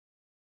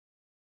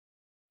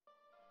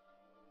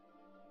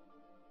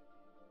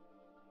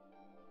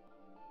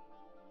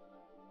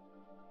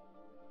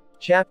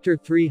Chapter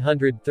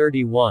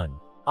 331.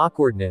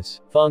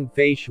 Awkwardness, Feng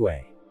Fei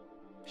Shui.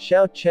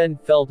 Xiao Chen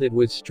felt it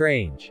was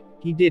strange.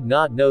 He did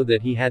not know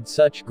that he had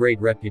such great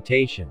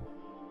reputation.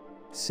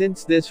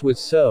 Since this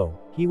was so,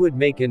 he would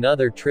make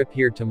another trip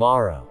here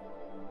tomorrow.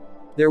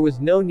 There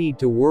was no need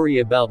to worry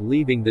about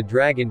leaving the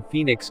Dragon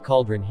Phoenix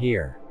Cauldron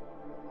here.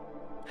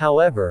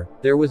 However,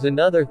 there was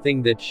another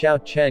thing that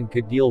Xiao Chen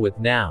could deal with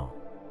now.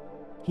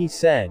 He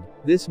said,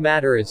 "This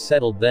matter is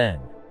settled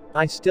then.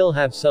 I still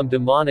have some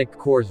demonic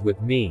cores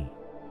with me.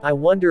 I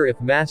wonder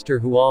if Master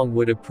Huang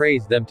would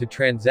appraise them to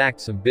transact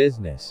some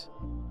business."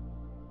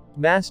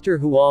 Master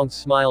Huang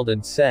smiled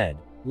and said,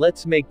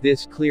 "Let's make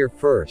this clear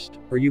first,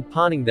 are you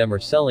pawning them or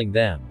selling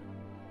them?"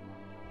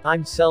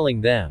 "I'm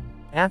selling them."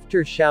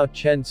 After Xiao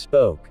Chen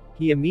spoke,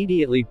 he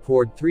immediately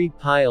poured 3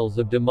 piles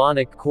of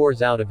demonic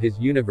cores out of his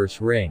universe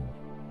ring.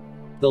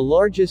 The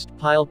largest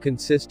pile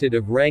consisted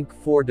of rank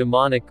 4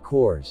 demonic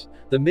cores,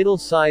 the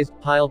middle-sized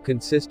pile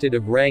consisted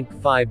of rank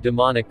 5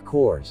 demonic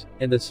cores,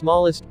 and the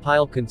smallest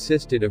pile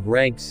consisted of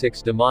rank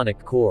 6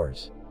 demonic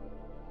cores.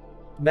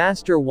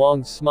 Master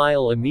Wang's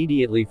smile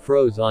immediately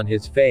froze on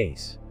his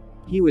face.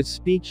 He was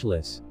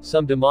speechless.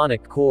 Some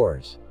demonic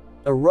cores.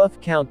 A rough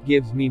count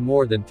gives me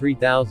more than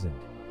 3,000.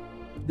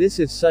 This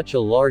is such a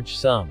large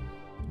sum.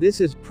 This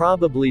is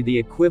probably the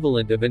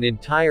equivalent of an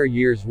entire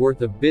year's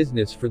worth of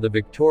business for the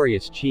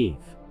victorious chief.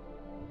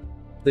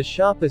 The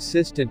shop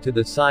assistant to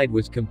the side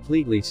was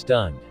completely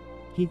stunned.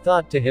 He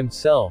thought to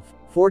himself,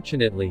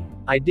 "Fortunately,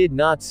 I did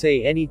not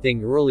say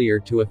anything earlier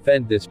to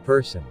offend this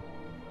person."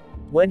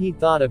 When he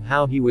thought of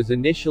how he was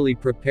initially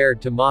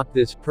prepared to mock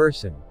this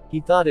person, he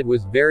thought it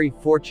was very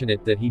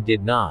fortunate that he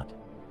did not.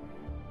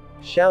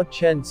 Xiao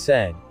Chen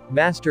said,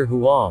 "Master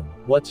Huang,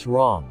 what's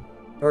wrong?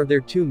 Are there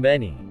too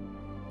many?"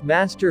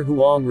 Master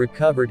Huang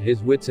recovered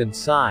his wits and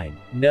sighed,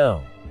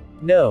 No,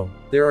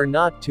 there are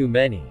not too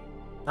many.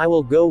 I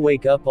will go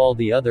wake up all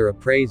the other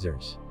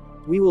appraisers.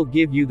 We will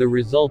give you the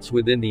results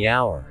within the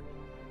hour."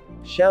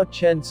 Xiao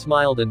Chen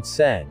smiled and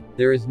said,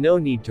 "There is no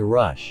need to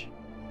rush.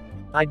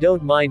 I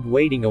don't mind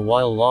waiting a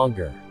while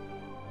longer."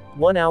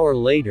 1 hour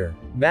later,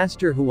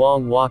 Master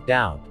Huang walked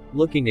out,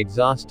 looking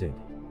exhausted.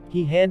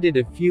 He handed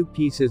a few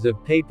pieces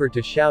of paper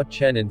to Xiao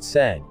Chen and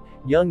said,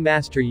 "Young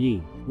Master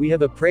Yi, we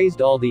have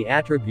appraised all the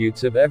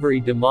attributes of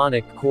every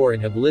demonic core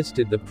and have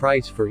listed the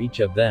price for each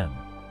of them.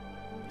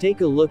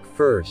 Take a look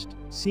first,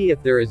 see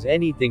if there is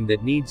anything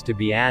that needs to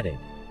be added."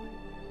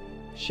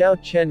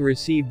 Xiao Chen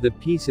received the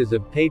pieces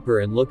of paper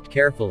and looked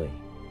carefully.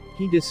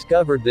 He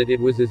discovered that it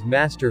was as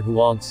Master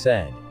Huang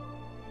said.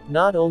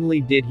 Not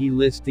only did he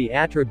list the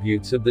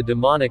attributes of the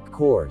demonic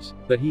cores,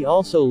 but he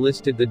also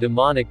listed the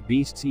demonic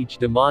beasts each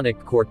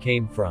demonic core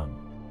came from.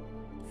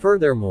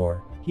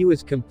 Furthermore, he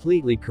was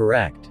completely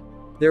correct.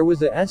 There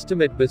was an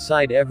estimate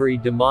beside every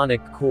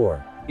demonic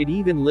core. It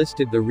even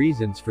listed the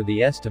reasons for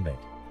the estimate.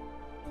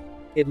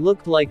 It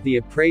looked like the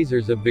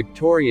appraisers of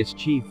Victorious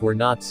Chief were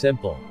not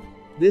simple.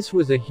 This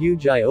was a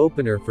huge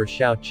eye-opener for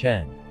Xiao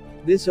Chen.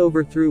 This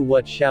overthrew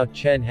what Xiao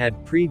Chen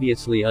had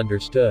previously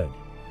understood.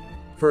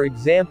 For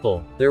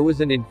example, there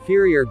was an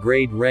inferior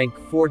grade rank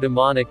 4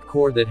 demonic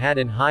core that had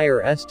an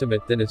higher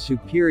estimate than a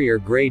superior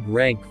grade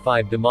rank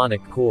 5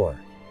 demonic core.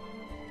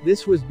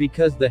 This was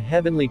because the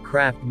Heavenly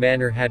Craft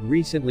Manor had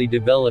recently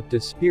developed a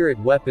spirit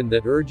weapon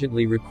that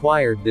urgently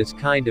required this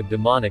kind of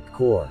demonic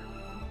core.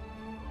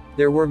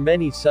 There were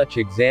many such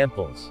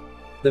examples.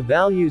 The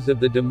values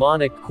of the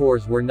demonic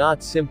cores were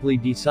not simply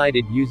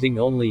decided using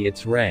only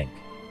its rank.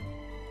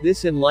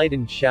 This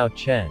enlightened Xiao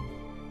Chen.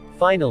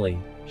 Finally,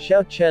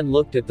 Xiao Chen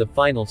looked at the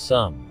final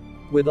sum.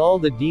 With all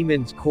the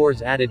demons'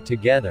 cores added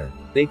together,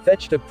 they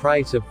fetched a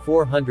price of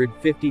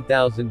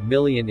 450,000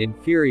 million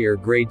inferior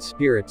grade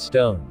spirit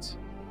stones.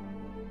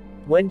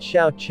 When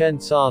Xiao Chen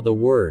saw the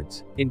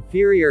words,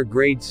 inferior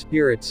grade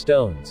spirit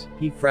stones,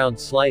 he frowned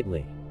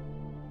slightly.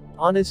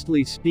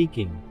 Honestly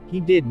speaking, he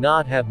did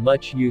not have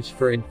much use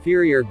for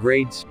inferior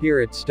grade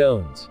spirit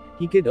stones,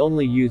 he could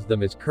only use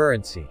them as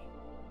currency.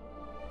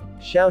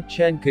 Xiao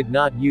Chen could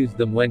not use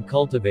them when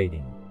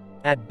cultivating.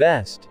 At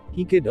best,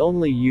 he could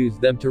only use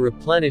them to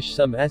replenish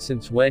some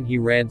essence when he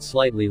ran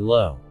slightly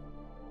low.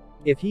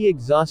 If he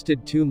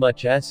exhausted too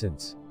much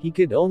essence, he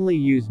could only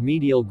use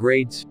medial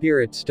grade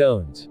spirit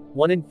stones.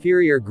 1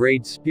 inferior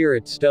grade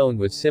spirit stone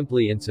was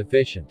simply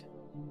insufficient.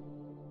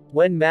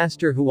 When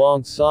Master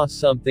Huang saw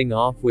something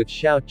off with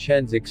Xiao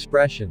Chen's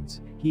expressions,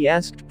 he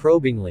asked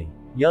probingly,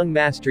 "Young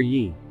Master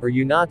Yi, are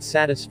you not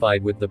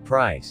satisfied with the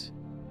price?"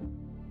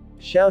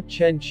 Xiao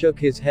Chen shook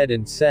his head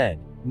and said,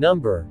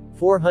 "Number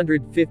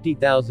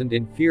 450,000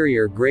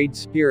 inferior grade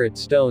spirit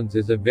stones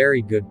is a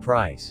very good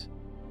price.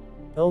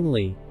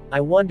 Only,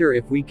 I wonder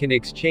if we can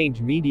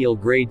exchange medial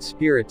grade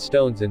spirit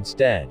stones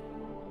instead."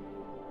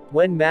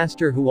 When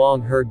Master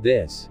Huang heard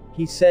this,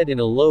 he said in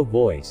a low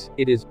voice,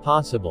 "It is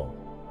possible.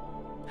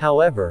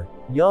 However,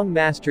 young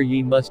Master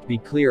Yi must be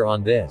clear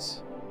on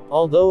this.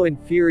 Although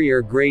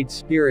inferior grade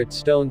spirit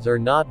stones are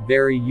not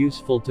very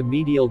useful to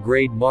medial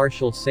grade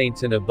martial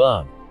saints and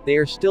above, they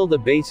are still the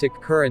basic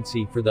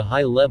currency for the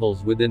high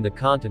levels within the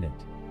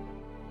continent.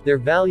 Their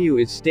value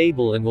is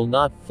stable and will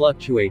not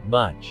fluctuate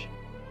much.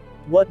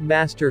 What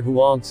Master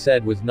Huang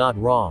said was not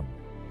wrong.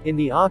 In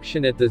the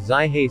auction at the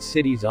Zaihe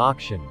city's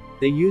auction,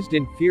 they used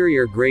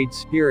inferior grade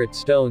spirit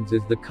stones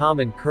as the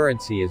common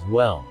currency as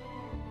well.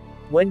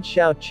 When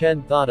Xiao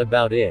Chen thought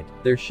about it,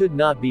 there should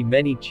not be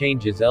many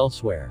changes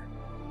elsewhere.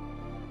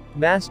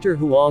 Master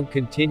Huang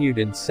continued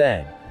and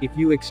said, if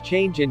you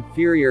exchange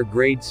inferior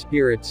grade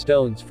spirit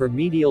stones for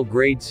medial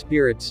grade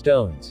spirit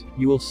stones,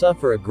 you will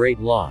suffer a great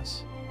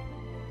loss.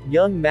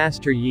 Young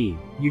Master Yi,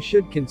 you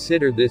should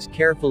consider this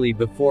carefully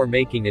before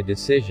making a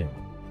decision.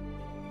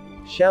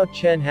 Xiao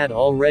Chen had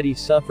already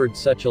suffered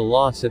such a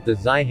loss at the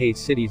Zaihe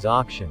city's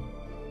auction.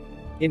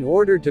 In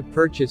order to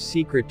purchase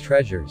secret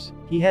treasures,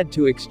 he had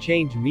to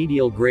exchange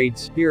medial grade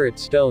spirit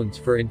stones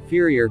for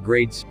inferior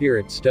grade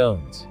spirit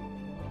stones.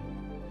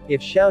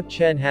 If Xiao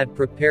Chen had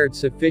prepared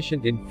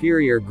sufficient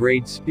inferior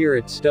grade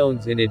spirit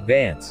stones in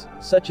advance,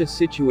 such a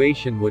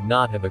situation would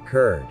not have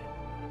occurred.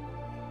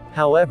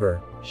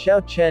 However,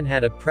 Xiao Chen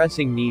had a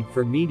pressing need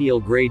for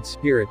medial grade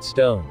spirit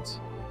stones.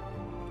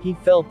 He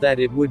felt that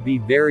it would be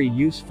very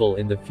useful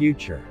in the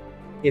future.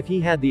 If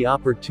he had the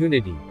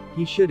opportunity,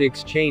 he should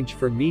exchange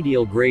for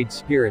medial grade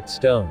spirit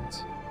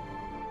stones.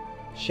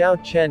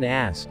 Xiao Chen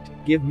asked,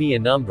 give me a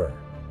number.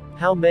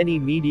 How many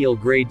medial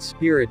grade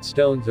spirit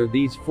stones are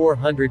these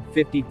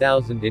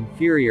 450,000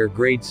 inferior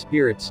grade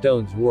spirit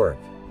stones worth?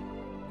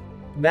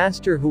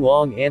 Master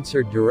Huang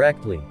answered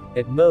directly,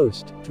 at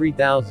most,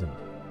 3,000.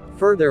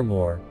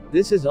 Furthermore,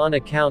 this is on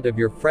account of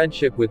your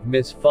friendship with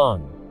Miss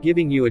Feng,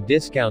 giving you a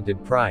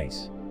discounted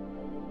price.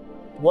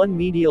 One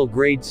medial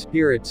grade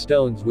spirit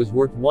stones was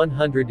worth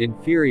 100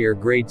 inferior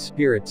grade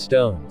spirit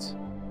stones.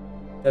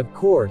 Of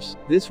course,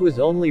 this was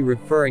only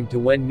referring to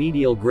when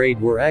medial grade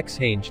were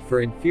exchanged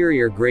for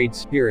inferior grade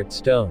spirit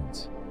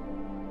stones.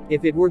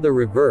 If it were the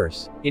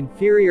reverse,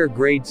 inferior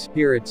grade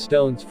spirit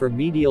stones for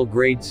medial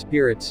grade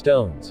spirit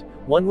stones,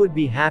 one would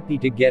be happy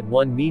to get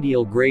one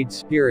medial grade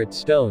spirit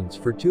stones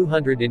for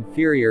 200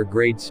 inferior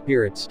grade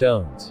spirit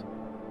stones.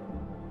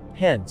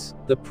 Hence,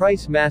 the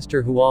price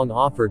Master Huang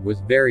offered was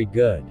very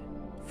good.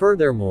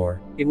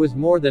 Furthermore, it was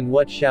more than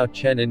what Xiao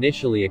Chen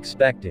initially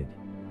expected.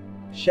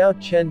 Xiao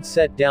Chen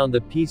set down the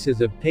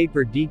pieces of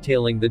paper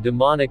detailing the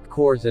demonic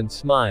cores and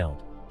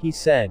smiled. He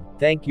said,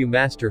 thank you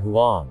Master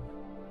Huang.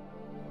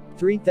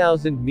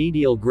 3,000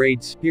 medial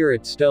grade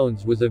spirit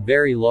stones was a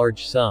very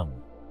large sum.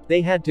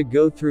 They had to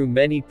go through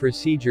many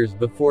procedures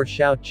before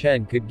Xiao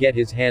Chen could get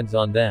his hands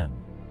on them.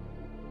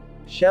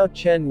 Xiao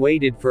Chen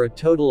waited for a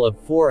total of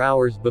 4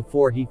 hours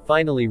before he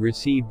finally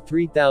received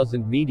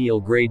 3,000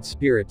 medial grade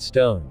spirit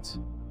stones.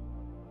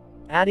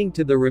 Adding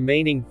to the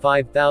remaining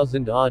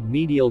 5,000 odd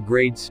medial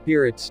grade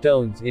spirit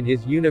stones in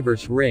his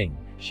universe ring,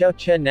 Xiao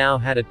Chen now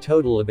had a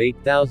total of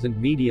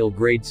 8,000 medial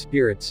grade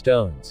spirit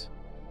stones.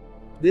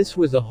 This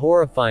was a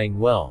horrifying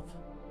wealth.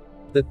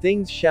 The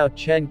things Xiao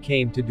Chen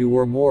came to do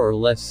were more or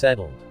less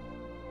settled.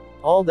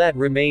 All that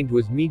remained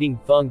was meeting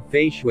Feng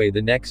Feishui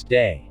the next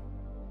day.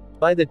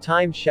 By the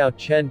time Xiao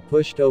Chen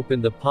pushed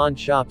open the pawn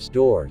shop's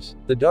doors,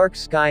 the dark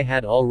sky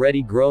had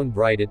already grown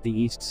bright at the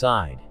east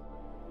side.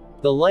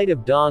 The light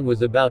of dawn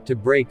was about to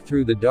break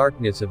through the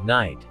darkness of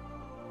night.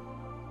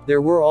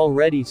 There were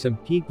already some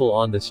people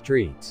on the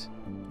streets.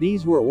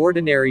 These were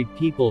ordinary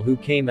people who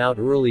came out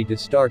early to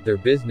start their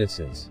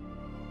businesses.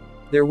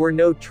 There were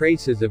no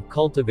traces of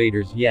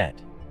cultivators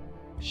yet.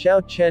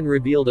 Xiao Chen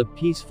revealed a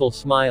peaceful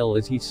smile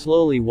as he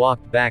slowly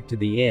walked back to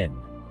the inn.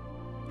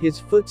 His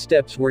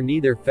footsteps were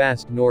neither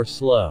fast nor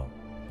slow.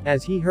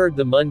 As he heard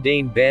the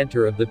mundane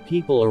banter of the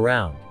people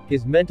around,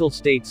 his mental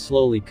state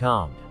slowly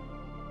calmed.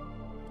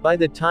 By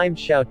the time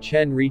Xiao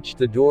Chen reached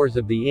the doors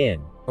of the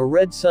inn, a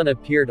red sun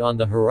appeared on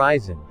the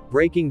horizon,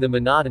 breaking the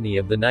monotony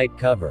of the night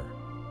cover.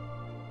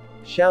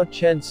 Xiao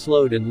Chen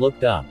slowed and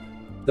looked up.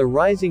 The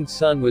rising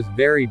sun was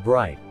very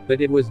bright,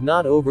 but it was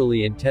not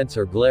overly intense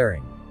or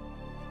glaring.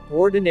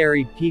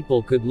 Ordinary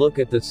people could look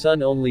at the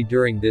sun only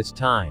during this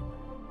time.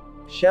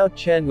 Xiao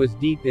Chen was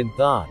deep in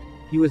thought.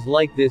 He was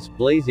like this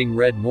blazing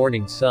red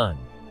morning sun.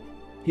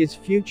 His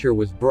future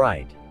was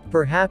bright.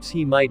 Perhaps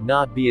he might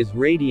not be as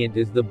radiant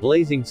as the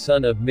blazing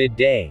sun of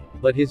midday,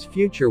 but his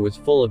future was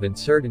full of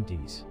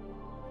uncertainties.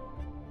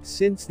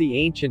 Since the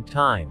ancient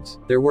times,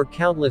 there were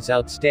countless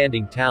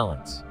outstanding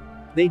talents.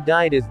 They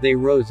died as they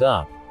rose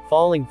up,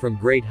 falling from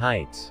great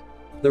heights.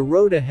 The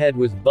road ahead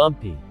was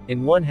bumpy,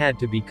 and one had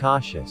to be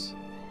cautious.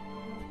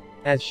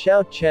 As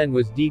Xiao Chen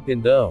was deep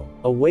in thought,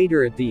 a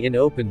waiter at the inn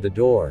opened the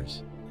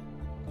doors.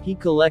 He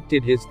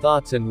collected his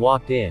thoughts and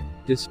walked in,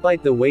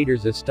 despite the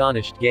waiter's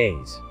astonished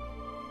gaze.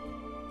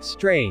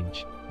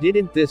 Strange.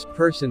 Didn't this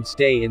person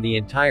stay in the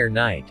entire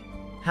night?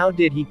 How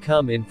did he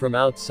come in from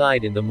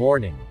outside in the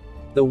morning?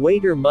 The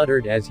waiter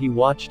muttered as he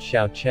watched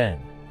Xiao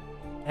Chen.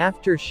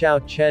 After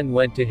Xiao Chen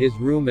went to his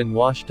room and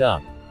washed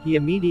up, he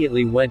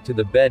immediately went to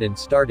the bed and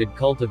started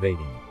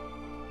cultivating.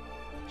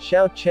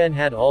 Xiao Chen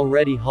had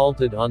already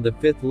halted on the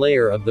 5th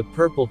layer of the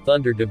Purple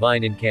Thunder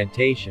Divine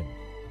Incantation.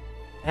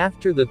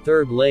 After the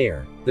 3rd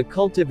layer, the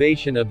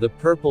cultivation of the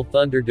Purple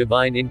Thunder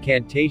Divine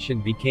Incantation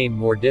became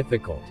more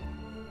difficult.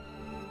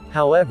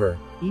 However,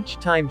 each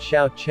time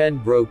Xiao Chen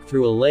broke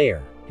through a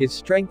layer, his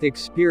strength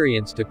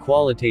experienced a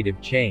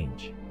qualitative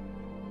change.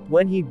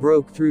 When he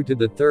broke through to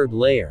the third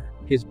layer,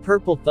 his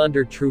purple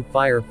thunder true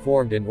fire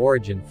formed an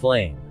origin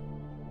flame.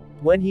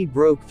 When he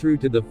broke through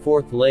to the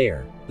fourth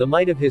layer, the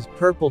might of his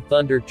purple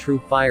thunder true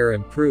fire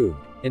improved,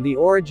 and the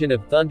origin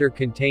of thunder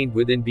contained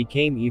within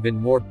became even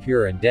more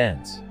pure and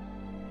dense.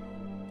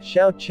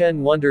 Xiao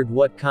Chen wondered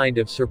what kind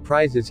of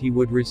surprises he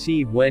would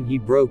receive when he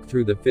broke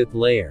through the fifth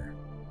layer.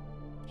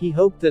 He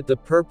hoped that the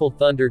purple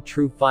thunder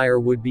true fire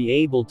would be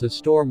able to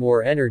store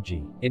more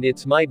energy, and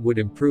its might would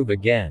improve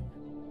again.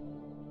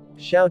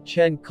 Xiao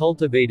Chen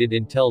cultivated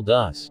until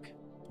dusk.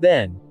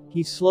 Then,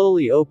 he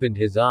slowly opened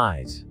his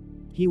eyes.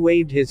 He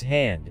waved his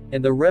hand,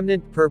 and the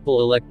remnant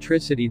purple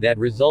electricity that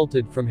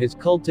resulted from his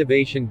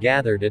cultivation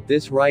gathered at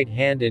this right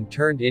hand and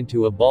turned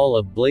into a ball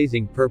of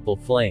blazing purple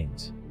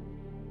flames.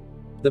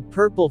 The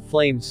purple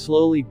flames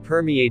slowly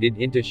permeated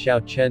into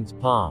Xiao Chen's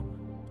palm.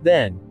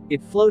 Then,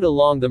 it flowed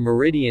along the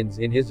meridians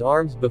in his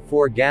arms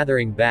before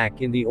gathering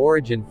back in the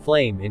origin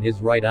flame in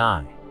his right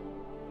eye.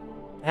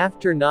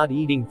 After not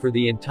eating for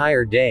the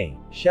entire day,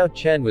 Xiao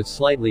Chen was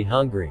slightly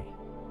hungry.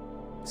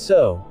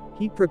 So,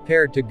 he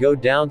prepared to go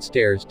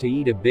downstairs to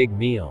eat a big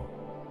meal.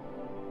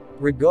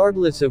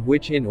 Regardless of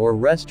which inn or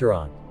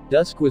restaurant,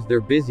 dusk was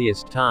their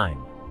busiest time.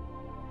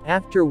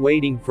 After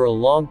waiting for a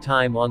long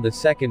time on the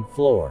second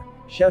floor,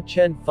 Xiao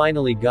Chen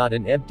finally got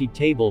an empty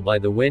table by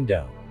the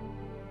window.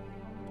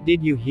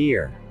 Did you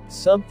hear?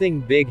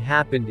 Something big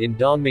happened in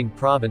Dongming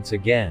province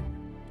again.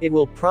 It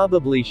will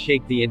probably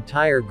shake the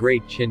entire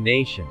Great Qin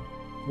nation.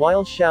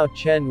 While Xiao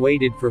Chen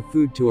waited for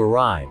food to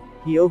arrive,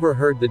 he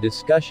overheard the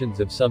discussions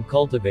of some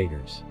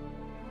cultivators.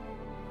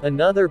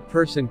 Another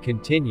person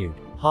continued,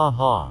 "Ha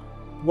ha.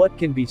 What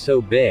can be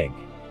so big?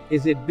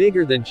 Is it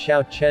bigger than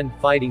Xiao Chen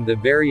fighting the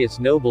various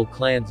noble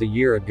clans a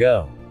year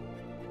ago?"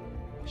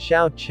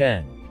 Xiao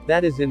Chen.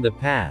 That is in the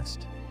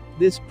past.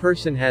 This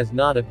person has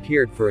not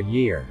appeared for a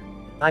year.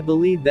 I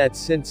believe that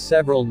since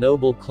several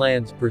noble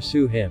clans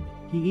pursue him,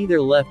 he either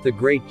left the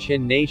Great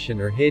Qin nation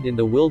or hid in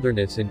the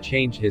wilderness and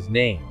changed his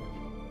name.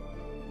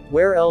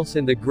 Where else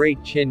in the Great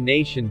Qin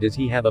nation does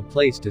he have a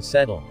place to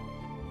settle?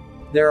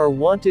 There are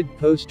wanted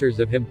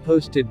posters of him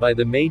posted by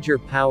the major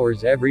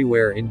powers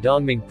everywhere in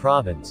Dongming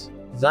province,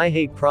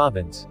 Zhihai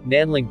province,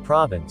 Nanling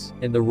province,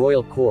 and the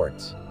royal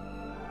courts.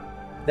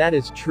 That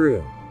is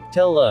true.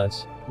 Tell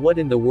us, what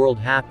in the world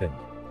happened?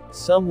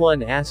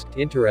 Someone asked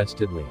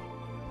interestedly.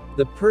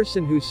 The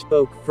person who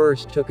spoke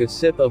first took a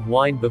sip of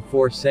wine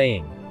before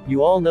saying,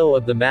 "You all know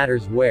of the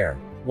matters where,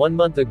 1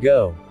 month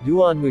ago,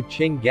 Duan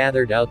Muqing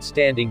gathered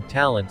outstanding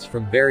talents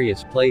from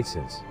various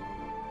places.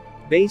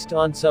 Based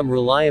on some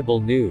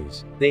reliable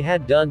news, they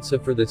had done so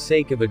for the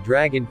sake of a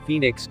dragon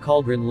phoenix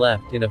cauldron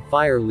left in a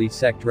fiery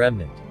sect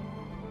remnant.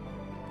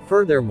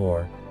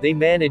 Furthermore, they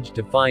managed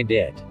to find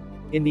it.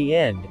 In the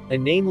end, a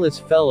nameless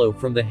fellow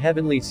from the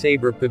Heavenly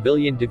Saber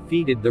Pavilion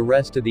defeated the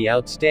rest of the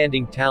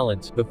outstanding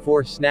talents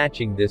before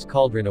snatching this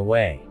cauldron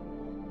away."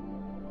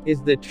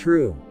 Is that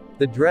true?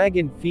 The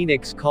Dragon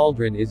Phoenix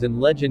Cauldron is an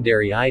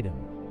legendary item.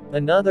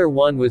 Another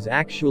one was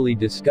actually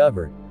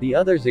discovered, the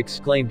others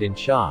exclaimed in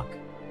shock.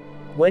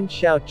 When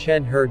Xiao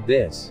Chen heard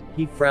this,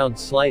 he frowned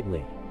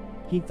slightly.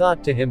 He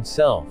thought to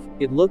himself,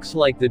 it looks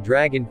like the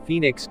Dragon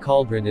Phoenix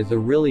Cauldron is a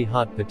really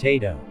hot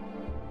potato.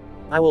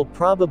 I will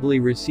probably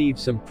receive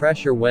some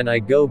pressure when I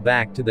go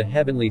back to the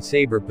Heavenly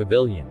Saber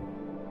Pavilion.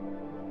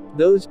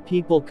 Those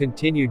people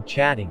continued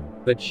chatting,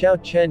 but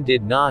Xiao Chen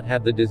did not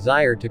have the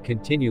desire to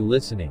continue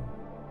listening.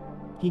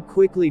 He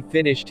quickly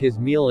finished his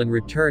meal and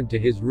returned to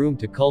his room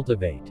to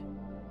cultivate.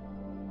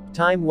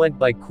 Time went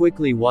by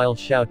quickly while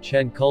Xiao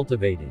Chen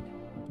cultivated.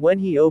 When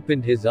he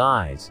opened his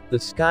eyes, the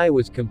sky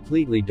was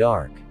completely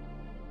dark.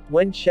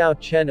 When Xiao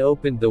Chen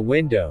opened the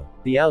window,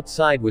 the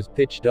outside was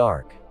pitch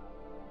dark.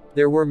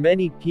 There were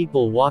many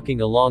people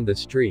walking along the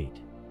street.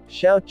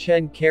 Xiao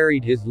Chen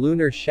carried his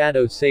lunar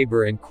shadow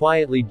saber and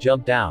quietly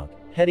jumped out,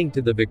 heading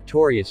to the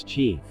victorious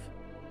chief.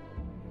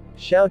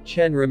 Xiao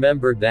Chen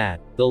remembered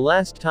that, the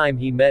last time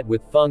he met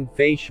with Feng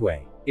Feishui,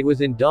 it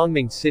was in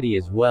Dongming City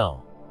as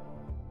well.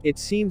 It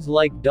seems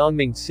like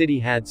Dongming City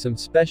had some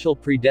special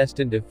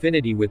predestined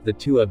affinity with the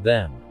two of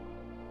them.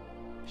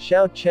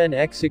 Xiao Chen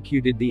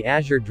executed the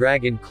Azure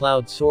Dragon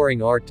Cloud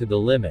soaring art to the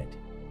limit.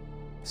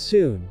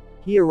 Soon,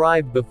 he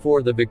arrived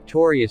before the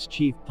victorious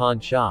chief pawn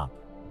shop.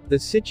 The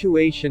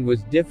situation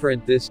was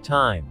different this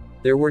time,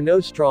 there were no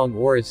strong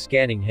auras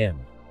scanning him.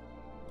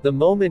 The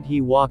moment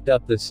he walked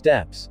up the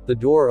steps, the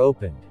door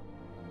opened.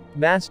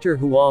 Master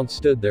Huang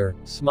stood there,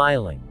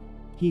 smiling.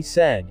 He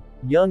said,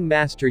 "Young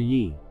Master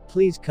Yi,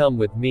 please come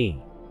with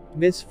me.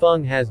 Miss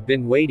Feng has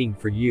been waiting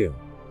for you."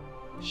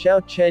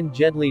 Xiao Chen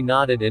gently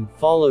nodded and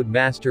followed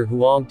Master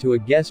Huang to a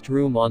guest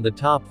room on the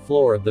top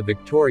floor of the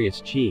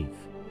victorious chief.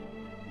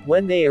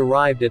 When they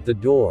arrived at the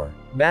door,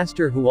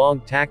 Master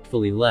Huang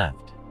tactfully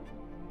left.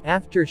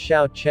 After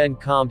Xiao Chen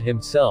calmed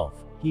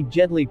himself, he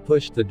gently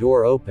pushed the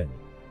door open.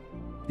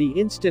 The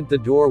instant the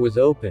door was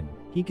open,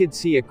 he could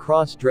see a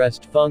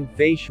cross-dressed Feng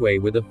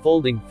Feishui with a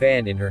folding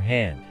fan in her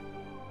hand.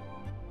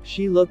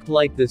 She looked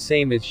like the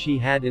same as she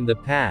had in the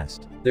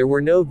past, there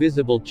were no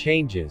visible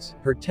changes,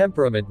 her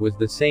temperament was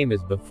the same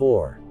as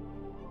before.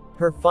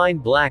 Her fine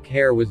black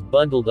hair was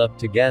bundled up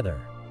together.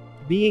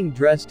 Being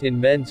dressed in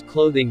men's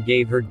clothing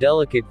gave her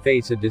delicate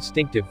face a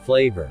distinctive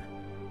flavor.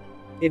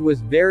 It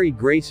was very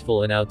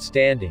graceful and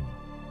outstanding.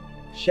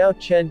 Xiao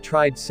Chen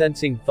tried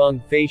sensing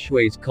Feng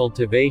Feishui's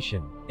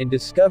cultivation, and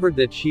discovered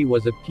that she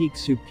was a peak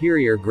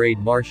superior grade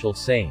martial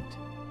saint.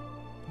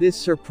 This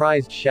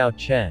surprised Xiao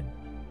Chen.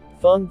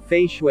 Feng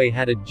Feishui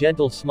had a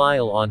gentle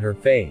smile on her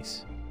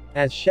face.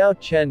 As Xiao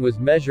Chen was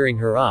measuring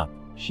her up,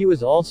 she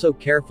was also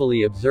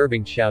carefully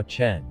observing Xiao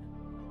Chen.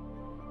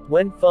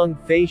 When Feng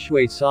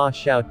Feishui saw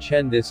Xiao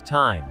Chen this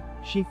time,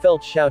 she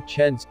felt Xiao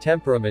Chen's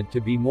temperament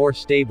to be more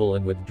stable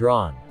and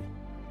withdrawn.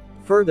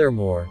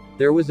 Furthermore,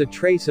 there was a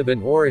trace of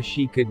an aura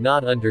she could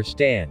not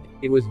understand,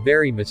 it was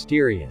very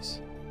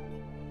mysterious.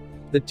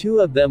 The two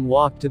of them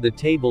walked to the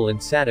table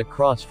and sat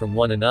across from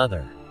one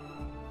another.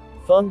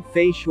 Feng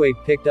Feishui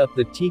picked up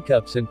the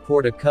teacups and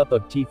poured a cup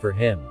of tea for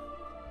him.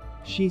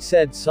 She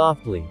said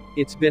softly,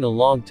 "It's been a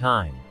long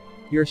time.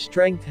 Your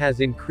strength has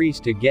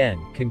increased again,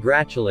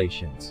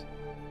 congratulations."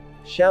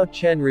 Xiao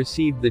Chen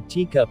received the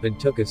teacup and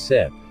took a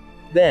sip.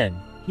 Then,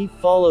 he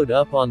followed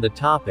up on the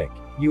topic,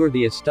 "You are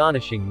the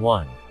astonishing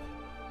one.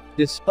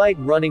 Despite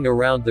running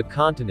around the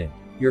continent,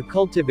 your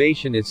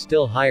cultivation is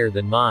still higher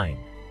than mine."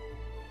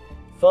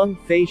 Feng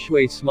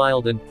Feishui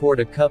smiled and poured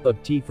a cup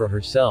of tea for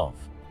herself.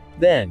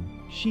 Then,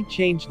 she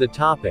changed the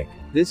topic,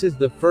 "This is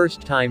the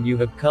first time you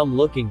have come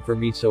looking for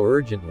me so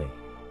urgently.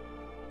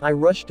 I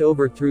rushed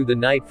over through the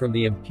night from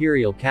the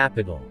imperial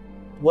capital.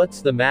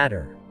 What's the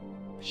matter?"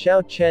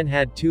 Xiao Chen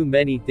had too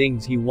many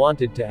things he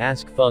wanted to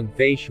ask Feng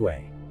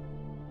Feishui.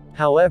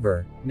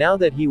 However, now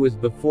that he was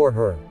before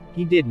her,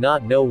 he did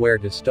not know where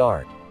to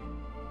start.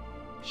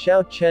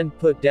 Xiao Chen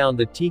put down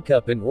the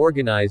teacup and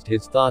organized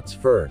his thoughts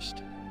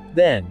first.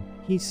 Then,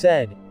 he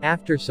said,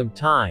 "After some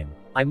time,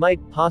 I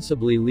might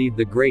possibly leave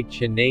the great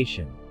Qin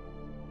nation.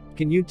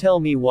 Can you tell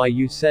me why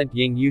you sent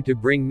Ying Yu to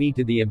bring me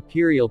to the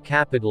imperial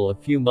capital a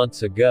few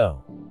months ago?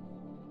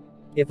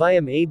 If I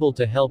am able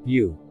to help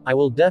you, I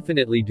will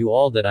definitely do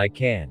all that I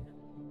can.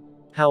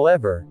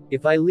 However,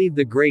 if I leave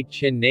the great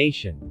Qin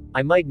nation,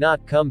 I might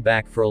not come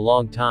back for a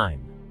long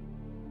time."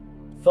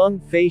 Feng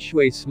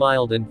Feishui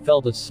smiled and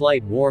felt a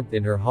slight warmth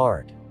in her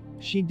heart.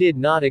 She did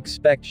not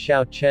expect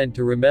Xiao Chen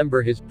to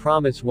remember his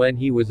promise when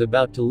he was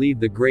about to leave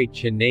the great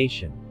Qin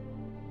nation.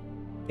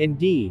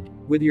 Indeed,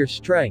 with your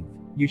strength,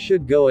 you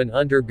should go and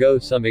undergo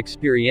some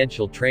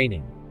experiential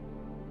training.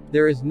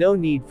 There is no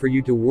need for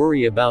you to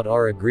worry about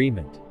our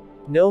agreement.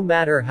 No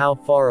matter how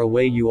far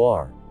away you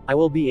are, I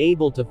will be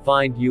able to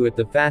find you at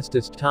the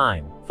fastest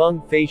time,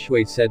 Feng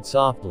Feishui said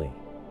softly.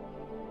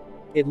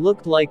 It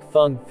looked like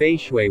Feng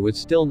Feishui was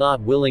still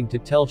not willing to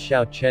tell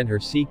Xiao Chen her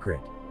secret.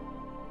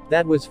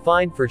 That was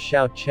fine for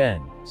Xiao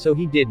Chen, so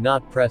he did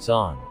not press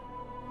on.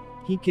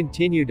 He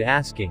continued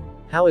asking,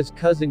 "How is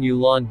cousin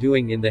Yulan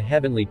doing in the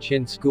heavenly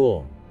Qin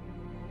school?"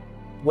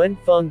 When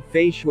Feng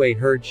Feishui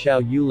heard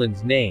Xiao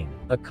Yulan's name,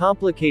 a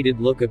complicated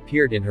look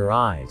appeared in her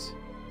eyes.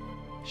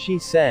 She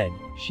said,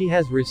 "She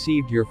has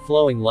received your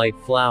flowing light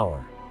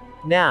flower.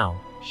 Now,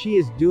 she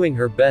is doing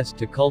her best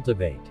to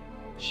cultivate.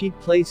 She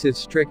places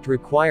strict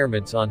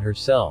requirements on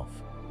herself.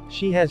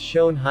 She has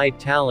shown high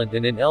talent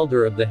and an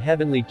elder of the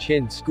heavenly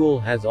Qin school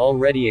has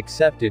already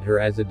accepted her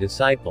as a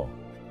disciple."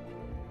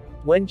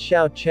 When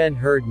Xiao Chen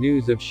heard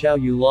news of Xiao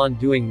Yulan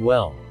doing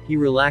well, he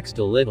relaxed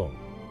a little.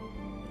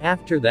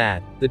 After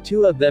that, the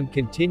two of them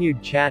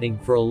continued chatting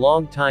for a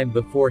long time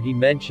before he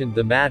mentioned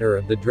the matter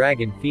of the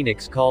Dragon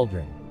Phoenix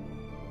Cauldron.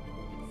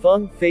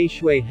 Feng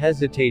Feishui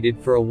hesitated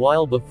for a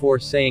while before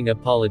saying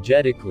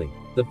apologetically,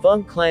 "The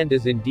Feng clan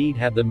does indeed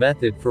have the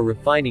method for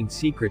refining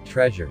secret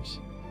treasures.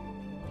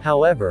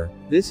 However,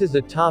 this is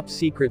a top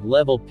secret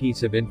level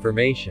piece of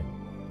information.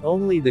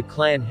 Only the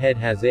clan head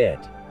has it.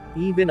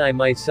 Even I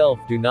myself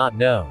do not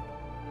know."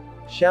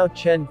 Xiao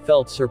Chen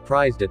felt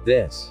surprised at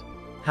this.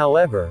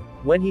 However,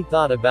 when he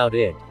thought about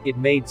it, it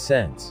made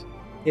sense.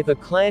 If a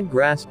clan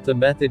grasped the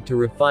method to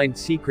refine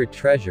secret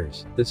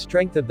treasures, the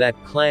strength of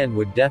that clan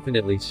would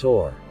definitely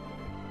soar.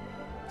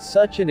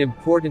 Such an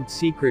important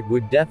secret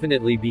would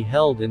definitely be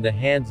held in the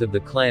hands of the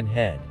clan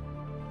head.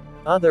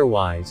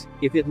 Otherwise,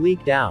 if it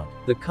leaked out,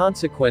 the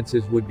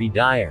consequences would be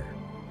dire.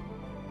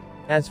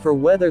 As for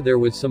whether there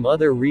was some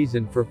other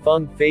reason for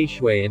Feng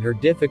Feishui and her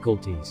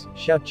difficulties,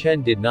 Xiao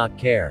Chen did not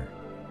care.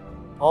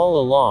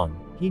 All along,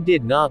 he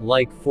did not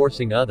like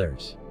forcing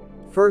others.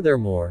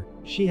 Furthermore,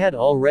 she had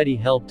already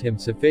helped him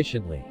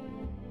sufficiently.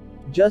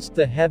 Just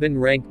the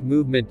heaven-ranked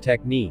movement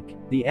technique,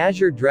 the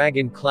Azure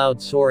Dragon Cloud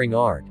soaring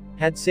art,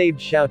 had saved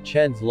Xiao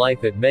Chen's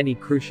life at many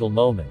crucial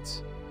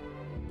moments.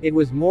 It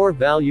was more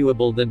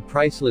valuable than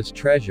priceless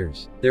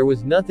treasures, there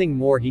was nothing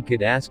more he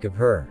could ask of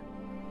her.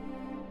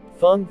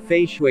 Feng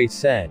Feishui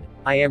said,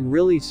 "I am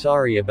really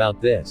sorry about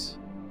this.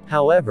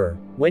 However,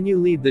 when you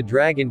leave the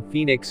Dragon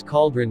Phoenix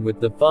Cauldron with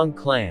the Feng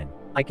clan,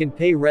 I can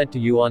pay rent to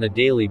you on a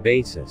daily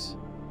basis.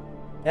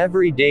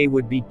 Every day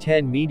would be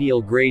 10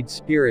 medial grade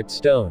spirit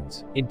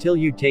stones, until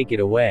you take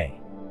it away.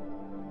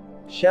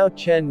 Xiao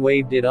Chen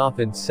waved it off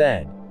and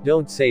said,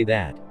 "Don't say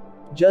that.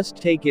 Just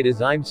take it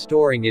as I'm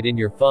storing it in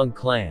your Feng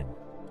clan.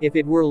 If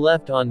it were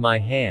left on my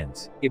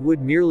hands, it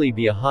would merely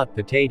be a hot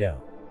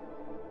potato."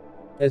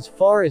 As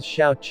far as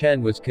Xiao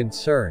Chen was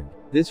concerned,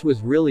 this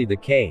was really the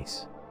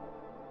case.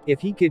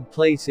 If he could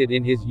place it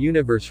in his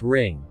universe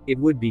ring, it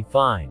would be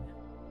fine.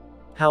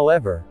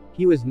 However,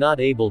 he was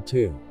not able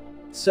to.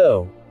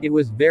 So, it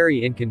was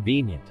very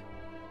inconvenient.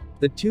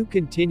 The two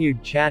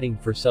continued chatting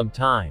for some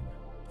time.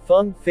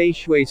 Feng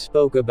Feishui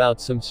spoke about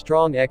some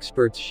strong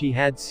experts she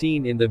had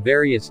seen in the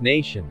various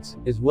nations,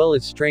 as well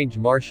as strange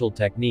martial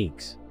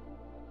techniques.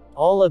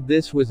 All of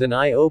this was an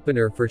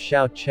eye-opener for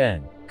Xiao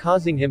Chen,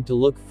 causing him to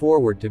look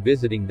forward to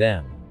visiting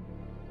them.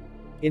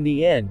 In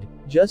the end,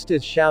 just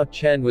as Xiao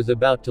Chen was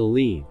about to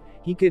leave,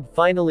 he could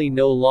finally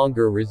no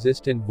longer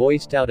resist and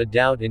voiced out a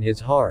doubt in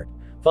his heart.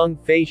 "Feng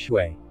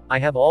Feishui, I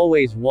have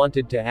always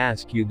wanted to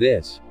ask you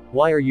this,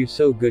 why are you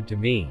so good to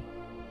me?"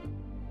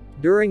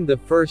 During the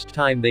first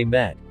time they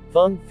met,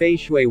 Feng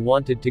Feishui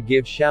wanted to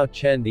give Xiao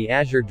Chen the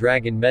Azure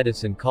Dragon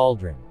Medicine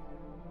Cauldron.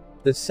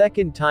 The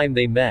second time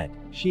they met,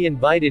 she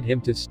invited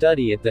him to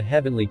study at the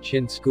Heavenly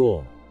Qin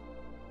School.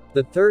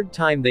 The third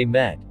time they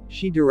met,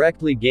 she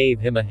directly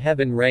gave him a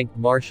heaven-ranked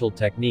martial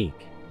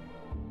technique.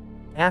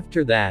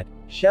 After that,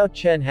 Xiao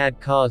Chen had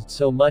caused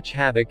so much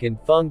havoc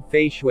and Feng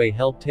Feishui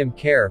helped him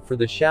care for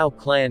the Xiao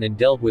clan and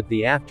dealt with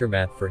the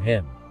aftermath for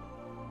him.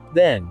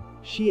 Then,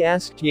 she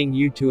asked Ying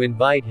Yu to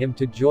invite him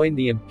to join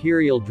the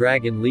Imperial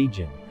Dragon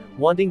Legion,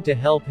 wanting to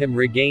help him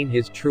regain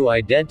his true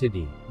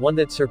identity, one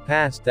that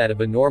surpassed that of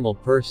a normal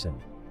person.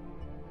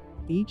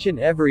 Each and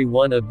every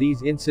one of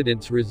these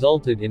incidents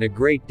resulted in a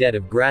great debt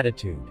of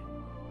gratitude.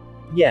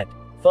 Yet,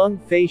 Feng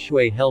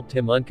Feishui helped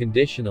him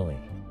unconditionally.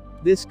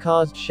 This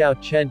caused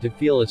Xiao Chen to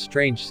feel a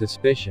strange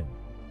suspicion.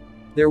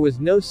 There was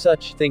no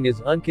such thing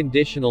as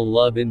unconditional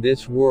love in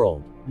this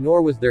world,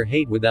 nor was there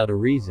hate without a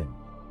reason.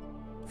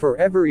 For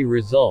every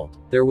result,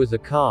 there was a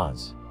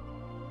cause.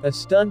 A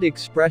stunned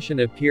expression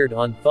appeared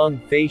on Feng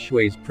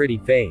Feishui's pretty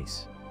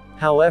face.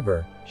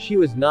 However, she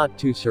was not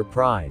too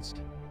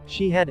surprised.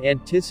 She had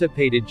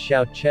anticipated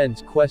Xiao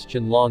Chen's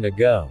question long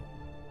ago.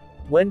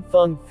 When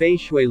Feng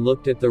Feishui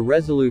looked at the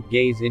resolute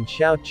gaze in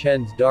Xiao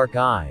Chen's dark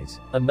eyes,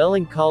 a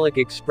melancholic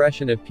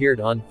expression appeared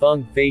on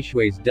Feng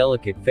Feishui's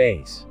delicate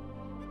face.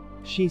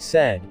 She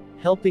said,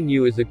 "Helping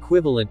you is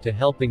equivalent to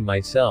helping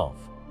myself.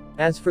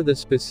 As for the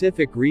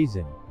specific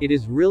reason, it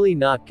is really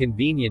not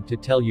convenient to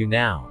tell you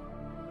now.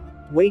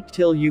 Wait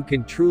till you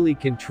can truly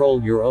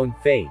control your own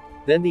fate,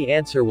 then the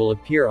answer will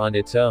appear on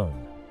its own."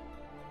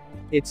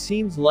 It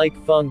seems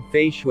like Feng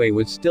Feishui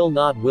was still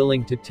not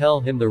willing to tell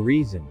him the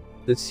reason,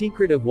 the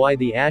secret of why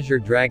the Azure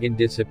Dragon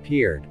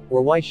disappeared,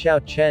 or why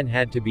Xiao Chen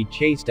had to be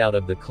chased out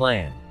of the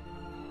clan.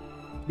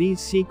 These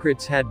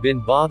secrets had been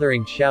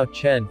bothering Xiao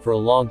Chen for a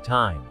long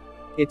time.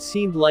 It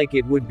seemed like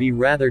it would be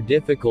rather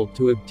difficult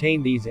to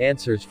obtain these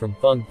answers from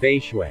Feng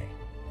Feishui.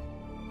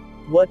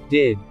 What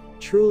did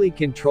truly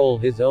control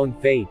his own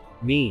fate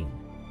mean?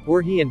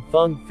 Were he and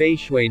Feng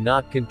Feishui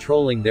not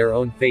controlling their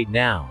own fate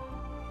now?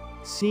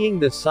 Seeing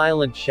the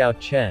silent Xiao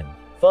Chen,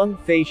 Feng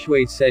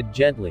Feishui said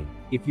gently,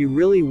 "If you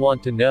really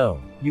want to know,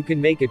 you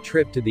can make a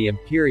trip to the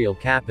imperial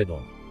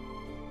capital.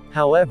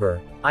 However,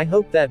 I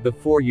hope that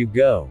before you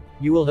go,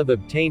 you will have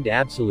obtained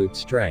absolute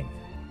strength.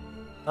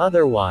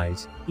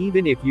 Otherwise,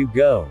 even if you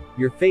go,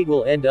 your fate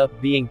will end up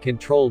being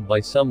controlled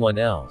by someone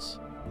else.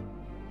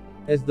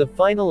 As the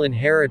final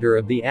inheritor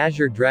of the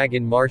Azure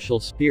Dragon martial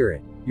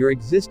spirit, your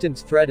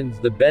existence threatens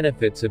the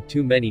benefits of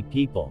too many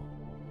people.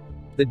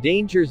 The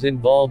dangers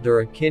involved are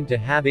akin to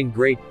having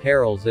great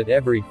perils at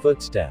every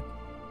footstep.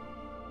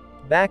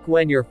 Back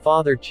when your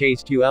father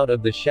chased you out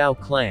of the Xiao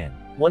clan,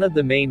 one of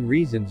the main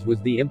reasons was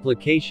the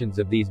implications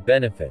of these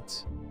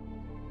benefits.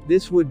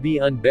 This would be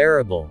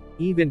unbearable,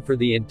 even for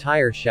the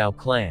entire Xiao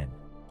clan.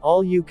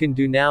 All you can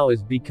do now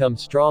is become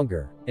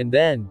stronger, and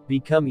then,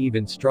 become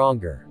even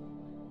stronger.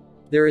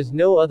 There is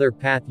no other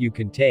path you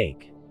can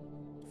take."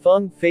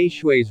 Feng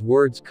Feishui's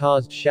words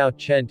caused Xiao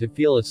Chen to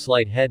feel a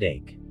slight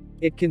headache.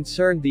 It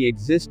concerned the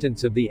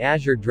existence of the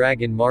Azure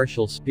Dragon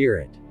martial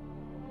spirit.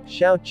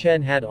 Xiao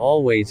Chen had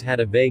always had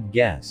a vague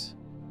guess.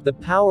 The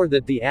power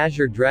that the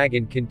Azure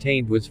Dragon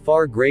contained was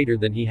far greater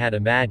than he had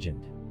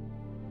imagined.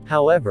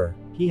 However,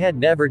 he had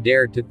never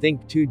dared to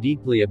think too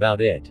deeply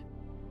about it.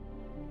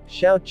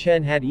 Xiao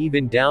Chen had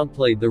even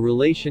downplayed the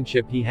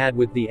relationship he had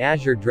with the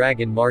Azure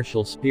Dragon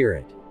martial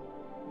spirit.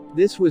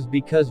 This was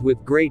because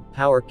with great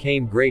power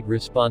came great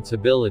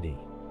responsibility.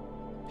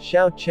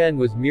 Xiao Chen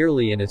was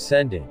merely an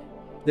ascendant.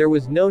 There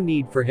was no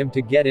need for him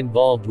to get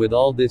involved with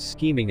all this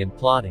scheming and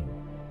plotting.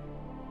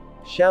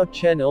 Xiao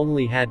Chen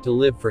only had to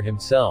live for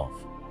himself.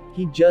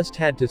 He just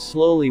had to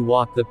slowly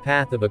walk the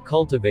path of a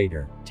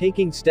cultivator,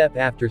 taking step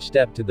after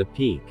step to the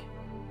peak.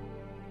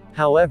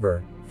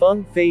 However,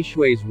 Feng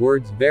Feishui's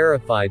words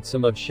verified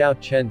some of Xiao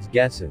Chen's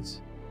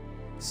guesses.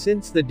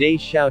 Since the day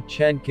Xiao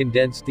Chen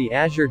condensed the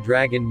Azure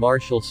Dragon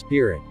martial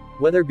spirit,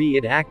 whether be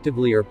it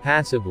actively or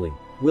passively,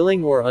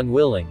 willing or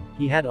unwilling,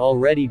 he had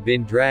already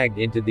been dragged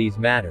into these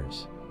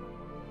matters.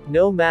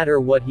 No matter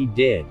what he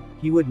did,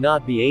 he would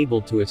not be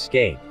able to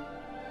escape.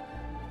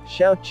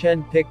 Xiao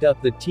Chen picked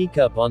up the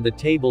teacup on the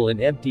table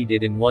and emptied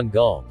it in one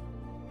gulp.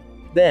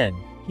 Then,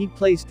 he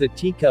placed the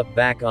teacup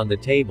back on the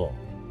table.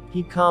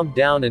 He calmed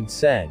down and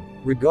said,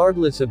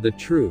 "Regardless of the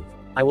truth,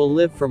 I will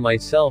live for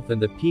myself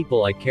and the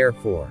people I care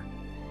for.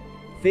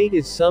 Fate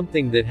is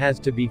something that has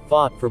to be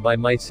fought for by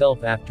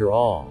myself after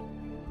all.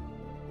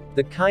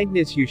 The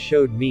kindness you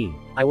showed me,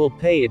 I will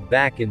pay it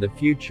back in the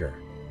future.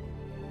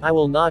 I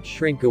will not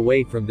shrink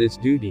away from this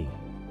duty.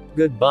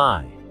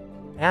 Goodbye."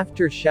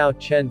 After Xiao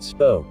Chen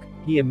spoke,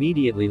 he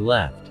immediately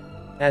left.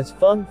 As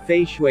Feng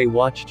Feishui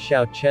watched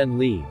Xiao Chen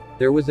leave,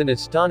 there was an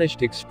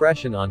astonished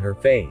expression on her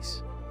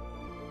face.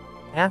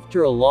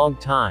 After a long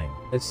time,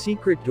 a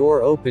secret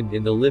door opened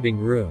in the living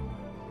room.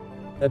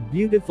 A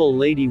beautiful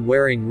lady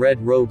wearing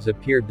red robes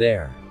appeared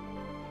there.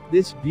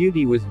 This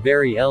beauty was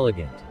very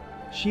elegant.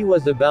 She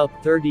was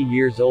about 30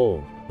 years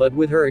old, but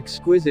with her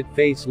exquisite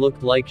face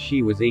looked like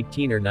she was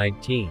 18 or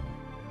 19.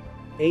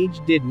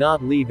 Age did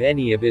not leave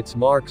any of its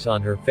marks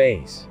on her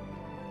face.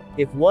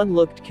 If one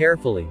looked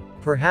carefully,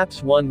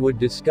 perhaps one would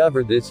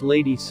discover this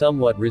lady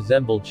somewhat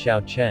resembled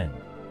Xiao Chen.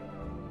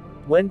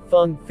 When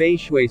Feng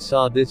Feishui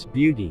saw this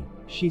beauty,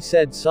 she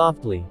said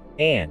softly,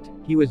 "Aunt,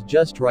 he was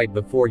just right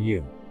before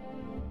you.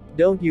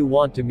 Don't you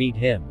want to meet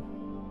him?"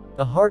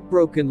 A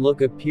heartbroken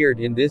look appeared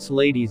in this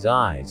lady's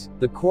eyes,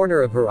 the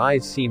corner of her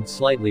eyes seemed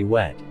slightly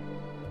wet.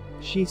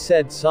 She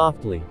said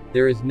softly,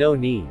 "There is no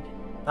need.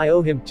 I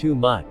owe him too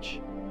much.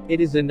 It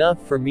is enough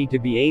for me to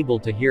be able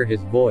to hear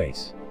his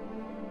voice."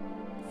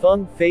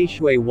 Feng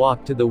Feishui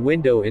walked to the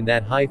window in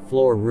that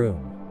high-floor room.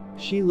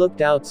 She looked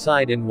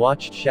outside and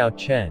watched Xiao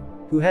Chen,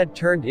 who had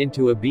turned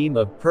into a beam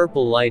of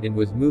purple light and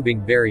was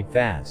moving very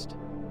fast.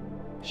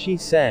 She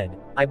said,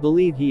 "I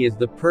believe he is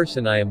the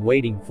person I am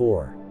waiting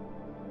for.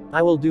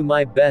 I will do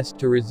my best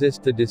to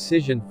resist the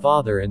decision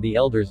Father and the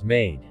elders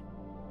made.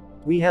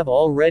 We have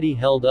already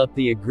held up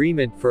the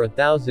agreement for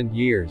 1,000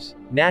 years,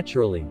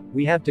 naturally,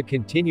 we have to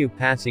continue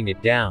passing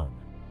it down."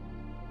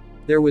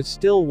 There was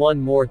still one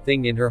more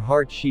thing in her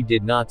heart she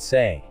did not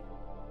say.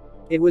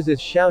 It was as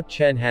Xiao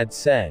Chen had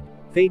said,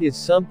 "Fate is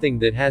something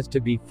that has to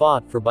be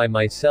fought for by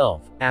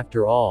myself,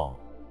 after all."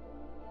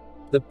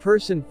 The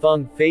person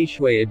Feng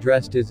Feishui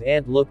addressed as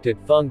aunt looked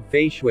at Feng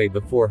Feishui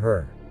before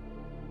her.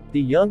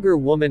 The younger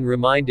woman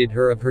reminded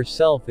her of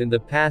herself in the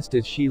past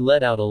as she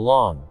let out a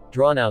long,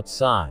 drawn-out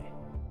sigh.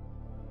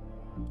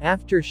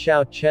 After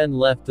Xiao Chen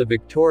left the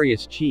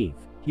victorious chief,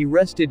 he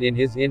rested in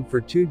his inn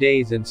for 2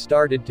 days and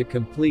started to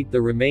complete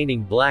the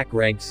remaining Black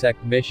Rank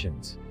sect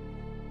missions.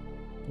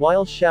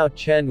 While Xiao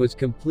Chen was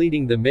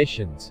completing the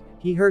missions,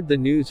 he heard the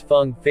news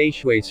Feng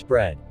Feishui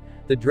spread.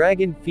 The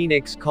Dragon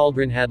Phoenix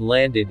Cauldron had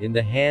landed in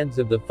the hands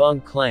of the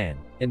Feng clan,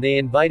 and they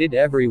invited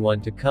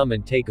everyone to come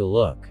and take a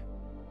look.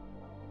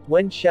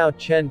 When Xiao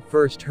Chen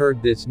first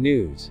heard this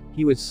news,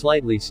 he was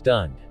slightly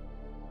stunned.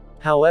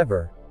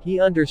 However, he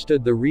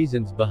understood the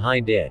reasons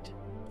behind it.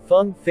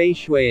 Feng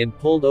Feishui and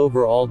pulled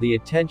over all the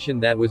attention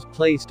that was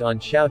placed on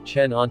Xiao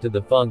Chen onto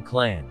the Feng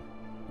clan.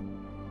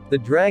 The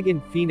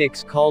Dragon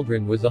Phoenix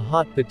Cauldron was a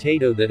hot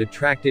potato that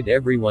attracted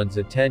everyone's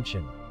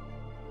attention.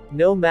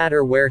 No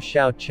matter where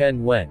Xiao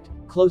Chen went,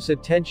 close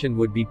attention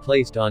would be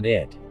placed on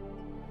it.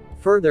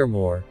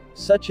 Furthermore,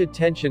 such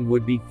attention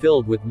would be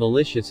filled with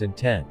malicious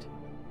intent.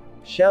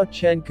 Xiao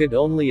Chen could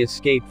only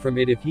escape from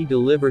it if he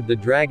delivered the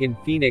Dragon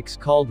Phoenix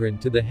Cauldron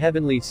to the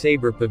Heavenly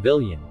Saber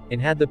Pavilion,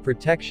 and had the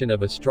protection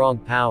of a strong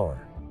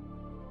power.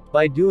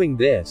 By doing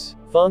this,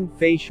 Feng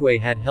Feishui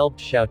had helped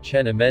Xiao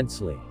Chen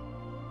immensely.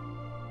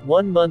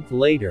 1 month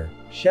later,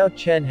 Xiao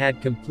Chen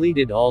had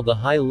completed all the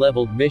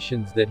high-leveled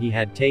missions that he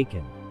had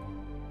taken.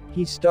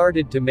 He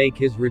started to make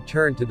his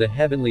return to the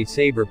Heavenly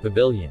Saber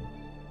Pavilion.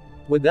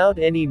 Without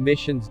any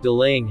missions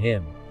delaying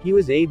him, he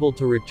was able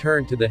to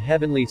return to the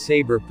Heavenly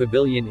Saber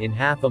Pavilion in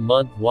half a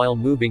month while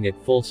moving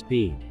at full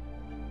speed.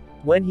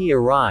 When he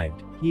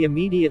arrived, he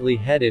immediately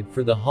headed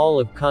for the Hall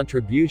of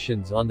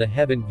Contributions on the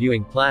Heaven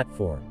Viewing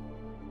platform.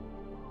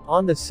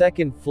 On the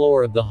second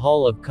floor of the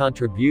Hall of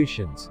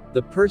Contributions,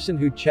 the person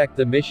who checked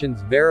the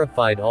missions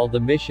verified all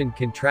the mission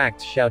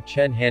contracts Xiao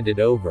Chen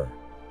handed over.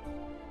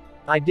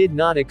 "I did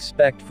not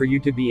expect for you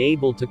to be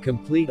able to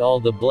complete all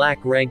the black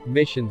rank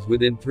missions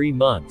within 3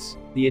 months,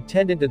 the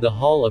attendant of the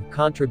Hall of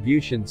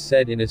Contributions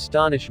said in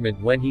astonishment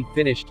when he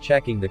finished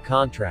checking the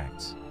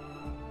contracts.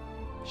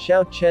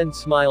 Xiao Chen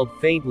smiled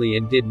faintly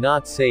and did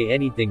not say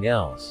anything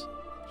else.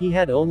 He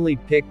had only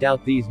picked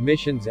out these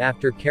missions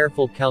after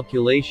careful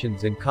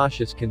calculations and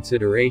cautious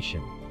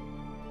consideration.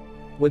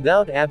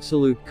 Without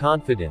absolute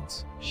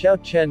confidence,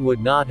 Xiao Chen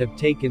would not have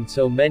taken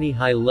so many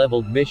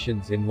high-leveled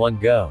missions in one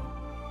go.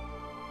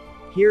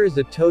 Here is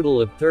a total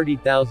of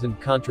 30,000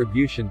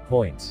 contribution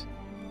points.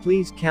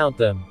 Please count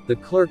them, the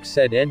clerk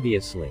said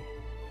enviously.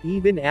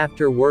 Even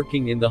after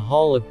working in the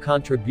Hall of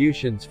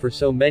Contributions for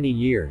so many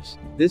years,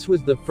 this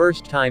was the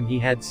first time he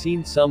had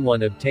seen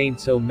someone obtain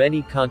so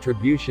many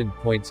contribution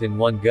points in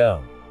one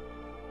go.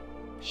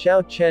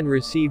 Xiao Chen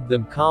received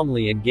them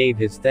calmly and gave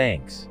his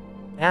thanks.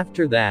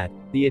 After that,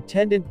 the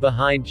attendant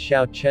behind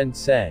Xiao Chen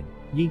said,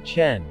 Yi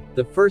Chen,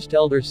 the first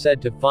elder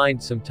said to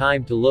find some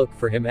time to look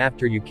for him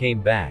after you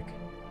came back.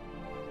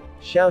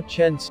 Xiao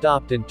Chen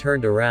stopped and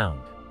turned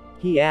around.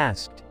 He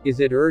asked, is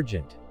it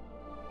urgent?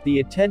 The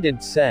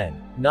attendant said,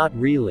 not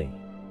really.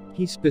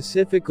 He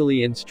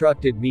specifically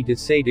instructed me to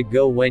say to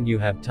go when you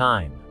have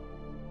time.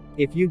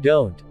 If you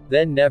don't,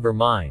 then never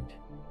mind.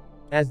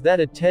 As that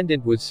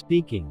attendant was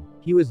speaking,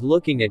 he was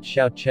looking at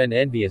Xiao Chen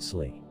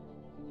enviously.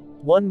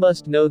 One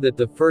must know that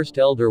the first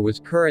elder was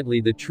currently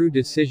the true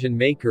decision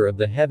maker of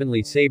the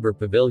Heavenly Saber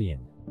Pavilion.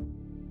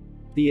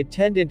 The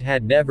attendant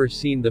had never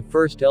seen the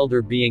first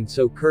elder being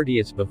so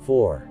courteous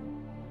before.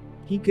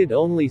 He could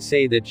only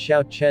say that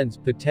Xiao Chen's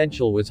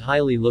potential was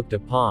highly looked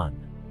upon.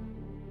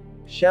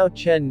 Xiao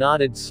Chen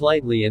nodded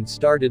slightly and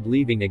started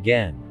leaving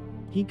again.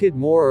 He could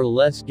more or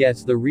less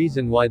guess the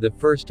reason why the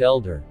first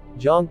elder,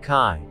 Zhang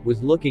Kai,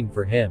 was looking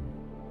for him.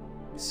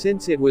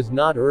 Since it was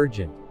not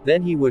urgent,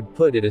 then he would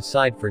put it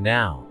aside for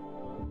now.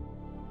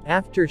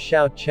 After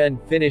Xiao Chen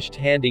finished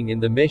handing in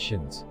the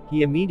missions,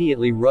 he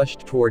immediately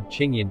rushed toward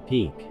Qingyan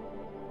Peak.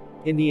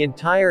 In the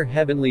entire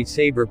Heavenly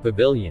Saber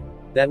Pavilion,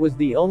 that was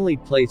the only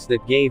place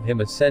that gave him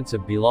a sense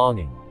of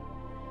belonging.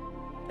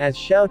 As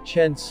Xiao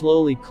Chen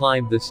slowly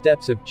climbed the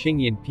steps of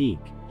Qingyan Peak,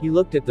 he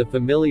looked at the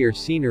familiar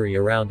scenery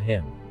around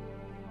him.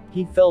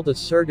 He felt a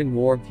certain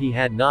warmth he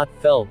had not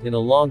felt in a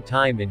long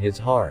time in his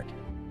heart.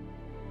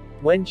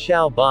 When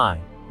Xiao Bai,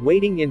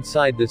 waiting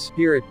inside the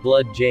spirit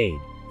blood jade,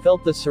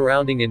 felt the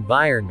surrounding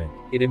environment,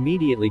 it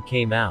immediately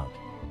came out.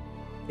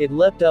 It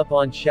leapt up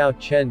on Xiao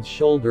Chen's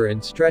shoulder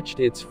and stretched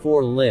its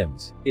 4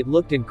 limbs. It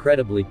looked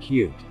incredibly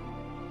cute.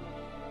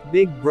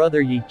 Big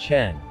brother Yi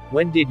Chen,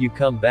 when did you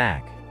come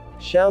back?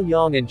 Xiao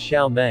Yang and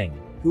Xiao Meng,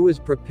 who was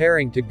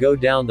preparing to go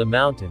down the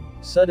mountain,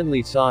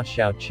 suddenly saw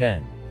Xiao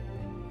Chen.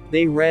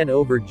 They ran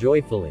over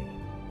joyfully.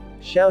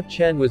 Xiao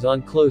Chen was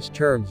on close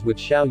terms with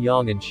Xiao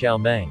Yang and Xiao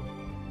Meng.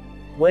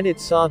 When it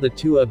saw the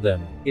two of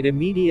them, it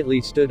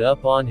immediately stood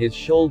up on his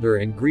shoulder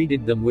and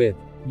greeted them with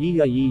yi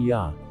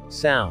ya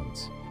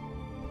sounds.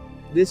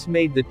 This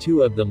made the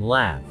two of them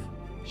laugh.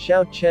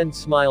 Xiao Chen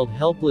smiled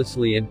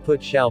helplessly and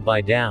put Xiao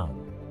Bai down.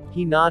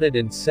 He nodded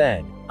and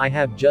said, I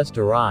have just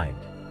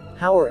arrived.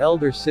 How are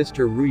elder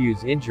sister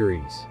Ruyu's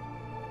injuries?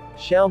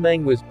 Xiao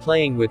Meng was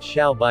playing with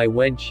Xiao Bai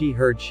when she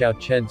heard Xiao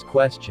Chen's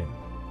question.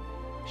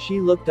 She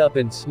looked up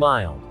and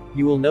smiled.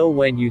 You will know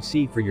when you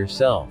see for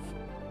yourself.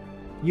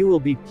 You will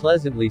be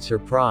pleasantly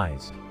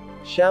surprised.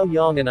 Xiao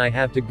Yang and I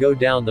have to go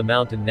down the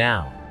mountain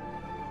now.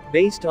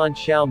 Based on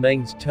Xiao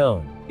Meng's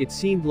tone, it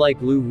seemed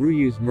like Lu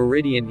Ruyu's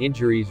meridian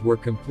injuries were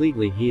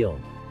completely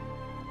healed.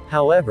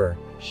 However,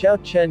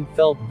 Xiao Chen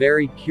felt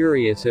very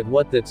curious at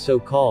what that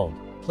so-called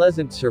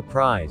pleasant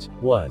surprise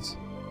was.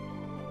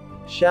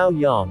 Xiao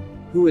Yang,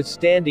 who was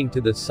standing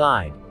to the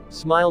side,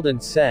 smiled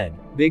and said,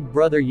 Big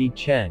brother Yi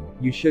Chen,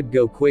 you should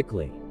go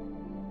quickly.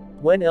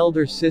 When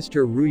elder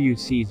sister Ruyu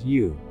sees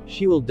you,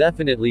 she will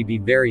definitely be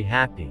very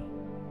happy.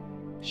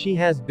 She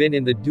has been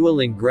in the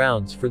dueling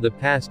grounds for the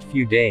past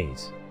few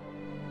days.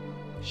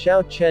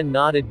 Xiao Chen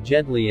nodded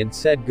gently and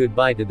said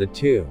goodbye to the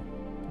two.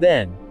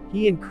 Then,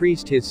 he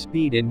increased his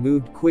speed and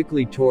moved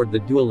quickly toward the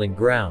dueling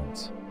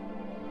grounds.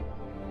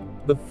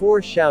 Before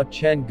Xiao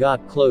Chen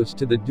got close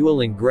to the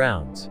dueling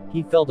grounds,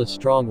 he felt a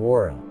strong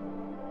aura.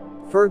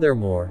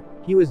 Furthermore,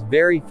 he was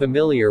very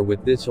familiar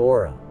with this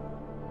aura.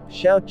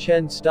 Xiao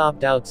Chen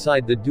stopped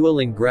outside the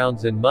dueling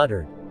grounds and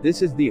muttered,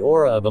 This is the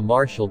aura of a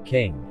martial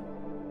king.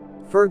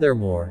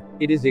 Furthermore,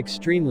 it is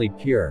extremely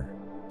pure.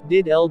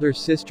 Did elder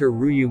sister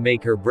Ruyu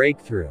make her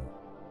breakthrough?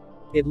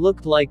 It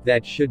looked like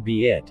that should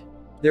be it.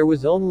 There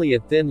was only a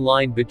thin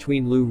line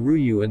between Lu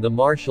Ruyu and the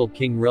martial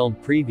king realm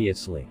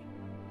previously.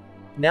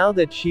 Now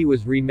that she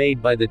was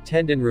remade by the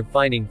tendon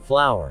refining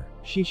flower,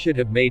 she should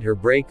have made her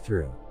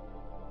breakthrough.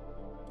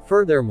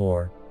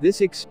 Furthermore,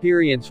 this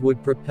experience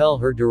would propel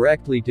her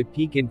directly to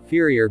peak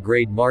inferior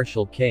grade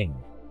martial king.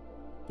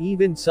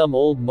 Even some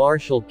old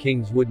martial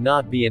kings would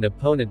not be an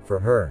opponent for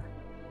her.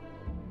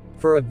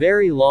 For a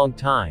very long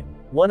time,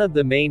 one of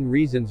the main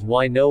reasons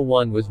why no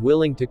one was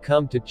willing to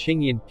come to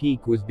Qingyan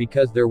Peak was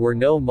because there were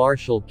no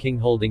martial king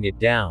holding it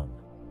down.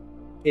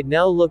 It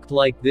now looked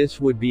like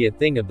this would be a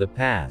thing of the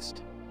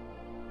past.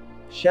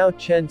 Xiao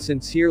Chen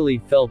sincerely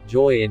felt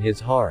joy in his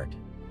heart.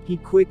 He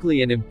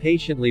quickly and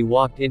impatiently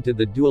walked into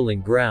the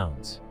dueling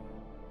grounds.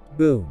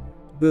 Boom,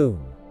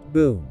 boom,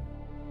 boom.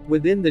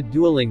 Within the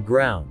dueling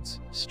grounds,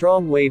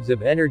 strong waves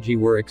of energy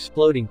were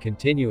exploding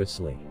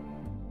continuously.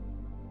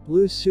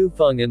 Lu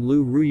Sufeng and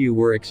Lu Ruyu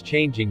were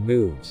exchanging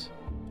moves.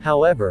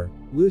 However,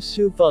 Lu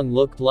Sufeng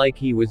looked like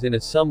he was in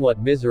a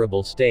somewhat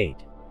miserable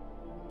state.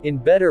 In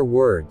better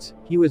words,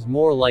 he was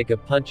more like a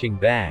punching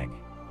bag.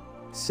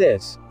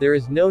 Sis, there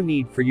is no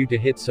need for you to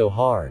hit so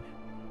hard.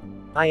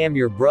 I am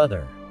your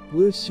brother.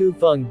 Lu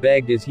Sufeng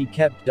begged as he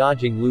kept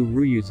dodging Lu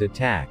Ruyu's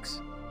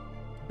attacks.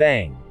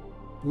 Bang!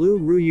 Lu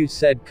Ruyu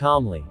said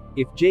calmly,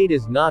 if jade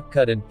is not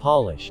cut and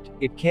polished,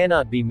 it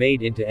cannot be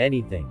made into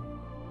anything.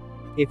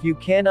 If you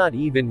cannot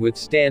even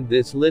withstand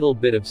this little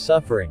bit of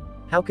suffering,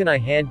 how can I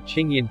hand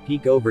Qingyan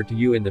Peak over to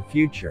you in the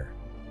future?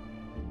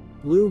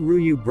 Lu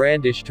Ruyu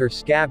brandished her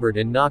scabbard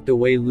and knocked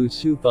away Lu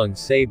Sufeng's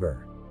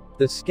saber.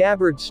 The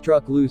scabbard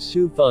struck Lu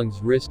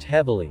Sufeng's wrist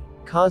heavily,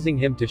 causing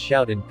him to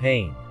shout in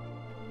pain.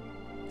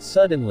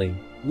 Suddenly,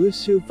 Lu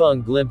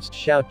Sufeng glimpsed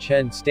Xiao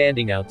Chen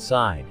standing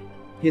outside.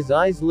 His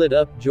eyes lit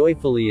up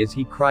joyfully as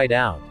he cried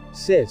out,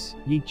 "Sis,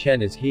 Yi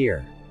Chen is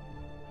here.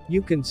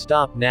 You can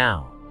stop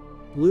now."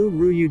 Lu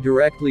Ruyu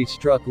directly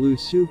struck Lu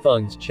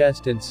Sufeng's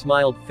chest and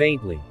smiled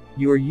faintly,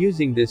 "You are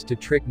using this to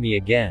trick me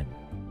again.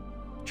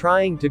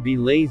 Trying to be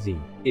lazy,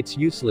 it's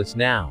useless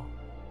now."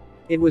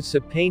 It was so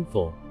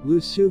painful, Lu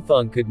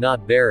Sufeng could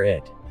not bear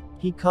it.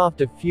 He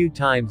coughed a few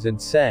times and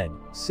said,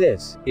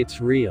 "Sis, it's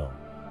real.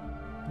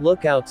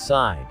 Look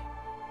outside."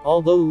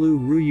 Although Lu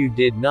Ruyu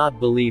did not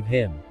believe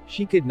him,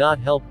 she could not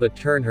help but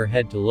turn her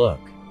head to look.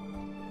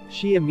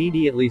 She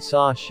immediately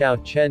saw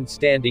Xiao Chen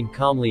standing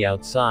calmly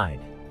outside.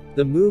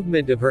 The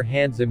movement of her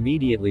hands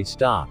immediately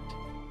stopped.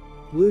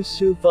 Lu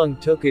Sufeng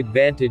took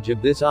advantage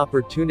of this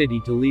opportunity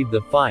to leave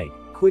the fight,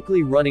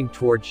 quickly running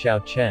toward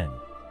Xiao Chen.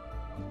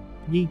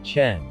 "Yi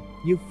Chen,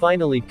 you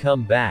finally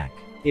come back.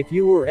 If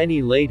you were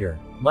any later,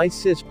 my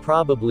sis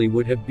probably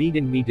would have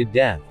beaten me to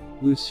death,"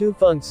 Lu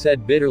Sufeng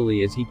said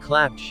bitterly as he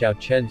clapped Xiao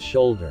Chen's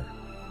shoulder.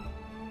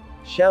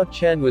 Xiao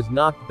Chen was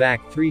knocked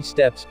back 3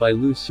 steps by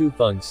Lu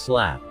Sufeng's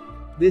slap.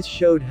 This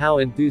showed how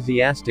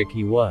enthusiastic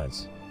he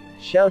was.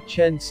 Xiao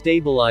Chen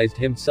stabilized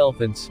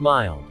himself and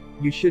smiled,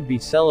 "You should be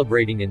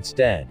celebrating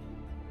instead.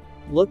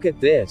 Look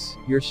at this,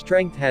 your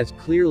strength has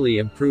clearly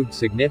improved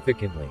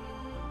significantly."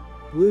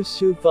 Lu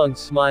Sufeng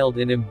smiled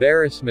in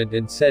embarrassment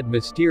and said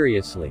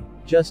mysteriously,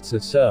 "Just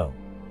so.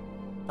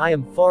 I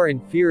am far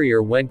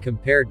inferior when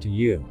compared to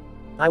you.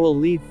 I will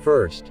leave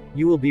first,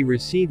 you will be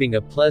receiving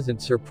a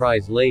pleasant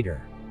surprise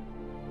later."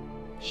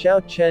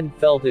 Xiao Chen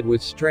felt it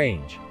was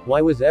strange,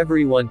 why was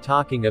everyone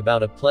talking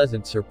about a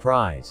pleasant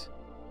surprise?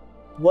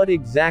 What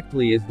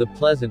exactly is the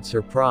pleasant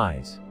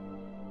surprise?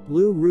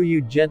 Lu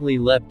Ruyu gently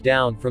leapt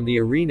down from the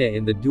arena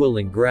in the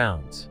dueling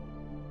grounds.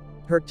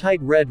 Her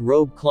tight red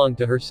robe clung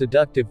to her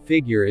seductive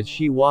figure as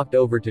she walked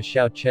over to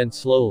Xiao Chen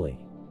slowly.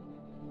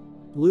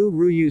 Lu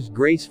Ruyu's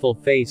graceful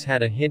face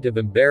had a hint of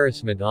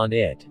embarrassment on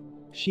it.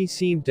 She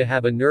seemed to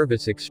have a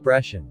nervous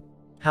expression.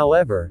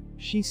 However,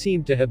 she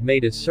seemed to have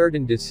made a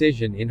certain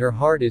decision in her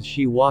heart as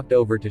she walked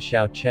over to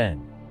Xiao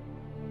Chen.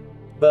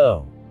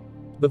 Bo.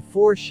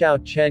 Before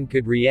Xiao Chen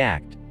could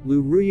react,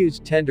 Lu Ruyu's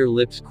tender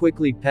lips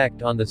quickly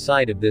pecked on the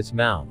side of this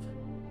mouth.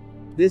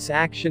 This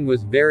action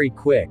was very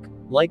quick,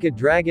 like a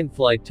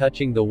dragonfly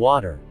touching the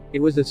water.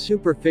 It was a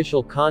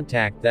superficial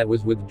contact that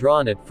was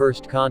withdrawn at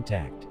first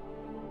contact.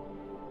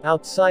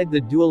 Outside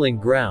the dueling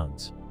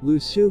grounds, Lu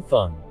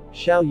Sufeng,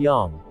 Xiao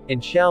Yang, and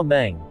Xiao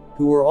Meng,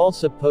 who were all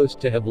supposed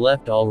to have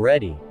left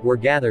already, were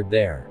gathered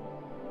there.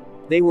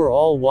 They were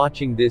all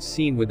watching this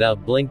scene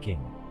without blinking.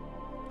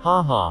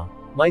 "Haha,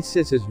 my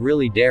sis is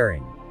really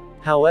daring.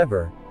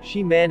 However,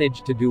 she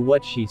managed to do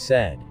what she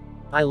said.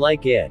 I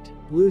like it."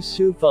 Lu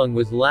Sufeng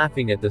was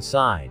laughing at the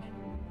side.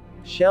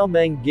 Xiao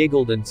Meng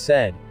giggled and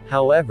said,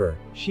 "However,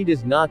 she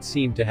does not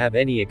seem to have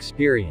any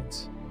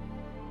experience.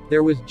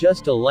 There was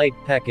just a light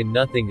peck and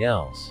nothing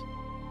else."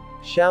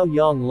 Xiao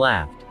Yang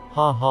laughed,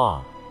 "Ha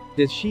ha.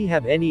 Does she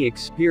have any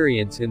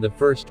experience in the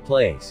first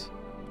place?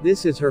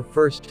 This is her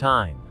first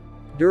time."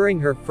 During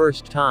her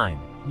first time,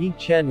 Yi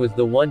Chen was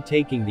the one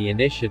taking the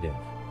initiative.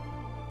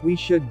 "We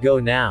should go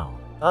now.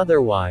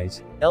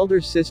 Otherwise, elder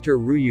sister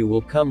Ruyu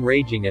will come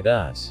raging at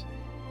us."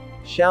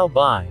 Xiao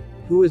Bai,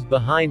 who was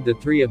behind the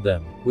 3 of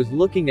them, was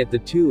looking at the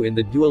 2 in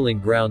the dueling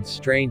grounds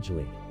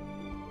strangely.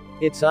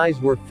 Its eyes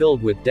were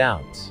filled with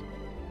doubts.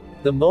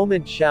 The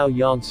moment Xiao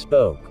Yang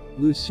spoke,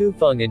 Lu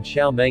Sufeng and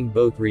Xiao Meng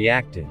both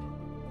reacted.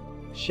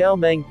 Xiao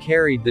Meng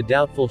carried the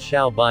doubtful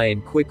Xiao Bai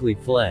and quickly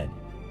fled.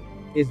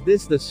 Is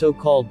this the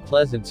so-called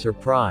pleasant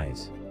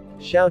surprise?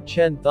 Xiao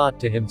Chen thought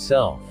to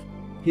himself.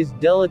 His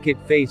delicate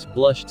face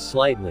blushed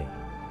slightly.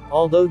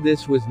 Although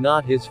this was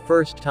not his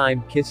first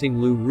time kissing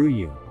Lu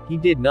Ruyu, he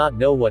did not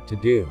know what to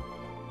do.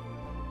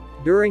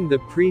 During the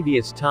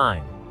previous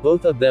time,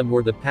 both of them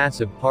were the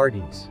passive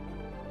parties.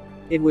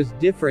 It was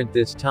different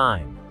this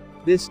time.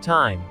 This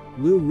time,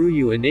 Lu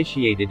Ruyu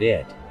initiated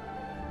it.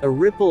 A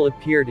ripple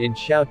appeared in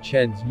Xiao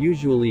Chen's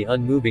usually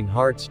unmoving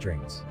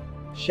heartstrings.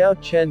 Xiao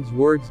Chen's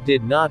words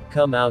did not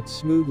come out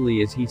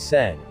smoothly as he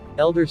said,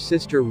 "Elder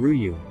sister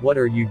Ruyu, what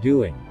are you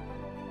doing?"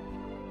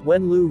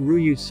 When Lu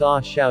Ruyu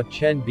saw Xiao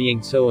Chen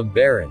being so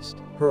embarrassed,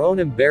 her own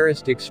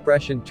embarrassed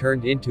expression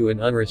turned into an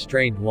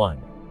unrestrained one.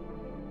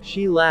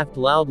 She laughed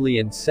loudly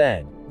and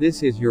said,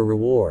 "This is your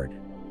reward.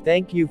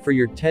 Thank you for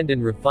your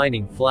tendon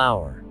refining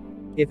flower.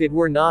 If it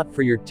were not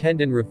for your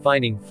tendon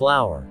refining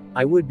flower,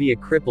 I would be a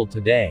cripple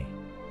today.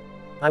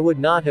 I would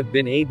not have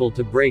been able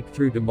to break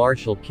through to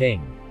Martial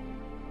King.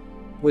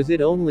 Was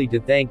it only to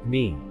thank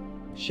me?"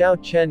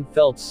 Xiao Chen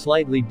felt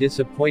slightly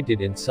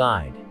disappointed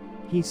inside.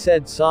 He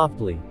said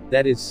softly,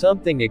 "That is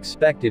something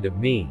expected of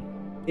me.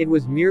 It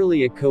was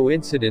merely a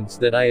coincidence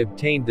that I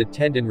obtained the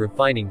tendon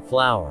refining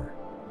flower."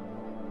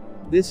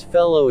 This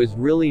fellow is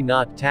really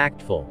not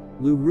tactful,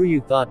 Lu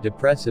Ruyu thought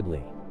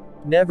depressedly.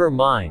 Never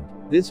mind,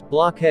 This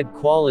blockhead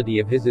quality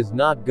of his is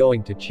not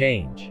going to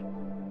change.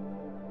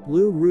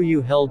 Lu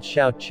Ruyu held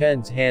Xiao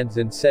Chen's hands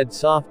and said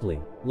softly,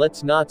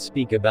 "Let's not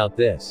speak about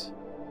this.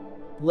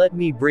 Let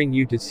me bring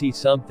you to see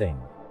something."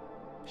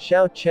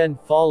 Xiao Chen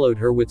followed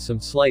her with some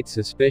slight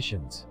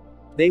suspicions.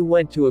 They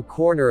went to a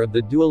corner of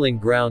the dueling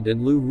ground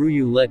and Lu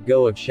Ruyu let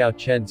go of Xiao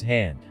Chen's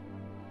hand.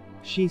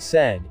 She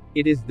said,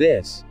 "It is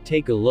this,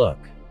 take a look."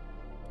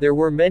 There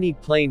were many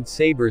plain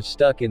sabers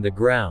stuck in the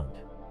ground.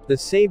 The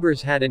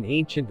sabers had an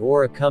ancient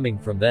aura coming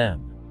from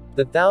them.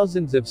 The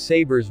thousands of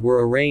sabers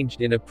were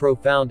arranged in a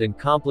profound and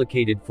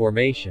complicated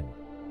formation.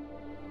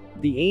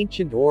 The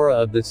ancient aura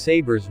of the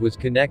sabers was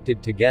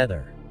connected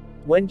together.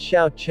 When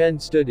Xiao Chen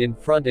stood in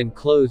front and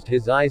closed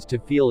his eyes to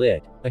feel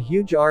it, a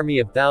huge army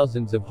of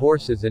thousands of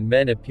horses and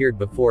men appeared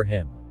before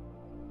him.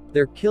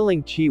 Their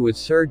killing chi was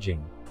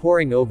surging,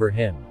 pouring over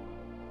him.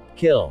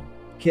 Kill!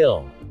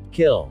 Kill!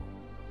 Kill!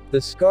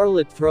 The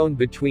scarlet throne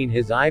between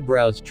his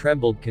eyebrows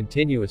trembled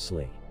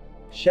continuously.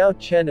 Xiao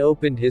Chen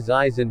opened his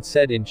eyes and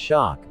said in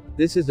shock,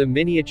 "This is a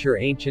miniature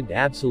ancient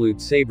absolute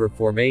saber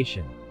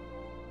formation.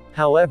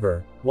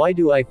 However, why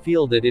do I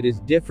feel that it is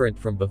different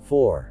from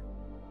before?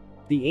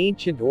 The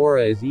ancient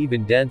aura is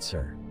even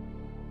denser.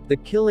 The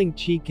killing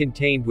chi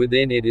contained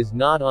within it is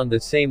not on the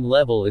same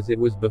level as it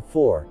was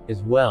before,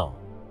 as well."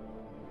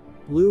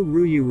 Lu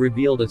Ruyu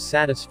revealed a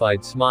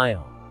satisfied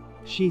smile.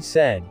 She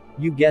said,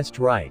 "You guessed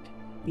right.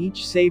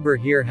 Each saber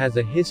here has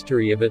a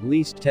history of at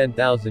least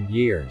 10,000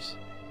 years.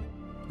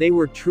 They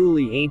were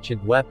truly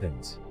ancient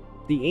weapons.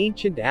 The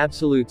ancient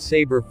absolute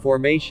saber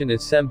formation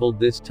assembled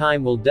this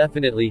time will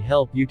definitely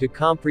help you to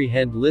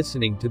comprehend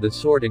listening to the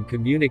sword and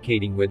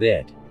communicating with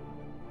it."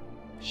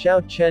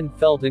 Xiao Chen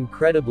felt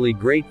incredibly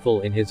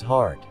grateful in his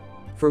heart.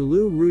 For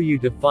Lu Ruyu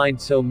to find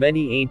so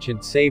many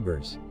ancient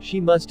sabers, she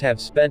must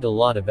have spent a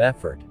lot of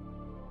effort.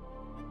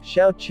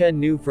 Xiao Chen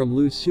knew from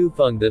Lu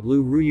Sufeng that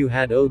Lu Ruyu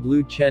had owed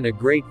Lu Chen a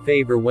great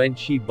favor when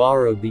she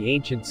borrowed the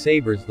ancient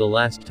sabers the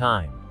last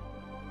time.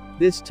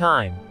 This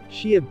time,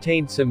 she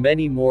obtained so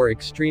many more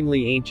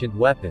extremely ancient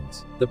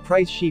weapons, the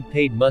price she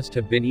paid must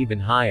have been even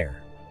higher.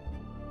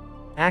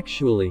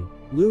 Actually,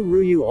 Lu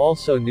Ruyu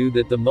also knew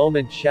that the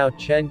moment Xiao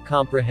Chen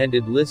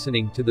comprehended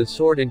listening to the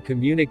sword and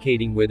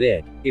communicating with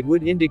it, it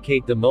would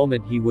indicate the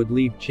moment he would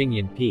leave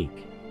Qingyan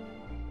Peak.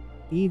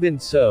 Even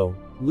so,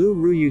 Lu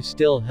Ruyu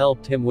still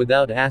helped him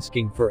without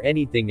asking for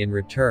anything in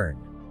return.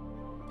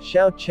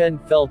 Xiao Chen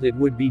felt it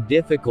would be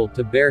difficult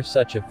to bear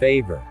such a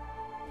favor.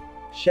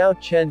 Xiao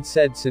Chen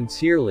said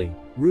sincerely,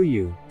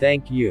 "Ruyu,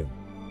 thank you.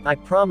 I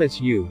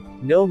promise you,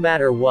 no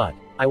matter what,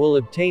 I will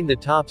obtain the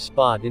top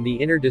spot in the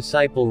inner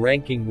disciple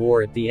ranking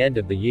war at the end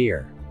of the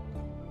year."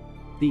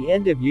 The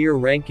end of year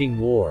ranking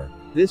war,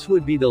 this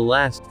would be the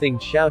last thing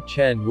Xiao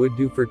Chen would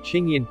do for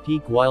Qingyan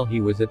Peak while he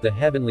was at the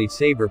Heavenly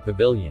Saber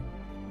Pavilion.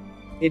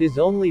 It is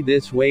only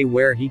this way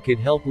where he could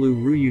help Lu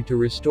Ruyu to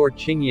restore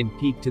Qingyan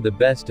Peak to the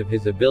best of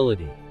his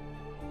ability.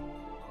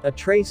 A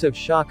trace of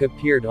shock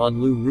appeared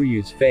on Lu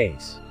Ruyu's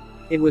face.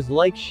 It was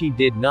like she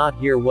did not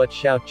hear what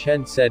Xiao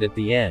Chen said at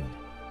the end.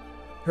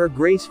 Her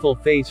graceful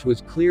face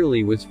was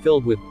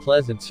filled with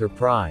pleasant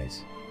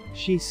surprise.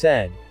 She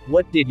said,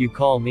 "What did you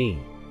call me?"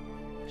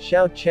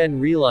 Xiao Chen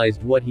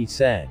realized what he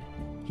said.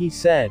 He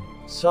said,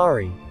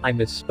 "Sorry, I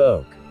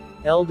misspoke.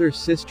 Elder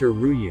sister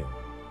Ruyu."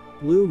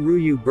 Lu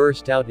Ruyu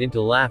burst out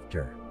into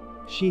laughter.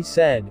 She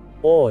said,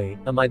 "Oi,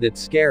 am I that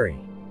scary?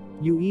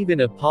 You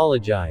even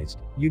apologized,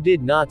 you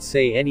did not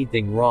say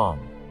anything wrong.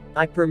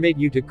 I permit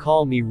you to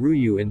call me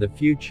Ruyu in the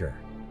future.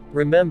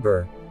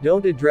 Remember,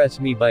 don't address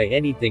me by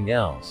anything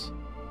else."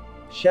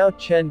 Xiao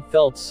Chen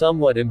felt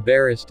somewhat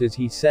embarrassed as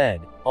he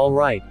said, "All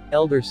right,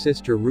 elder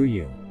sister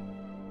Ruyu."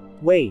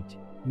 "Wait.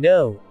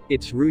 No,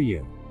 it's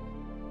Ruyu."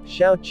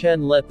 Xiao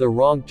Chen let the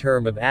wrong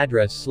term of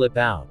address slip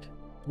out.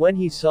 When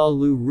he saw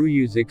Lu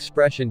Ruyu's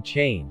expression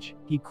change,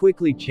 he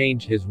quickly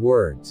changed his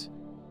words.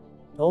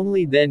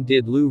 Only then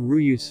did Lu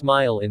Ruyu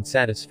smile in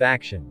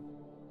satisfaction.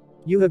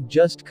 "You have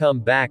just come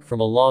back from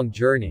a long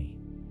journey.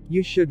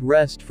 You should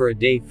rest for a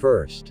day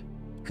first.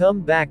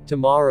 Come back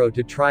tomorrow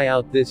to try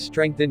out this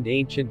strengthened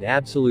ancient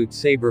absolute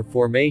saber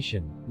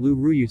formation," Lu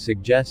Ruyu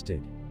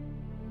suggested.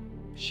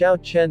 Xiao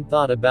Chen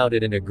thought about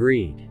it and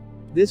agreed.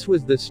 This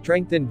was the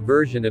strengthened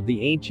version of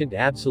the ancient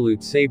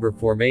absolute saber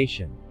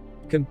formation.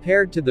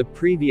 Compared to the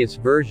previous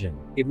version,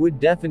 it would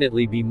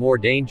definitely be more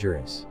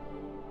dangerous.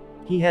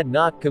 He had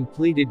not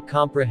completed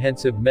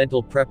comprehensive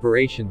mental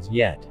preparations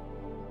yet.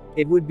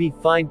 It would be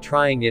fine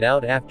trying it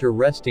out after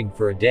resting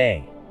for a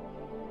day.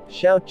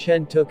 Xiao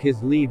Chen took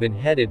his leave and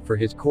headed for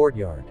his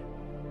courtyard.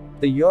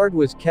 The yard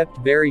was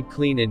kept very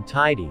clean and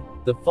tidy,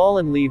 the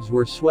fallen leaves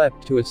were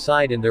swept to a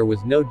side and there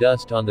was no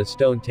dust on the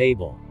stone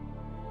table.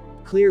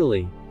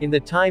 Clearly, in the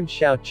time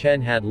Xiao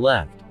Chen had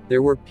left,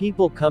 there were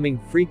people coming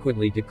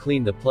frequently to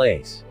clean the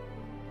place.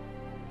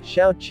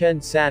 Xiao Chen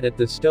sat at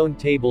the stone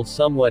table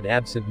somewhat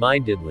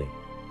absent-mindedly.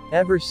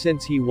 Ever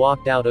since he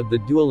walked out of the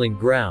dueling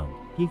ground,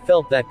 he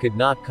felt that could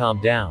not calm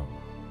down.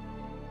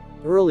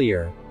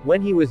 Earlier,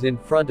 when he was in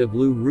front of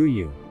Lu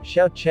Ruyu,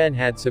 Xiao Chen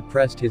had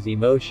suppressed his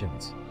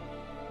emotions.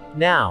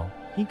 Now,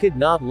 He could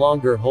not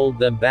longer hold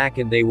them back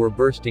and they were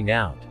bursting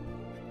out.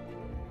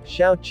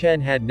 Xiao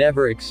Chen had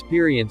never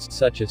experienced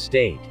such a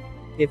state.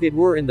 If it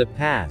were in the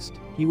past,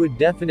 he would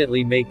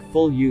definitely make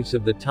full use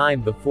of the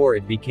time before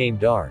it became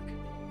dark.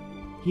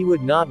 He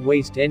would not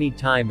waste any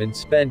time and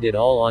spend it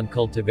all on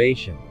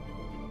cultivation.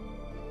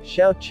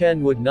 Xiao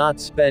Chen would not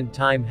spend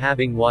time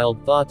having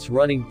wild thoughts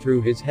running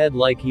through his head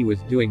like he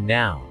was doing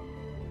now.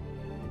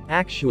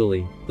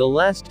 Actually, the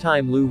last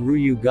time Lu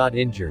Ruyu got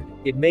injured,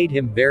 it made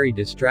him very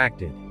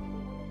distracted.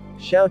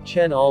 Xiao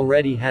Chen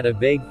already had a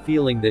vague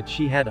feeling that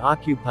she had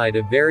occupied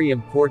a very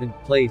important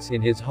place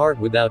in his heart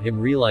without him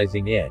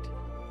realizing it.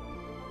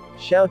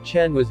 Xiao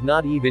Chen was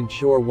not even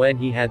sure when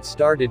he had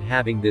started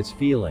having this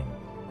feeling.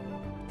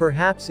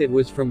 Perhaps it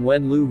was from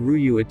when Lu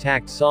Ruyu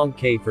attacked Song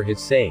Ke for his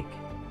sake.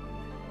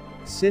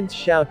 Since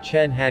Xiao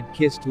Chen had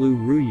kissed Lu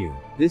Ruyu,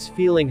 this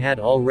feeling had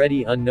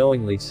already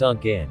unknowingly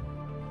sunk in.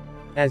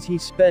 As he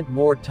spent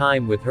more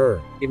time with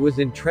her, it was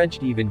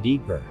entrenched even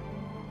deeper.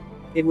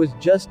 It was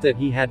just that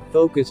he had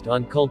focused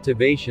on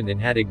cultivation and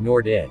had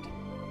ignored it.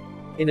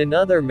 In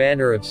another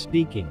manner of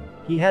speaking,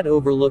 he had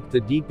overlooked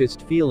the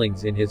deepest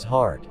feelings in his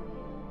heart.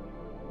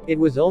 It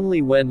was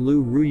only when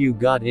Lu Ruyu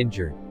got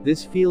injured,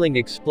 this feeling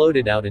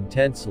exploded out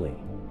intensely.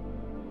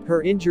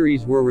 Her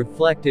injuries were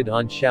reflected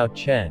on Xiao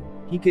Chen.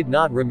 He could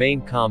not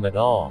remain calm at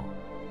all.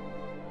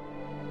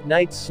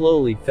 Night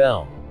slowly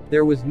fell.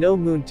 There was no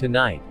moon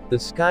tonight, the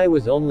sky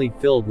was only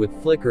filled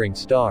with flickering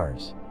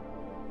stars.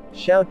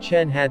 Xiao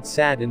Chen had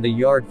sat in the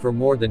yard for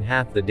more than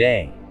half the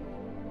day.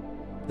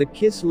 The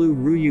kiss Lu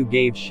Ruyu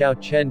gave Xiao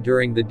Chen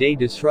during the day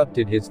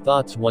disrupted his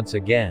thoughts once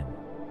again.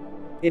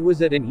 It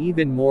was at an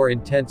even more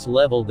intense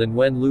level than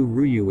when Lu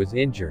Ruyu was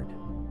injured.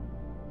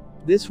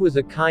 This was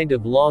a kind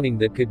of longing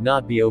that could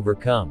not be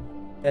overcome.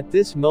 At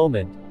this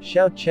moment,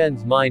 Xiao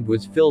Chen's mind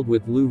was filled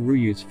with Lu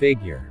Ruyu's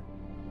figure.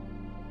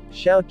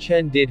 Xiao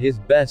Chen did his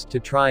best to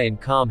try and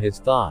calm his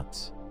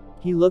thoughts.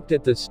 He looked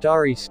at the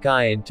starry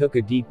sky and took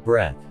a deep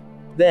breath.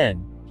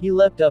 Then, he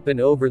leapt up and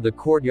over the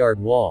courtyard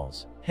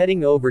walls,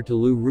 heading over to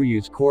Lu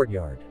Ruyu's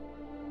courtyard.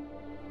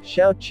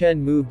 Xiao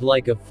Chen moved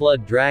like a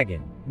flood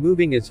dragon,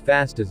 moving as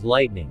fast as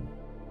lightning.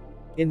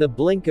 In the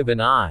blink of an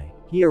eye,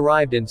 he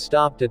arrived and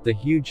stopped at the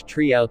huge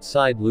tree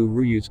outside Lu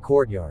Ruyu's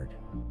courtyard.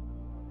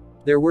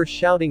 There were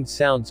shouting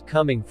sounds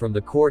coming from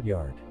the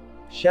courtyard.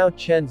 Xiao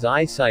Chen's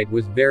eyesight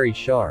was very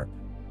sharp.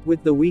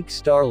 With the weak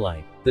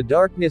starlight, the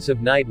darkness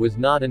of night was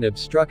not an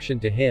obstruction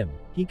to him.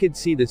 He could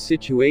see the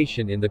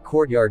situation in the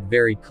courtyard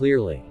very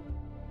clearly.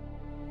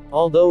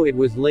 Although it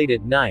was late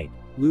at night,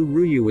 Lu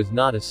Ruyu was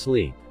not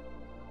asleep.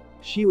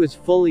 She was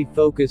fully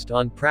focused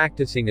on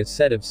practicing a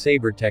set of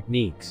saber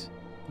techniques.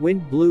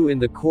 Wind blew in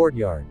the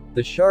courtyard,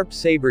 the sharp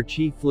saber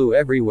chi flew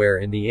everywhere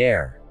in the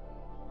air.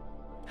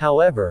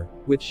 However,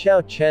 with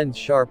Xiao Chen's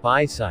sharp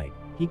eyesight,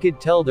 he could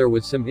tell there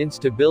was some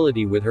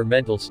instability with her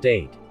mental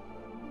state.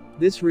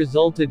 This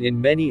resulted in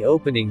many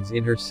openings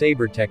in her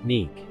saber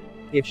technique.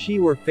 If she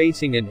were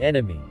facing an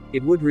enemy,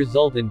 it would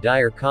result in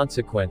dire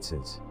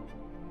consequences.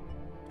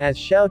 As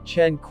Xiao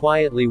Chen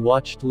quietly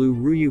watched Lu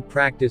Ruyu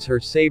practice her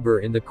saber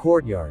in the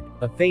courtyard,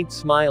 a faint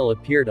smile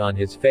appeared on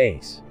his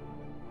face.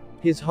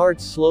 His heart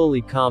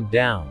slowly calmed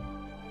down.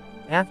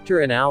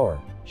 After an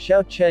hour,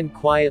 Xiao Chen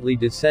quietly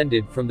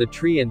descended from the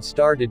tree and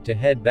started to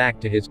head back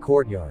to his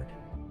courtyard.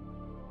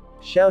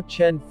 Xiao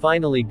Chen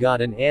finally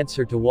got an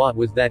answer to what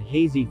was that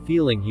hazy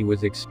feeling he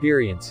was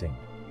experiencing.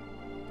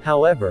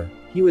 However,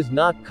 he was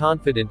not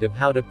confident of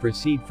how to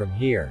proceed from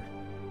here.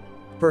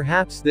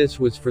 Perhaps this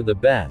was for the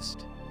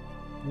best.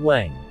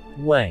 Wang.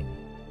 Wang.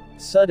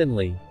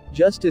 Suddenly,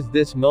 just as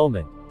this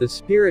moment, the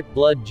spirit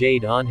blood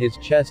jade on his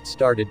chest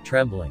started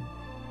trembling.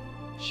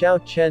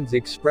 Xiao Chen's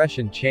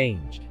expression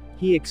changed.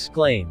 He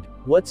exclaimed,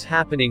 "What's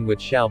happening with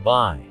Xiao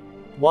Bai?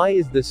 Why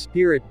is the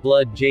spirit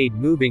blood jade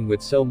moving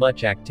with so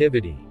much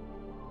activity?"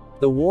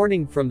 The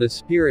warning from the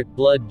spirit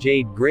blood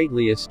jade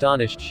greatly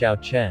astonished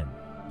Xiao Chen.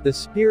 The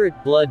spirit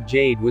blood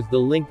jade was the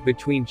link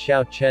between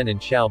Xiao Chen and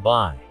Xiao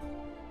Bai.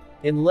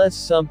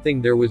 Unless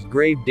there was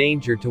grave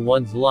danger to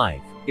one's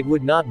life, it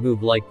would not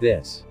move like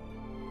this.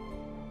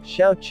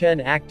 Xiao Chen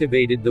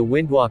activated the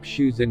windwalk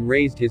shoes and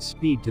raised his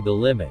speed to the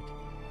limit.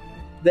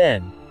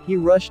 Then, he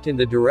rushed in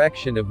the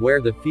direction of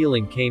where the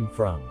feeling came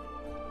from.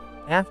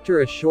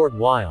 After a short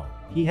while,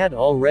 he had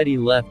already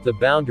left the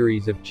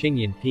boundaries of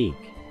Qingyan Peak.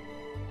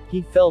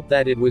 He felt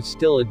that it was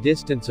still a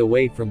distance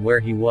away from where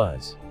he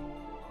was.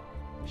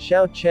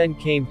 Xiao Chen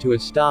came to a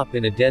stop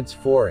in a dense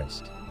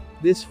forest.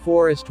 This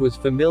forest was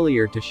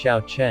familiar to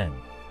Xiao Chen.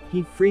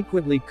 He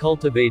frequently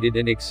cultivated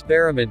and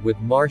experimented with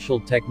martial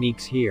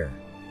techniques here.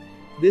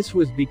 This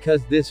was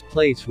because this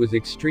place was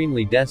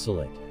extremely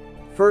desolate.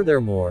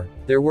 Furthermore,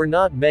 there were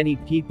not many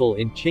people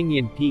in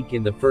Qingyan Peak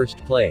in the first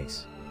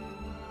place.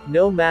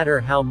 No matter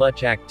how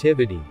much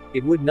activity,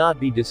 it would not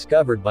be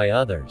discovered by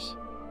others.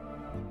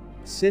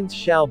 Since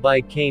Xiao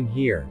Bai came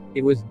here,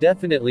 it was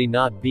definitely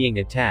not being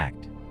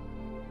attacked.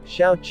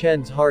 Xiao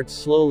Chen's heart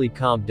slowly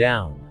calmed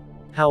down.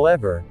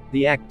 However,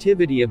 the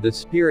activity of the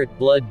spirit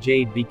blood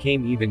jade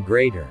became even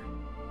greater.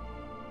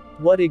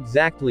 What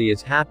exactly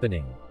is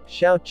happening?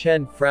 Xiao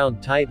Chen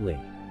frowned tightly.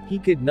 He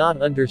could not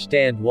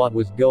understand what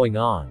was going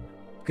on.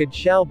 Could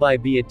Xiao Bai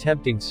be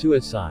attempting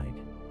suicide?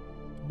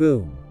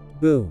 Boom.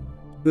 Boom.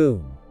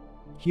 Boom.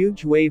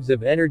 Huge waves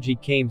of energy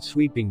came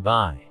sweeping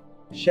by.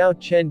 Xiao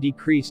Chen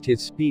decreased his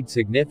speed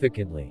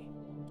significantly.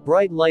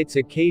 Bright lights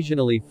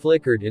occasionally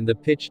flickered in the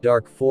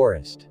pitch-dark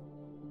forest.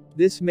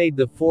 This made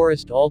the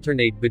forest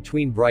alternate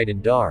between bright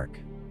and dark.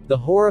 The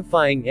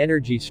horrifying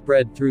energy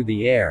spread through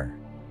the air.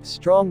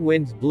 Strong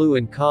winds blew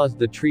and caused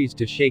the trees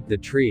to shake the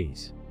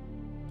trees.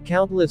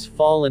 Countless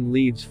fallen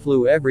leaves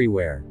flew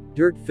everywhere,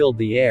 dirt filled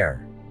the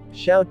air.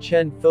 Xiao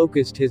Chen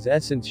focused his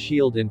essence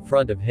shield in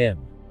front of him.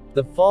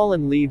 The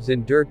fallen leaves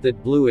and dirt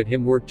that blew at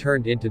him were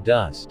turned into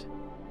dust.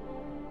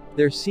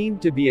 There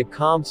seemed to be a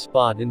calm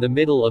spot in the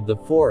middle of the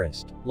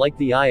forest, like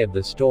the eye of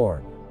the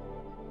storm.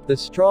 The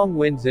strong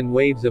winds and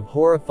waves of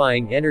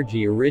horrifying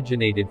energy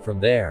originated from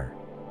there.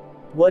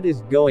 What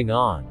is going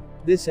on?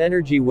 This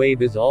energy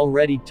wave is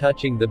already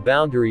touching the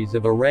boundaries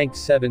of a rank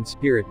 7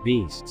 spirit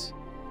beasts.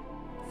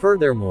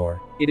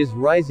 Furthermore, it is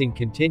rising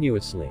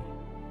continuously.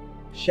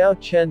 Xiao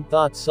Chen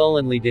thought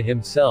sullenly to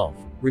himself,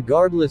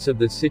 regardless of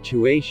the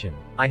situation,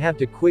 I have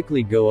to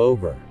quickly go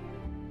over.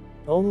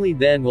 Only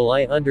then will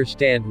I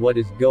understand what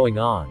is going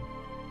on.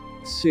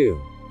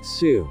 Su.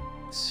 Su.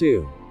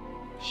 Su.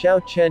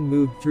 Xiao Chen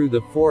moved through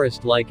the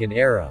forest like an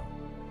arrow.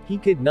 He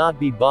could not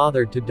be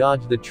bothered to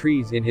dodge the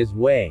trees in his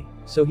way,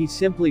 so he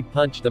simply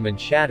punched them and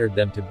shattered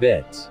them to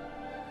bits.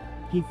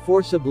 He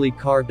forcibly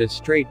carved a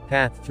straight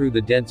path through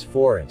the dense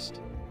forest.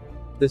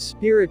 The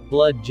spirit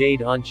blood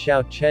jade on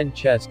Xiao Chen's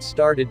chest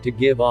started to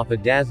give off a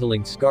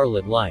dazzling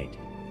scarlet light.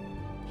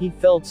 He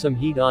felt some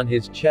heat on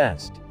his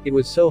chest. It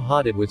was so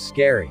hot it was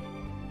scary.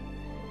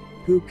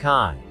 Hu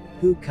Kai.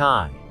 Hu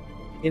Kai.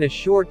 In a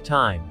short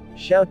time,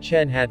 Xiao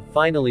Chen had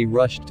finally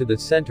rushed to the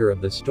center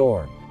of the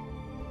storm.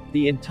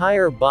 The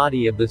entire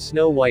body of the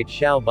snow-white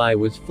Xiao Bai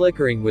was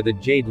flickering with a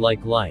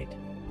jade-like light.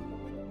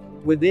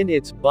 Within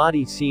its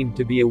body seemed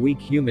to be a weak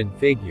human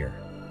figure.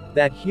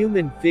 That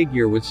human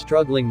figure was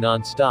struggling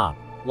non-stop,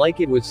 like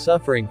it was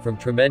suffering from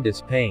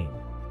tremendous pain.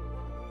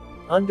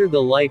 Under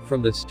the light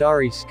from the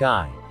starry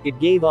sky, it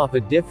gave off a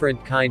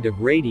different kind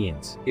of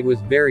radiance. It was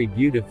very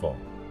beautiful.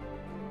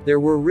 There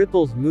were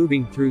ripples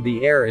moving through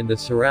the air in the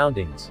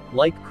surroundings,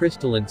 like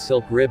crystalline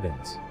silk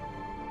ribbons.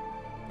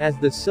 As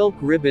the silk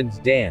ribbons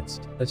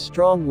danced, a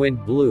strong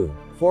wind blew,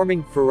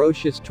 forming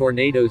ferocious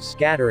tornadoes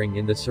scattering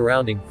in the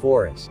surrounding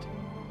forest.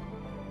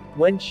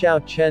 When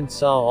Xiao Chen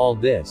saw all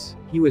this,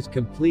 he was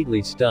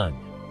completely stunned.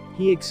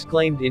 He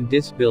exclaimed in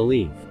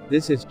disbelief,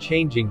 "This is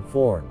changing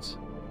forms."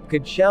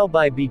 Could Xiao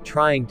Bai be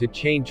trying to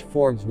change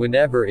forms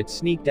whenever it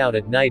sneaked out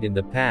at night in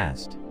the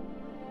past?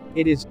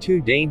 It is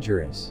too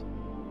dangerous.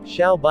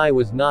 Xiao Bai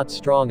was not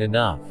strong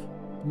enough.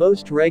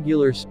 Most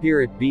regular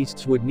spirit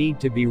beasts would need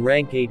to be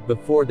rank 8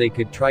 before they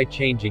could try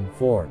changing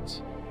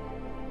forms.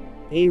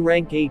 A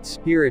rank 8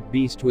 spirit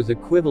beast was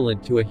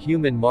equivalent to a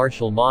human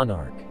martial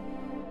monarch.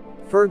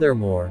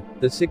 Furthermore,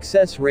 the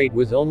success rate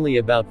was only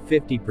about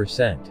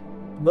 50%.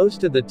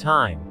 Most of the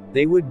time,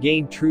 they would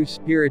gain true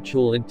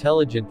spiritual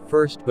intelligence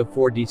first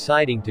before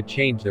deciding to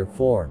change their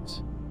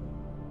forms.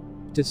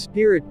 To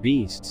spirit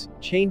beasts,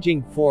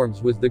 changing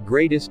forms was the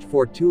greatest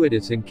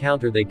fortuitous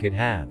encounter they could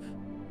have.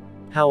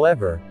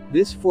 However,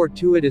 this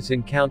fortuitous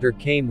encounter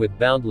came with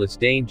boundless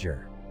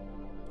danger.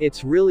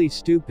 It's really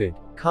stupid,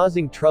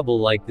 causing trouble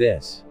like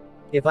this.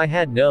 If I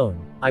had known,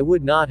 I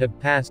would not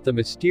have passed the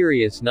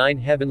mysterious 9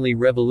 heavenly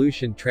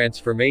revolution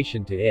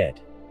transformation to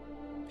it.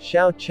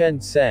 Xiao Chen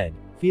said,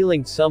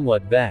 feeling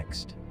somewhat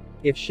vexed.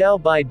 If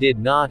Xiao Bai did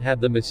not have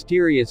the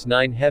mysterious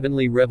 9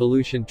 heavenly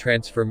revolution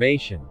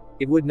transformation,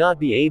 it would not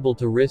be able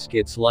to risk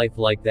its life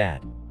like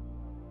that.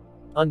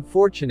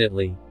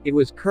 Unfortunately, it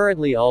was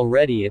currently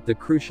already at the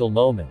crucial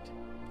moment.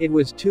 It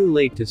was too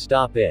late to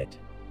stop it.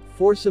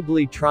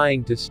 Forcibly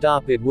trying to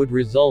stop it would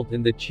result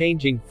in the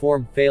changing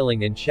form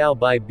failing and Xiao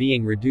Bai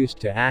being reduced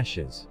to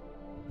ashes.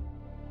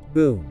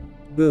 Boom.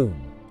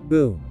 Boom.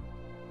 Boom.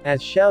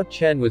 As Xiao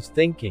Chen was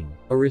thinking,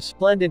 a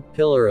resplendent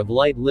pillar of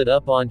light lit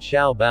up on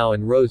Xiao Bao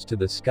and rose to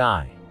the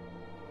sky.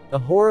 A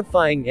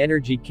horrifying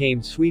energy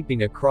came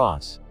sweeping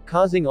across,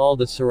 causing all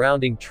the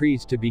surrounding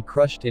trees to be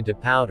crushed into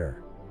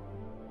powder.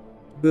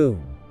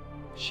 Boom.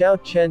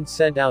 Xiao Chen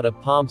sent out a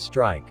palm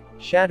strike,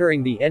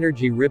 shattering the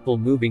energy ripple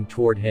moving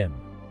toward him.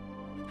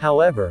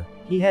 However,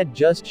 he had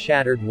just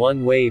shattered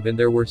one wave and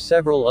there were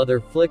several other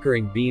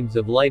flickering beams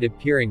of light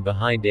appearing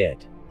behind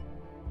it.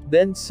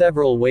 Then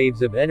several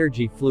waves of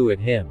energy flew at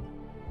him.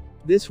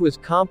 This was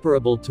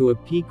comparable to a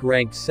peak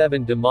rank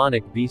 7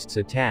 demonic beast's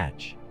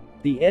attack.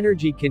 The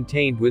energy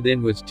contained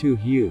within was too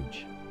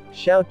huge.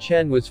 Xiao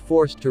Chen was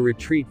forced to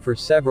retreat for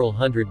several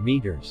hundred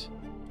meters.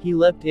 He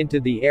leapt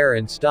into the air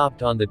and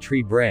stopped on the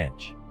tree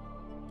branch.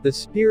 The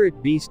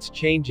spirit beast's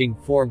changing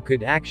form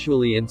could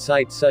actually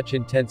incite such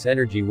intense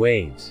energy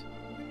waves.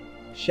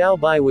 Xiao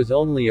Bai was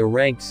only a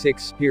rank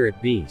 6 spirit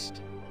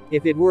beast.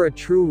 If it were a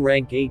true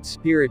rank 8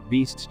 spirit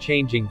beast's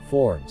changing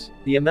forms,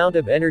 the amount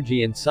of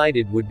energy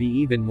incited would be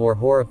even more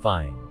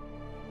horrifying.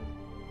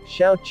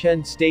 Xiao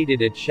Chen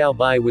stated at Xiao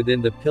Bai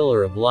within the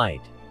pillar of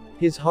light.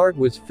 His heart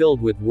was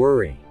filled with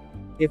worry.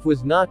 If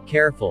was not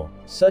careful,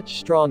 such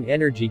strong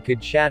energy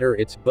could shatter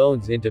its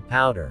bones into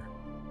powder.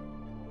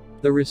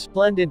 The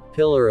resplendent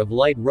pillar of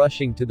light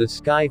rushing to the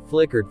sky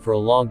flickered for a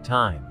long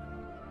time.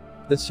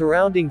 The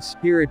surrounding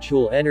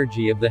spiritual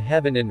energy of the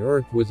heaven and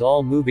earth was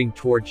all moving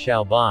toward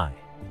Xiao Bai.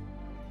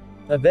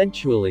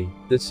 Eventually,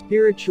 the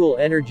spiritual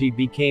energy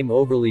became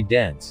overly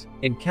dense,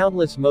 and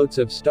countless motes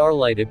of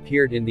starlight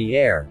appeared in the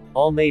air,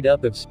 all made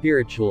up of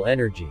spiritual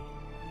energy.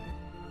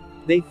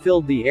 They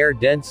filled the air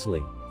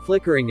densely,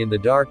 flickering in the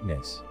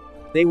darkness.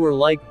 They were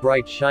like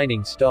bright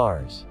shining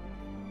stars.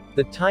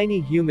 The tiny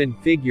human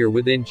figure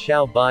within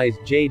Xiao Bai's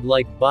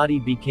jade-like body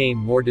became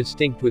more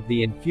distinct with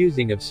the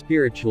infusing of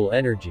spiritual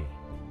energy.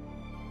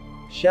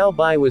 Xiao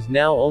Bai was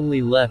now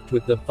only left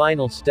with the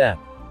final step,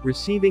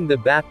 receiving the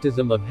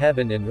baptism of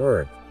heaven and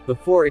earth,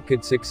 before it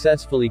could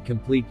successfully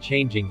complete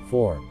changing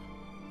form.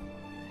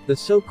 The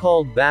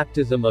so-called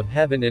baptism of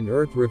heaven and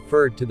earth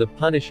referred to the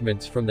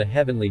punishments from the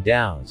heavenly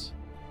Taos.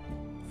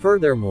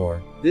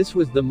 Furthermore, this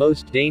was the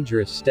most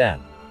dangerous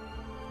step.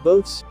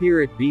 Both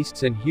spirit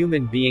beasts and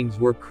human beings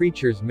were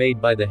creatures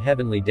made by the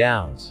heavenly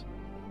Taos.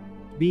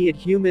 Be it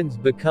humans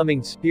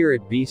becoming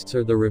spirit beasts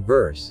or the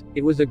reverse,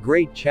 it was a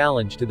great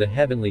challenge to the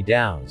heavenly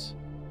Taos.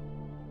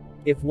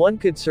 If one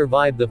could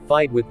survive the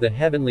fight with the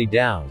heavenly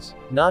Taos,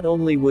 not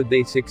only would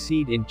they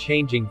succeed in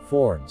changing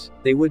forms,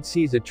 they would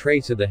seize a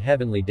trace of the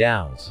heavenly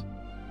Taos.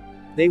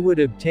 They would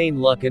obtain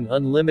luck and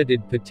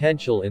unlimited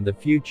potential in the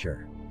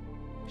future.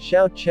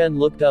 Xiao Chen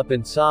looked up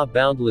and saw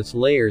boundless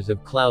layers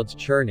of clouds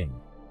churning.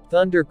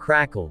 Thunder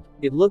crackled.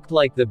 It looked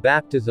like the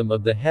baptism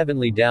of the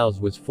heavenly Taos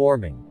was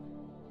forming.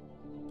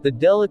 The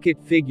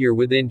delicate figure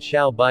within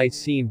Xiao Bai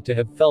seemed to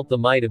have felt the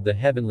might of the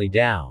heavenly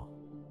Tao.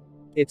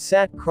 It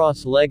sat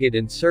cross-legged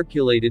and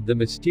circulated the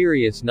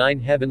mysterious 9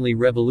 heavenly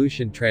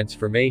revolution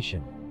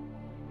transformation.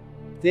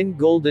 Thin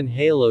golden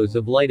halos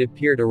of light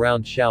appeared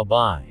around Xiao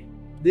Bai.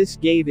 This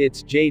gave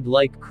its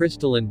jade-like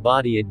crystalline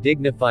body a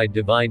dignified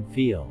divine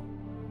feel.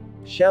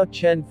 Xiao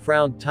Chen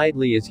frowned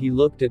tightly as he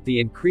looked at the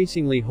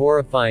increasingly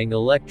horrifying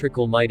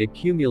electrical might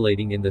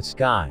accumulating in the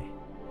sky.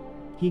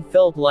 He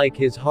felt like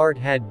his heart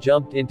had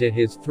jumped into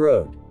his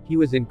throat. He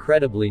was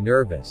incredibly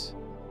nervous.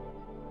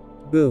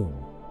 Boom.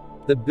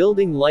 The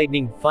building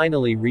lightning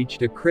finally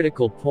reached a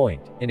critical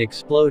point, and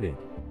exploded.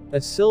 A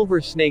silver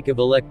snake of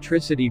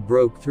electricity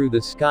broke through the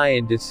sky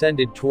and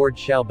descended toward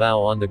Xiao Bai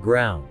on the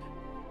ground.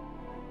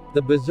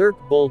 The berserk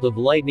bolt of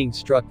lightning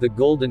struck the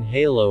golden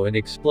halo and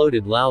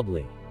exploded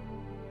loudly.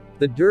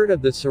 The dirt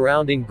of the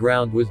surrounding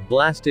ground was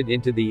blasted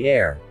into the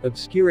air,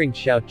 obscuring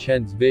Xiao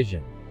Chen's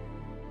vision.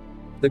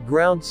 The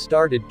ground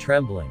started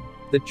trembling.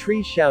 The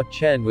tree Xiao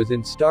Chen was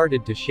in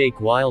started to shake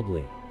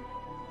wildly.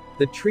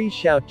 The tree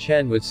Xiao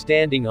Chen was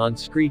standing on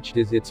screeched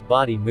as its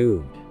body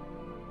moved.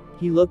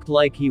 He looked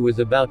like he was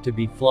about to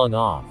be flung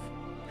off.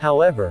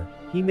 However,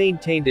 he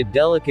maintained a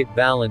delicate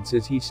balance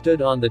as he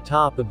stood on the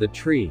top of the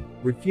tree,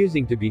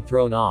 refusing to be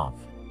thrown off.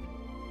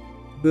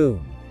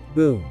 Boom.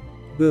 Boom.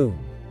 Boom.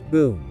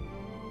 Boom.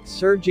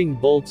 Surging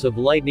bolts of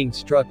lightning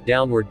struck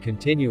downward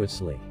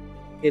continuously.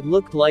 It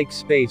looked like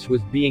space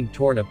was being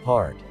torn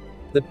apart.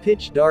 The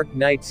pitch-dark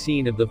night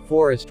scene of the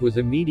forest was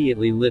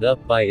immediately lit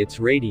up by its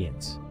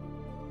radiance.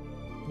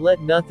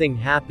 Let nothing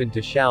happen to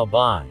Xiao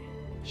Bai.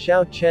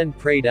 Xiao Chen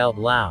prayed out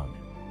loud.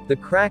 The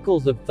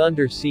crackles of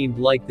thunder seemed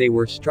like they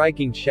were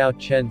striking Xiao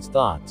Chen's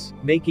thoughts,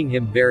 making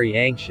him very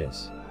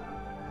anxious.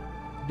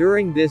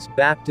 During this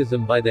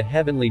baptism by the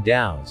heavenly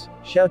Taos,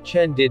 Xiao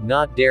Chen did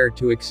not dare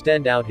to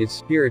extend out his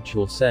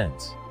spiritual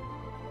sense.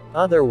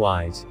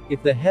 Otherwise,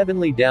 if the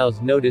heavenly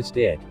Taos noticed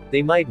it,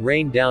 they might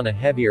rain down a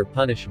heavier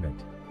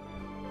punishment.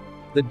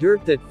 The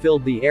dirt that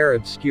filled the air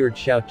obscured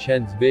Xiao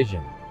Chen's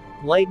vision.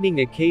 Lightning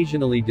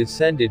occasionally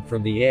descended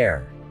from the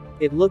air.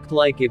 It looked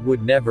like it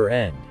would never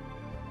end.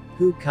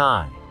 Hu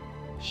Kai.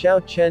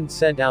 Xiao Chen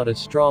sent out a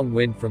strong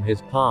wind from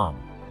his palm.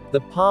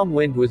 The palm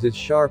wind was as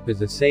sharp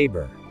as a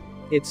saber.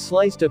 It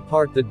sliced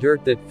apart the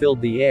dirt that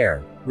filled the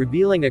air,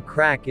 revealing a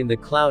crack in the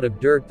cloud of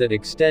dirt that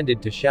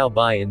extended to Xiao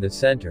Bai in the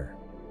center.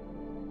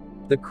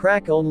 The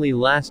crack only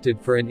lasted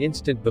for an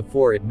instant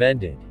before it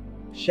mended.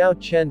 Xiao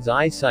Chen's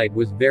eyesight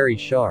was very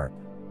sharp.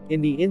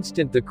 In the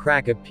instant the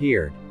crack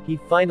appeared, he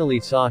finally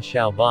saw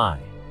Xiao Bai.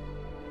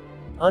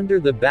 Under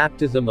the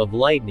baptism of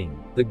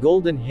lightning, the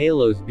golden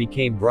halos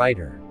became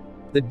brighter.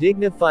 The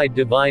dignified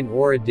divine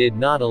aura did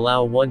not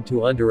allow one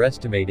to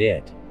underestimate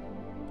it.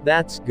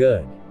 That's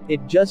good.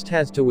 It just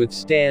has to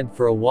withstand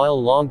for a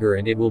while longer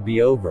and it will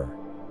be over.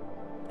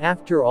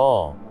 After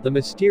all, the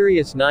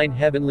mysterious 9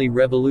 heavenly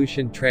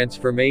revolution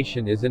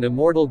transformation is an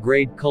immortal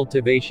grade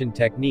cultivation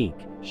technique,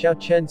 Xiao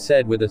Chen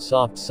said with a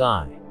soft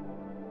sigh.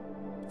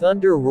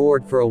 Thunder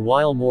roared for a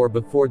while more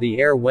before the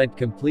air went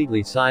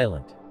completely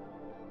silent.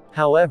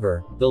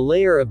 However, the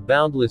layer of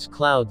boundless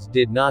clouds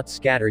did not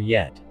scatter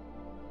yet.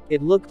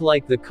 It looked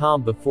like the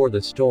calm before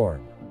the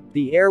storm.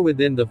 The air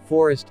within the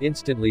forest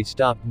instantly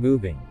stopped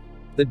moving.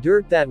 The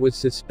dirt that was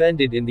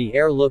suspended in the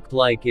air looked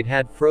like it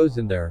had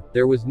frozen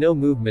there was no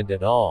movement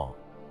at all.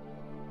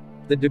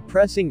 The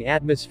depressing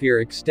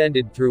atmosphere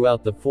extended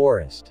throughout the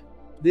forest.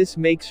 This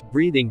makes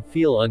breathing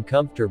feel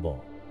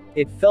uncomfortable.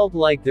 It felt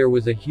like there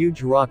was a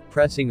huge rock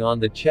pressing on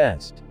the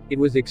chest. It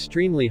was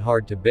extremely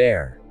hard to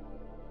bear.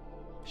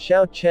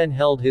 Xiao Chen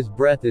held his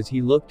breath as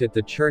he looked at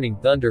the churning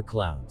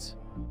thunderclouds.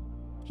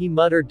 He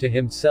muttered to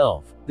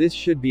himself, "This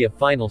should be a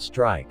final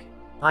strike.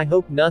 I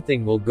hope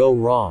nothing will go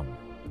wrong."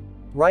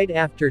 Right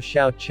after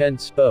Xiao Chen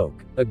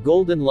spoke, a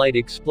golden light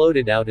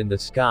exploded out in the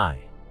sky.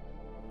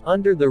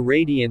 Under the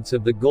radiance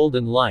of the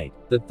golden light,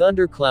 the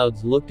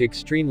thunderclouds looked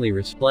extremely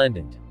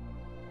resplendent.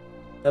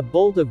 A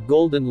bolt of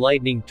golden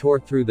lightning tore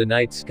through the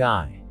night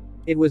sky.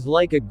 It was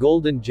like a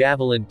golden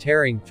javelin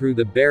tearing through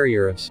the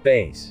barrier of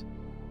space.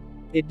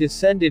 It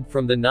descended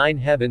from the 9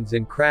 heavens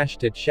and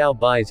crashed at Xiao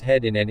Bai's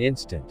head in an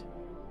instant.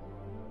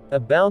 A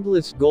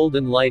boundless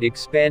golden light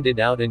expanded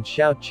out and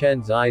Xiao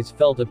Chen's eyes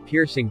felt a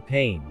piercing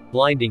pain,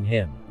 blinding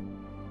him.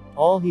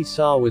 All he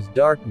saw was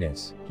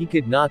darkness, he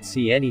could not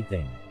see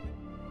anything.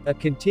 A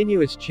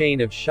continuous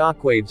chain of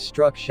shockwaves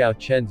struck Xiao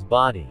Chen's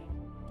body.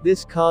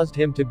 This caused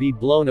him to be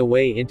blown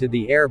away into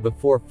the air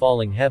before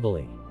falling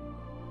heavily.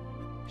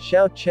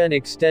 Xiao Chen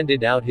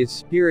extended out his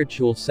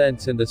spiritual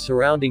sense and the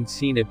surrounding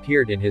scene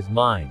appeared in his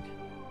mind.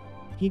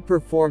 He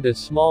performed a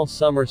small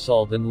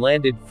somersault and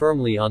landed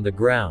firmly on the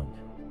ground.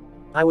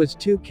 "I was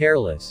too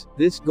careless.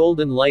 This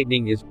golden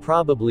lightning is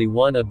probably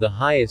one of the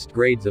highest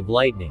grades of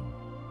lightning.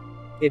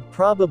 It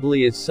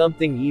probably is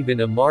something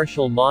even a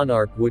martial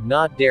monarch would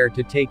not dare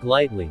to take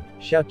lightly,"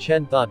 Xiao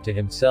Chen thought to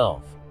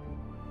himself.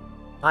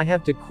 "I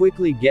have to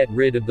quickly get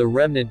rid of the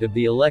remnant of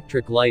the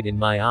electric light in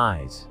my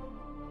eyes.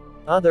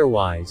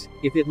 Otherwise,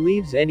 if it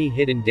leaves any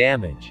hidden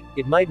damage,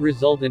 it might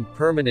result in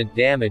permanent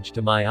damage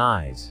to my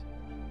eyes."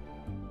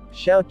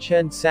 Xiao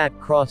Chen sat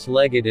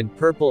cross-legged and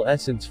purple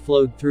essence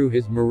flowed through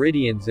his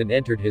meridians and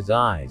entered his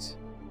eyes.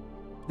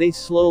 They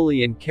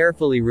slowly and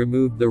carefully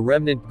removed the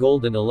remnant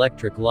golden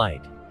electric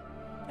light.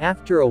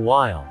 After a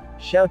while,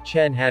 Xiao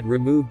Chen had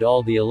removed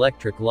all the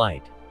electric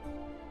light.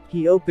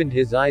 He opened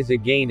his eyes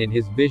again and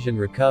his vision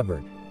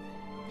recovered.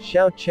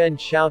 Xiao Chen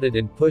shouted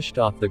and pushed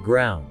off the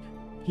ground.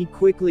 He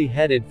quickly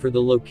headed for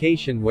the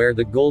location where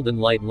the golden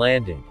light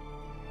landed.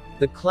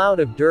 The cloud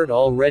of dirt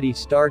already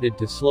started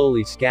to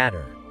slowly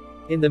scatter.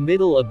 In the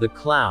middle of the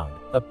cloud,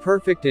 a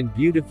perfect and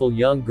beautiful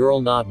young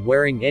girl not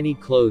wearing any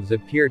clothes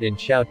appeared in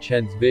Xiao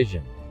Chen's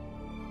vision.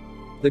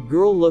 The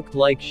girl looked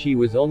like she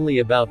was only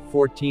about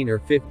 14 or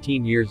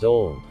 15 years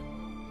old.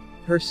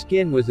 Her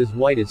skin was as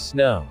white as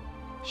snow.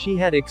 She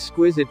had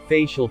exquisite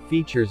facial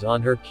features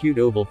on her cute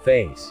oval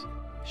face.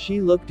 She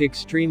looked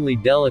extremely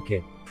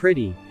delicate,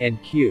 pretty, and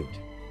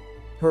cute.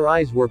 Her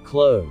eyes were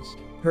closed.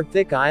 Her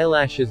thick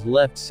eyelashes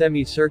left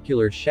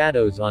semicircular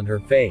shadows on her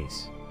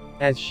face.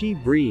 As she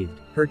breathed,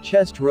 her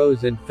chest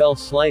rose and fell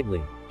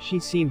slightly, she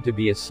seemed to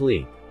be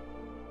asleep.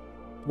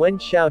 When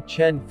Xiao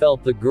Chen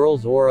felt the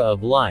girl's aura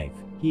of life,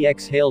 he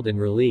exhaled in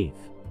relief.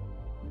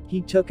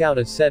 He took out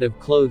a set of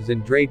clothes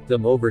and draped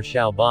them over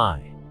Xiao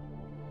Bai.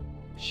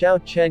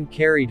 Xiao Chen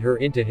carried her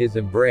into his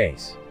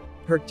embrace.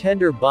 Her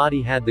tender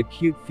body had the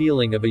cute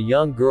feeling of a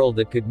young girl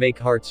that could make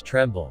hearts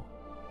tremble.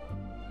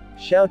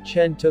 Xiao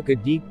Chen took a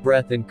deep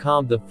breath and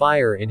calmed the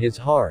fire in his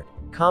heart,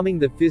 calming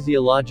the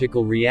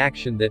physiological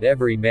reaction that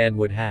every man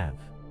would have.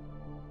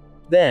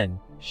 Then,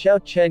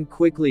 Xiao Chen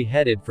quickly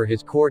headed for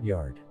his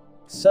courtyard.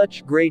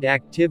 Such great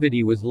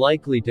activity was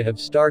likely to have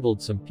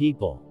startled some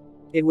people.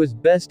 It was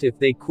best if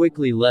they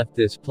quickly left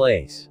this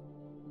place.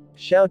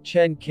 Xiao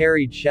Chen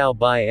carried Xiao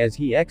Bai as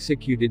he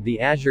executed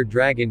the Azure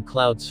Dragon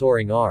cloud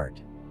soaring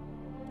art.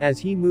 As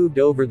he moved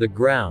over the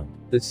ground,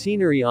 the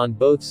scenery on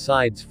both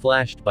sides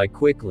flashed by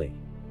quickly.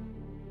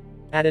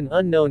 At an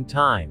unknown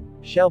time,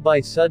 Xiao Bai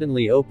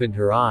suddenly opened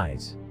her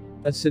eyes.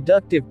 A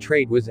seductive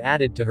trait was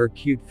added to her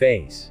cute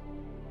face.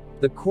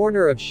 The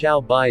corner of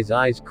Xiao Bai's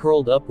eyes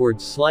curled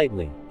upwards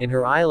slightly, and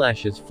her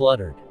eyelashes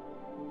fluttered.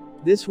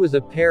 This was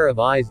a pair of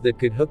eyes that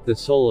could hook the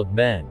soul of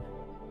men.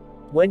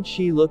 When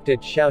she looked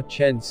at Xiao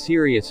Chen's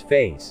serious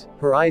face,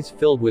 her eyes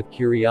filled with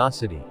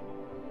curiosity.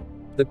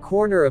 The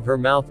corner of her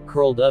mouth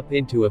curled up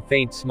into a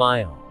faint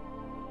smile.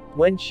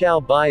 When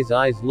Xiao Bai's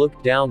eyes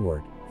looked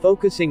downward,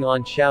 focusing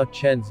on Xiao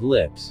Chen's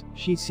lips,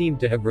 she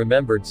seemed to have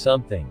remembered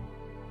something.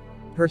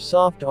 Her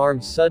soft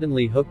arms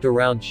suddenly hooked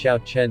around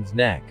Xiao Chen's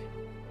neck.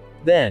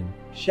 Then,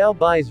 Xiao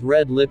Bai's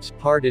red lips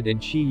parted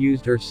and she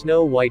used her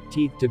snow-white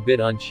teeth to bit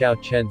on Xiao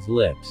Chen's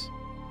lips.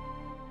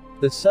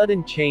 The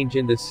sudden change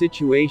in the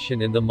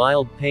situation and the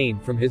mild pain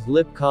from his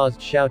lip caused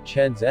Xiao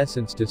Chen's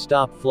essence to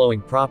stop flowing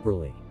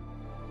properly.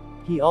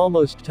 He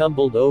almost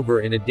tumbled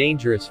over in a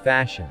dangerous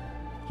fashion.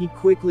 He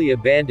quickly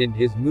abandoned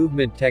his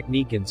movement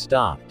technique and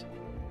stopped.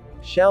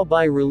 Xiao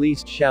Bai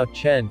released Xiao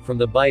Chen from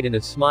the bite and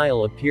a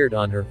smile appeared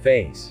on her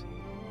face.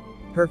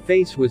 Her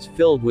face was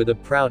filled with a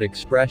proud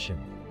expression.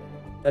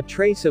 A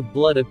trace of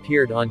blood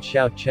appeared on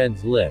Xiao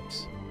Chen's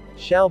lips.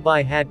 Xiao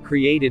Bai had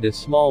created a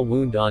small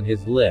wound on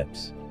his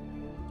lips.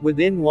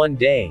 Within one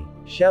day,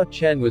 Xiao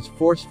Chen was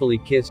forcefully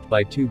kissed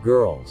by two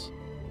girls.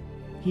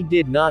 He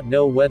did not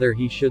know whether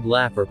he should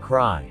laugh or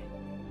cry.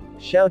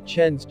 Xiao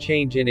Chen's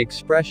change in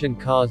expression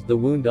caused the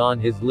wound on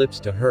his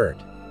lips to hurt.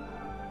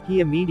 He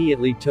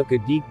immediately took a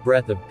deep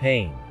breath of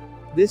pain.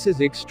 This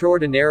is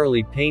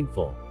extraordinarily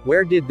painful.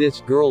 Where did this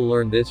girl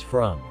learn this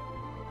from?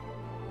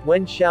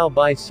 When Xiao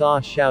Bai saw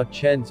Xiao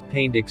Chen's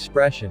pained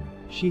expression,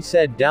 she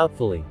said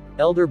doubtfully,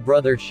 "Elder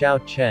brother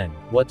Xiao Chen,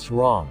 what's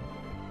wrong?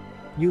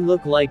 You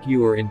look like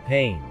you are in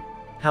pain.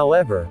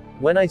 However,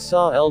 when I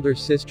saw elder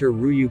sister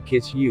Ruyu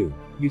kiss you,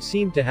 you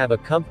seemed to have a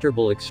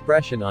comfortable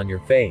expression on your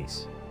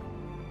face.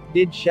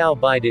 Did Xiao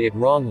Bai do it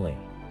wrongly?"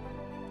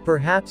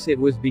 Perhaps it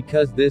was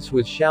because this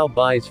was Xiao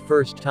Bai's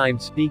first time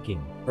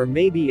speaking, or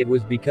maybe it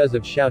was because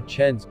of Xiao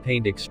Chen's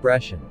pained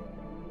expression.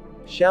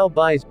 Xiao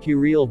Bai's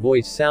puerile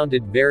voice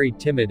sounded very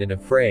timid and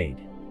afraid.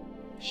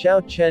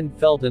 Xiao Chen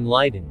felt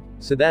enlightened,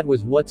 so that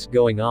was what's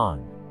going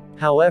on.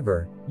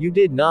 However, you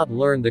did not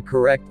learn the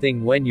correct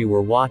thing when you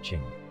were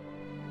watching.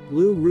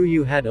 Lu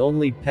Ruyu had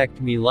only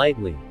pecked me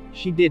lightly,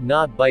 she did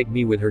not bite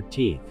me with her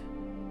teeth.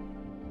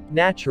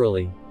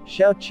 Naturally,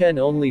 Xiao Chen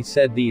only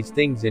said these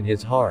things in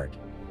his heart.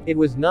 It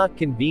was not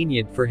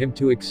convenient for him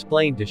to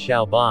explain to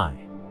Xiao Bai.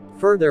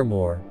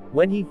 Furthermore,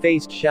 when he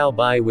faced Xiao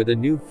Bai with a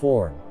new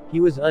form, he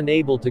was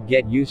unable to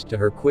get used to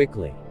her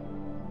quickly.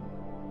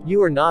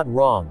 You are not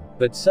wrong,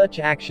 but such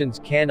actions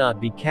cannot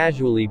be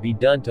casually be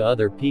done to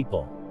other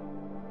people.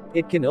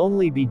 It can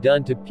only be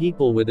done to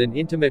people with an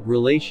intimate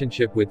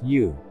relationship with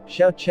you,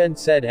 Xiao Chen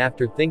said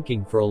after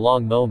thinking for a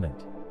long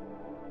moment.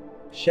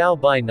 Xiao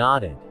Bai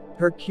nodded.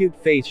 Her cute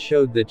face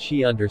showed that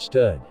she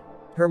understood.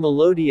 Her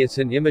melodious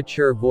and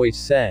immature voice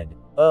said,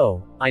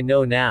 "Oh, I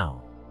know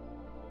now.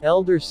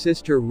 Elder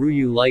sister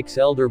Ruyu likes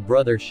elder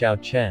brother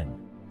Xiao Chen.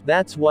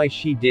 That's why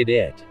she did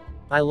it.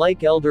 I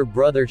like elder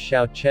brother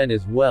Xiao Chen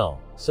as well,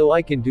 so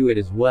I can do it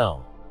as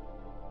well.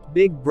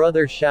 Big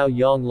brother Xiao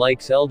Yang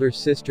likes elder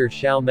sister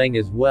Xiao Meng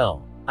as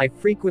well. I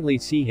frequently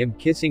see him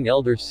kissing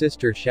elder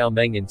sister Xiao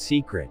Meng in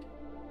secret."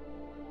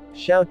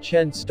 Xiao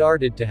Chen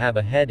started to have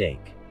a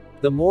headache.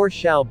 The more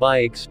Xiao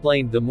Bai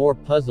explained, the more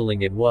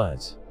puzzling it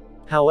was.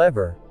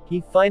 However, he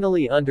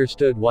finally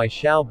understood why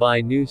Xiao Bai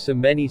knew so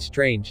many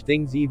strange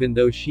things even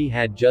though she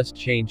had just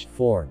changed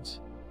forms.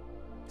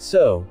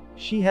 So,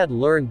 she had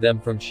learned them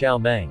from Xiao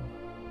Meng.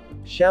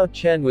 Xiao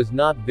Chen was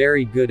not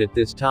very good at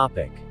this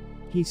topic.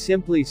 He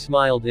simply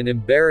smiled in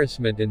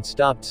embarrassment and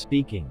stopped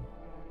speaking.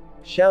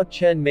 Xiao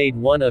Chen made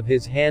one of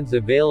his hands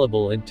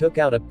available and took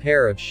out a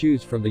pair of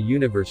shoes from the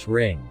universe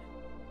ring.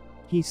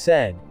 He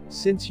said,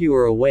 "Since you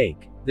are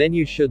awake, then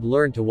you should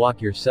learn to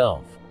walk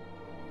yourself.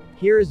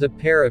 Here is a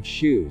pair of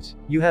shoes,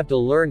 you have to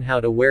learn how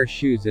to wear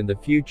shoes in the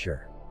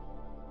future."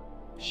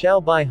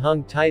 Xiao Bai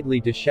hung tightly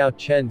to Xiao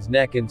Chen's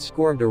neck and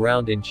squirmed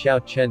around in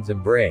Xiao Chen's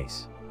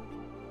embrace.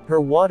 Her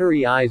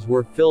watery eyes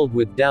were filled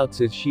with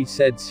doubts as she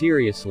said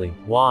seriously,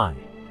 "Why?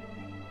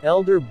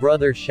 Elder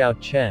brother Xiao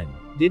Chen,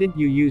 didn't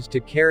you used to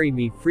carry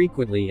me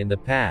frequently in the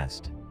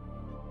past?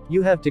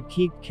 You have to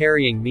keep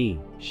carrying me,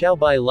 Xiao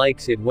Bai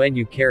likes it when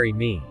you carry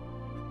me.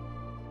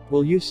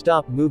 Will you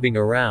stop moving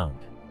around?"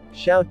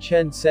 Xiao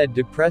Chen said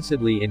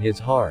depressedly in his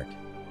heart.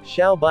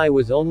 Xiao Bai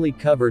was only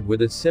covered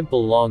with a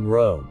simple long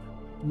robe.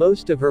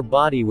 Most of her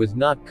body was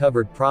not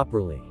covered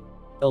properly.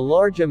 A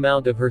large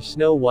amount of her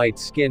snow-white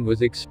skin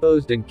was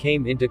exposed and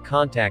came into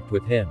contact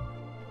with him.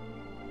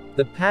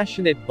 The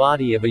passionate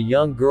body of a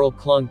young girl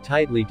clung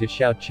tightly to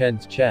Xiao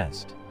Chen's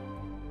chest.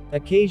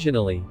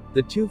 Occasionally,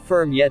 the two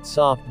firm yet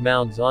soft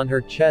mounds on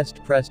her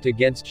chest pressed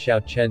against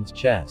Xiao Chen's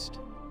chest.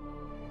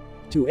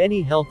 To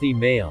any healthy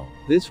male,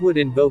 this would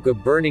invoke a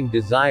burning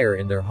desire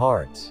in their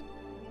hearts.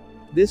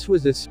 This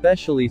was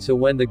especially so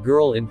when the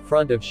girl in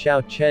front of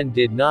Xiao Chen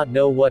did not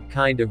know what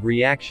kind of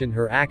reaction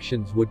her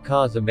actions would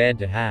cause a man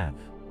to have.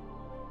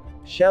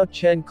 Xiao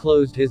Chen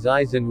closed his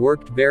eyes and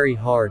worked very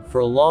hard for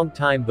a long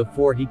time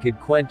before he could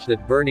quench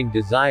that burning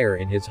desire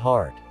in his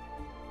heart.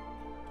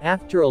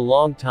 After a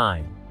long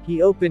time,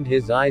 he opened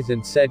his eyes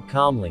and said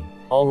calmly,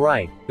 "All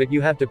right, but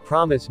you have to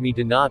promise me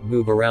to not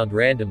move around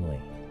randomly."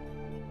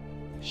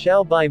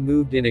 Xiao Bai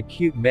moved in a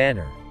cute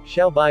manner.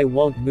 Xiao Bai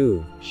won't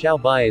move, Xiao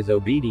Bai is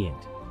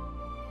obedient.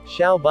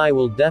 Xiao Bai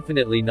will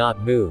definitely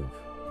not move.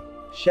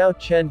 Xiao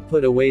Chen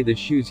put away the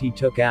shoes he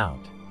took out.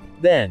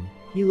 Then,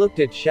 he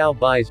looked at Xiao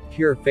Bai's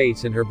pure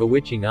face and her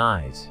bewitching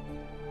eyes.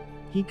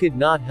 He could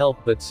not help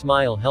but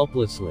smile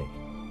helplessly.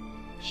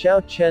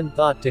 Xiao Chen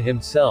thought to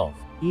himself,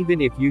 "Even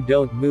if you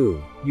don't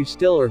move, you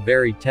still are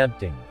very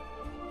tempting.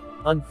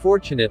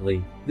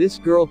 Unfortunately, this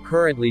girl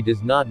currently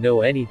does not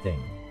know anything.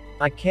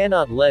 I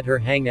cannot let her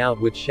hang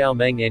out with Xiao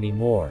Meng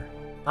anymore.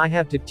 I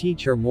have to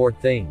teach her more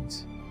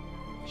things."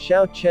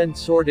 Xiao Chen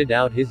sorted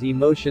out his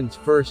emotions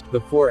first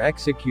before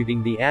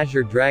executing the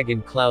Azure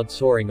Dragon Cloud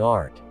soaring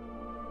art.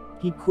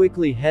 He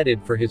quickly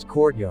headed for his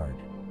courtyard.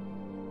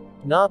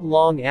 Not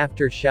long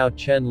after Xiao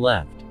Chen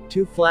left,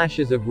 two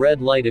flashes of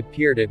red light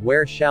appeared at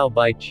where Xiao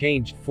Bai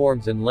changed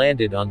forms and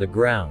landed on the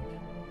ground.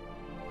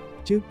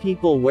 Two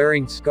people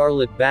wearing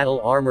scarlet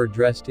battle armor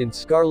dressed in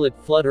scarlet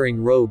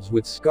fluttering robes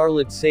with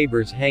scarlet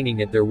sabers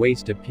hanging at their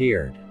waist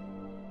appeared.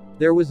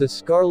 There was a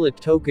scarlet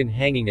token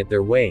hanging at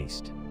their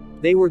waist.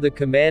 They were the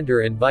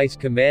commander and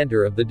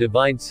vice-commander of the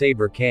Divine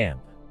Saber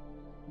camp.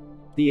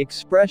 The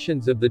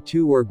expressions of the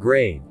two were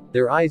grave,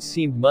 their eyes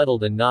seemed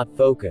muddled and not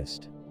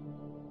focused.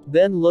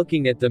 Then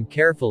looking at them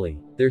carefully,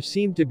 there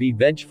seemed to be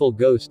vengeful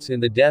ghosts in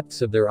the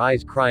depths of their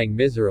eyes crying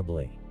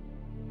miserably.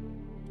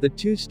 The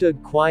two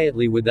stood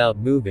quietly without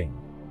moving.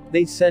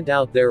 They sent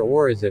out their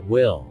auras at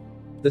will.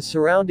 The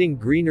surrounding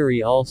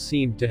greenery all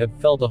seemed to have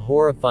felt a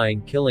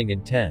horrifying killing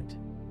intent.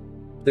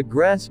 The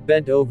grass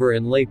bent over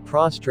and lay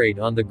prostrate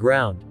on the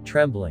ground,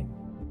 trembling.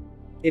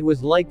 It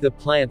was like the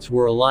plants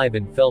were alive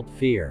and felt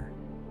fear.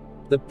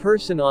 The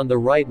person on the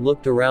right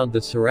looked around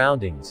the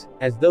surroundings,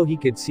 as though he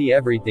could see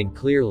everything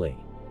clearly.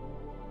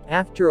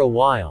 After a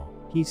while,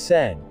 he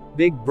said,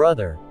 "Big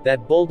brother,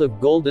 that bolt of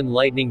golden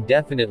lightning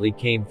definitely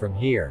came from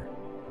here."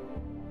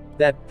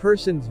 That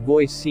person's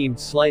voice seemed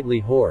slightly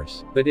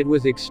hoarse, but it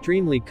was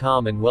extremely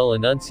calm and well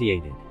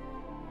enunciated.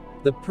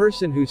 The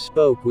person who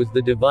spoke was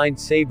the Divine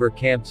Saber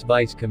camp's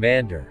vice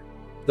commander.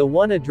 The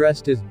one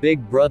addressed as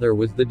Big Brother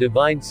was the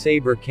Divine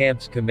Saber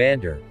camp's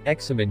commander,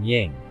 Examen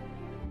Ying.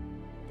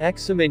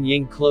 Examen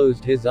Ying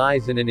closed his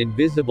eyes and an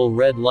invisible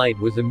red light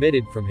was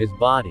emitted from his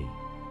body.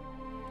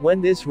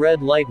 When this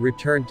red light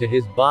returned to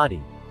his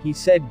body, he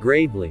said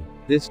gravely,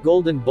 "This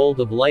golden bolt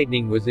of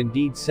lightning was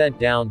indeed sent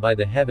down by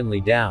the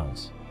heavenly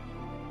Taos.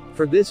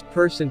 For this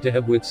person to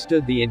have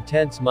withstood the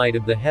intense might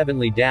of the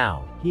heavenly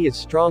Tao, he is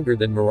stronger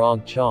than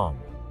Morong Chong."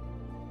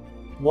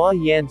 Hua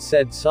Yan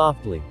said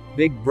softly,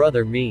 "Big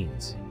brother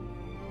means."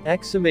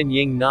 Examen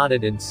Ying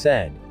nodded and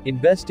said,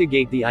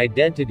 "Investigate the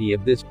identity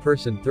of this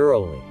person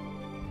thoroughly.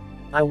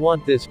 I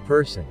want this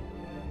person."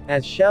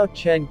 As Xiao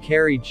Chen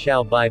carried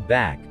Xiao Bai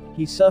back,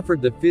 he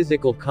suffered the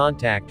physical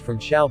contact from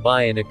Xiao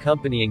Bai and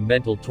accompanying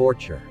mental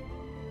torture.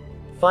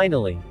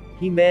 Finally,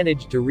 he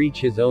managed to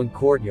reach his own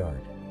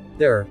courtyard.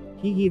 There,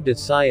 he heaved a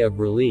sigh of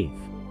relief.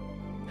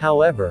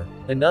 However,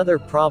 another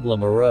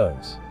problem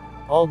arose.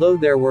 Although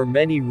there were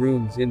many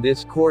rooms in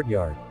this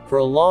courtyard, for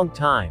a long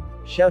time,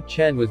 Xiao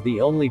Chen was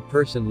the only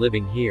person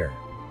living here.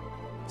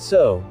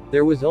 So,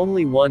 there was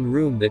only one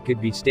room that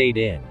could be stayed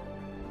in.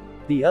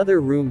 The other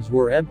rooms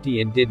were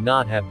empty and did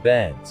not have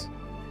beds.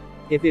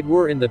 If it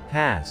were in the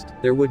past,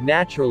 there would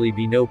naturally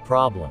be no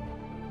problem.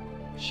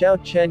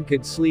 Xiao Chen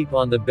could sleep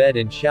on the bed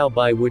and Xiao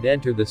Bai would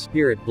enter the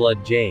spirit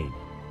blood jade.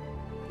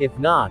 If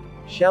not,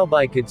 Xiao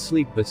Bai could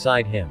sleep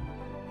beside him.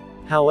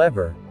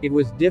 However, it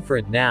was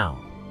different now.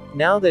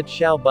 Now that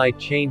Xiao Bai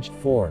changed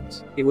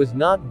forms, it was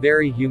not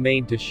very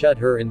humane to shut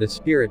her in the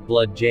spirit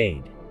blood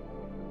jade.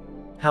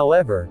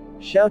 However,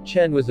 Xiao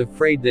Chen was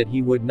afraid that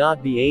he would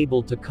not be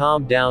able to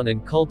calm down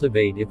and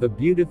cultivate if a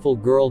beautiful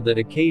girl that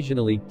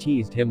occasionally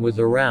teased him was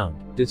around,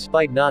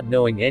 despite not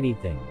knowing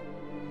anything.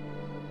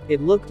 It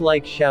looked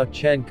like Xiao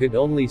Chen could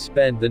only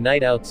spend the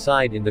night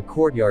outside in the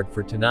courtyard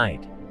for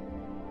tonight.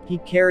 He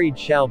carried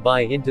Xiao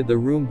Bai into the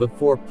room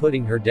before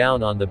putting her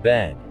down on the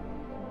bed.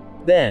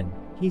 Then,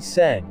 he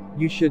said,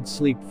 "You should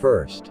sleep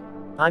first.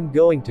 I'm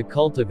going to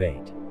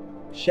cultivate."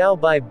 Xiao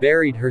Bai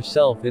buried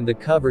herself in the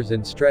covers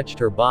and stretched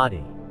her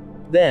body.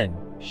 Then,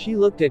 she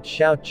looked at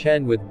Xiao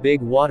Chen with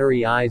big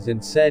watery eyes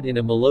and said in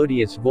a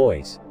melodious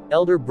voice,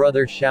 "Elder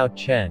brother Xiao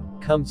Chen,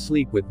 come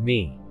sleep with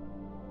me."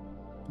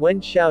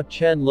 When Xiao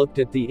Chen looked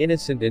at the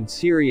innocent and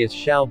serious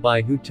Xiao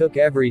Bai who took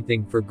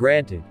everything for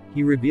granted,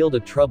 he revealed a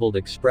troubled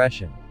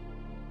expression.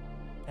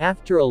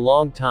 After a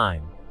long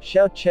time,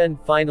 Xiao Chen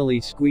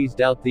finally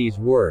squeezed out these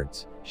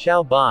words,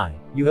 "Xiao Bai,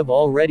 you have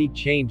already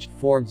changed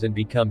forms and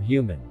become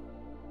human.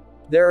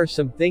 There are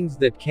some things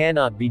that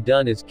cannot be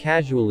done as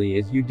casually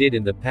as you did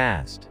in the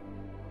past.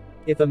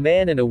 If a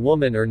man and a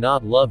woman are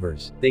not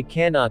lovers, they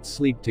cannot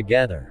sleep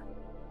together.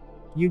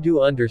 You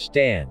do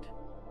understand."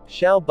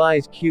 Xiao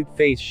Bai's cute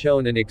face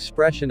shone an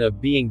expression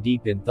of being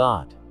deep in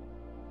thought.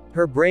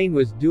 Her brain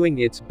was doing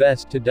its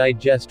best to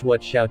digest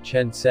what Xiao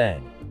Chen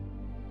said.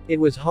 It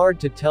was hard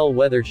to tell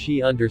whether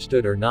she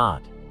understood or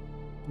not.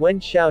 When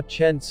Xiao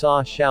Chen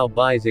saw Xiao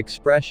Bai's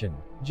expression,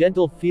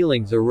 gentle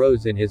feelings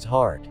arose in his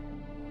heart.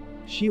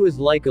 She was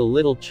like a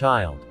little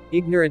child,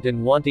 ignorant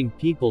and wanting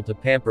people to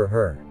pamper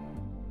her.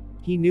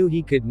 He knew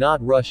he could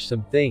not rush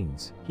some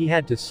things, he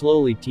had to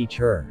slowly teach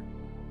her.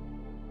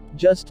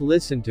 "Just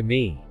listen to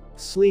me.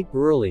 Sleep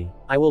early,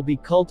 I will be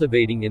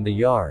cultivating in the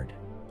yard.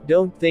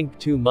 Don't think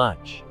too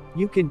much.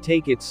 You can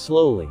take it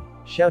slowly,"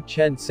 Xiao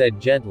Chen said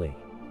gently.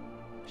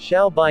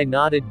 Xiao Bai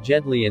nodded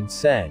gently and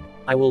said,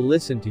 "I will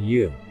listen to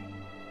you.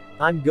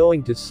 I'm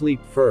going to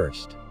sleep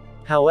first.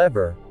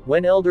 However,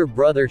 when elder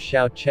brother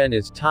Xiao Chen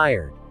is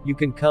tired, you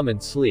can come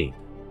and sleep."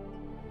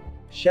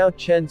 Xiao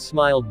Chen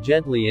smiled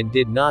gently and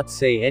did not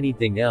say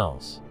anything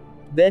else.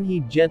 Then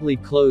he gently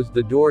closed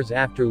the doors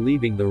after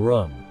leaving the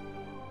room.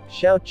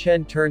 Xiao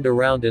Chen turned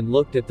around and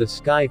looked at the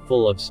sky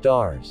full of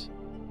stars.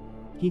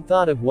 He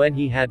thought of when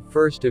he had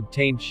first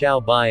obtained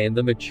Xiao Bai and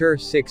the mature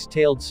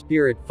six-tailed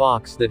spirit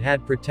fox that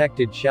had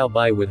protected Xiao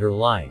Bai with her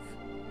life.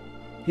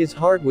 His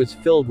heart was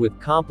filled with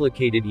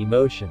complicated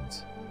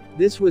emotions.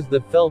 This was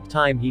the felt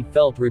time he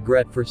felt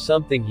regret for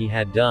something he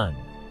had done.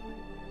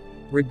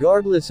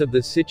 "Regardless of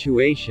the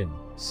situation,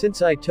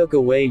 since I took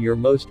away your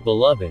most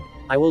beloved,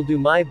 I will do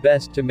my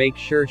best to make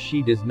sure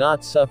she does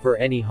not suffer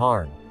any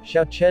harm,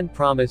 Xiao Chen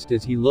promised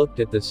as he looked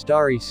at the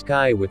starry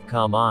sky with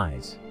calm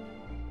eyes.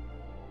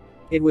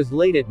 It was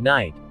late at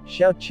night.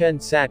 Xiao Chen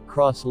sat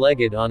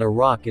cross-legged on a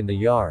rock in the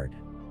yard.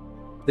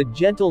 The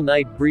gentle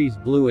night breeze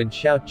blew and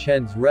Xiao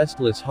Chen's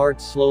restless heart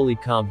slowly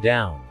calmed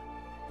down.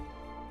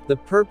 The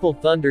purple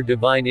thunder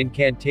divine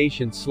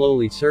incantation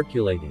slowly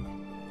circulated.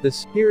 The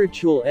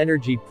spiritual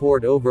energy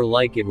poured over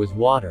like it was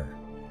water.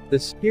 The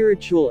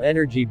spiritual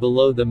energy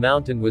below the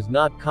mountain was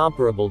not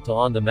comparable to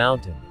on the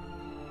mountain.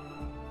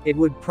 It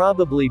would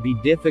probably be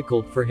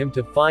difficult for him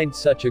to find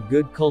such a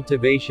good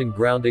cultivation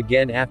ground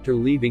again after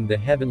leaving the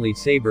Heavenly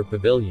Saber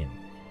Pavilion.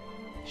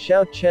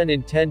 Xiao Chen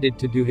intended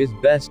to do his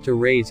best to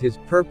raise his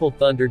purple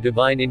thunder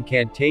divine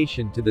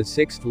incantation to the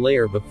 6th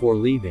layer before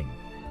leaving.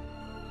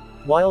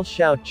 While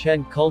Xiao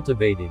Chen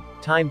cultivated,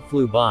 time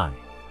flew by.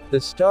 The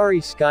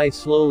starry sky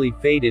slowly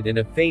faded and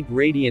a faint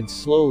radiance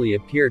slowly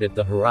appeared at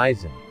the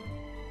horizon.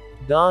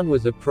 Dawn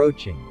was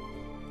approaching.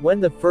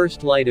 When the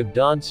first light of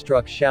dawn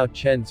struck Xiao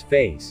Chen's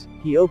face,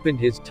 he opened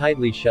his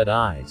tightly shut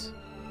eyes.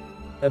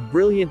 A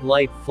brilliant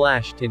light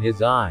flashed in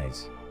his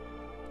eyes.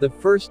 The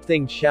first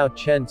thing Xiao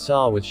Chen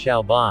saw was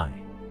Xiao Bai.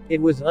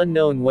 It was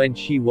unknown when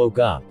she woke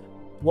up.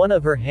 One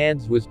of her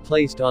hands was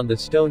placed on the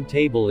stone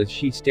table as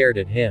she stared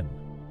at him.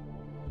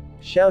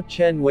 Xiao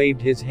Chen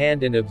waved his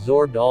hand and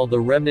absorbed all the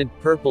remnant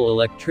purple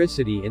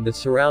electricity in the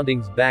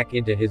surroundings back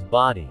into his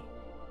body.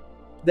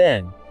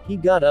 Then, he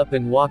got up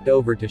and walked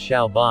over to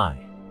Xiao Bai.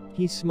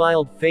 He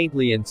smiled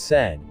faintly and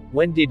said,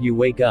 "When did you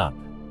wake up?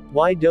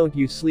 Why don't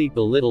you sleep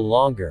a little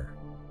longer?"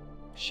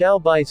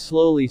 Xiao Bai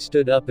slowly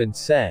stood up and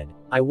said,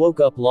 "I woke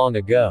up long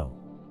ago.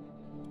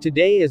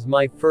 Today is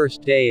my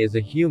first day as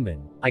a human,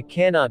 I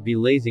cannot be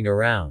lazing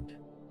around."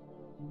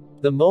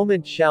 The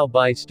moment Xiao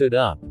Bai stood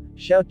up,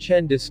 Xiao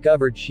Chen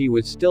discovered she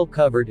was still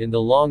covered in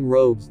the long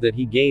robes that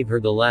he gave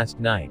her the last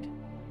night.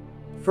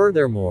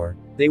 Furthermore,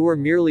 they were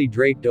merely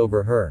draped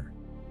over her.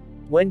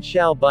 When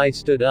Xiao Bai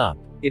stood up,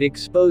 it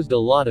exposed a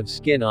lot of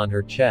skin on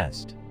her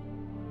chest.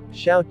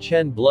 Xiao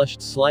Chen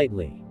blushed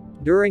slightly.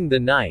 During the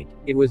night,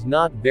 it was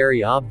not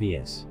very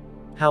obvious.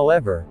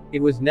 However,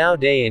 it was now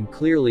day and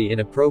clearly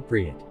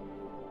inappropriate.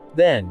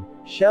 Then,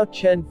 Xiao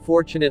Chen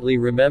fortunately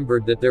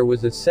remembered that there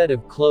was a set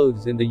of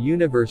clothes in the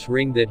universe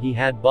ring that he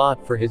had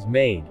bought for his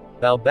maid,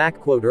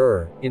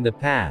 Bao in the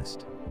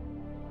past.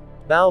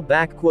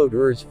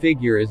 Bao-Er's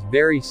figure is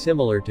very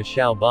similar to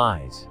Xiao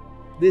Bai's.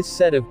 This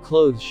set of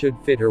clothes should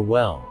fit her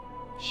well.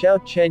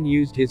 Xiao Chen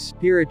used his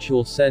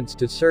spiritual sense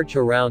to search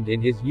around in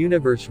his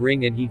universe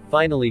ring and he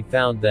finally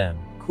found them,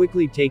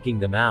 quickly taking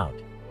them out.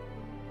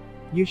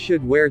 "You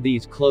should wear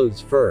these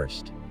clothes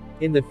first.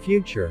 In the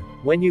future,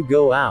 when you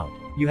go out,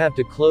 you have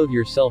to clothe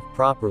yourself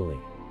properly."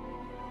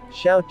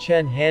 Xiao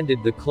Chen handed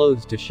the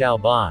clothes to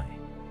Xiao Bai.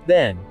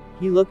 Then,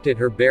 he looked at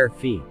her bare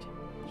feet.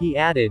 He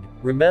added,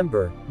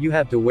 "Remember, you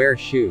have to wear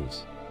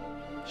shoes."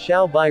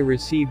 Xiao Bai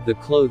received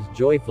the clothes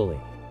joyfully.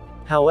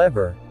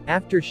 However,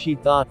 after she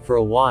thought for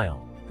a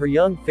while, her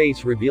young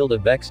face revealed a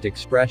vexed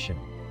expression.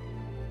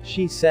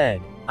 She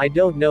said, "I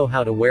don't know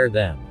how to wear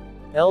them.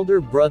 Elder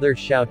brother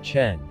Xiao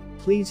Chen,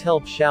 please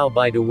help Xiao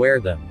Bai to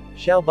wear them,"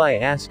 Xiao Bai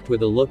asked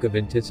with a look of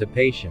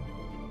anticipation.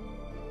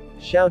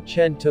 Xiao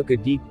Chen took a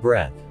deep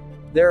breath.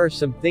 There are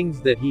some things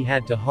that he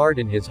had to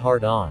harden his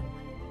heart on.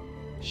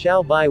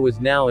 Xiao Bai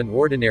was now an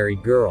ordinary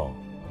girl.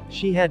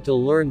 She had to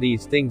learn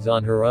these things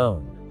on her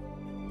own.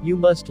 "You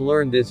must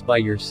learn this by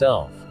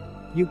yourself.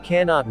 You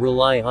cannot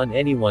rely on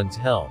anyone's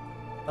help.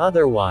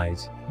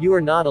 Otherwise, you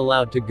are not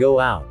allowed to go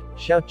out,"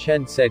 Xiao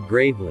Chen said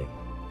gravely.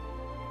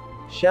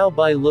 Xiao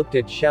Bai looked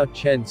at Xiao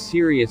Chen's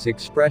serious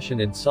expression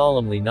and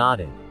solemnly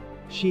nodded.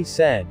 She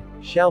said,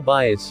 "Xiao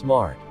Bai is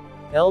smart.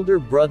 Elder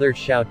brother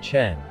Xiao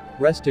Chen,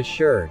 rest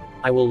assured,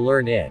 I will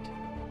learn it."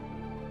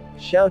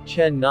 Xiao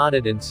Chen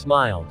nodded and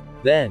smiled,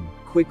 then,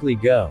 "Quickly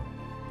go.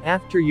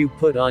 After you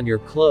put on your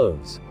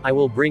clothes, I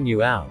will bring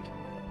you out."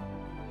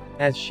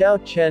 As Xiao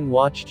Chen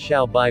watched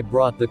Xiao Bai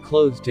brought the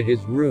clothes to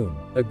his room,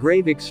 a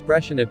grave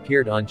expression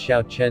appeared on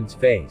Xiao Chen's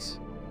face.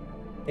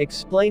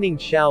 Explaining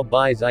Xiao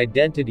Bai's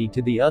identity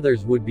to the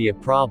others would be a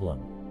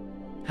problem.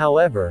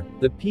 However,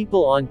 the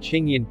people on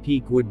Qingyan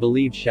Peak would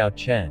believe Xiao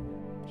Chen.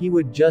 He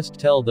would just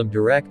tell them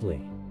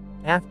directly.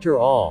 After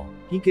all,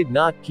 he could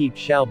not keep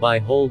Xiao Bai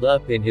holed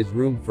up in his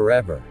room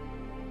forever.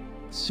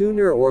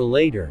 Sooner or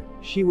later,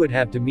 she would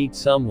have to meet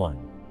someone.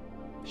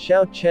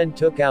 Xiao Chen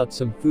took out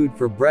some food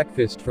for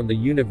breakfast from the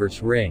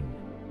universe ring.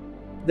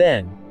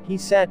 Then, he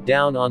sat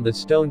down on the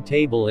stone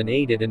table and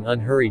ate at an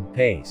unhurried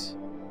pace.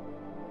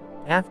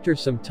 After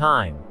some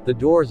time, the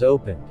doors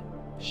opened.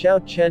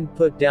 Xiao Chen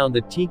put down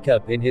the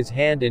teacup in his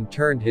hand and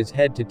turned his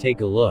head to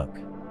take a look.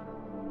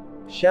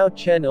 Xiao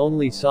Chen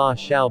only saw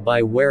Xiao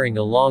Bai wearing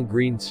a long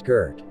green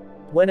skirt.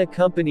 When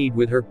accompanied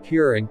with her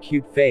pure and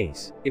cute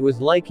face, it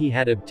was like he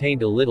had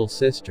obtained a little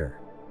sister.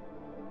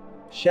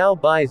 Xiao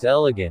Bai's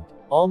elegant,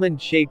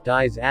 almond-shaped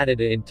eyes added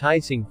an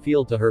enticing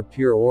feel to her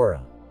pure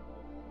aura.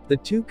 The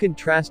two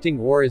contrasting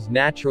auras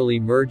naturally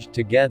merged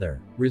together,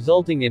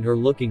 resulting in her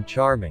looking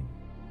charming.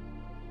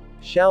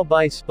 Xiao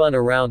Bai spun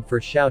around for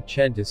Xiao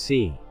Chen to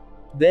see.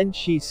 Then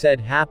she said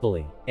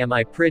happily, "Am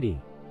I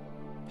pretty?"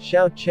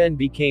 Xiao Chen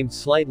became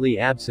slightly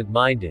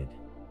absent-minded.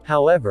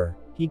 However,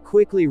 he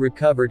quickly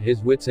recovered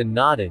his wits and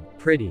nodded,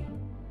 "Pretty.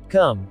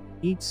 Come,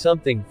 eat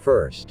something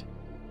first."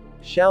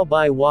 Xiao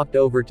Bai walked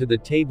over to the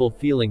table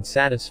feeling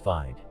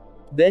satisfied.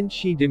 Then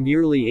she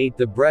demurely ate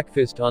the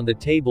breakfast on the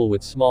table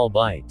with small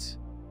bites.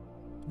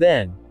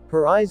 Then,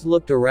 her eyes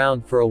looked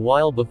around for a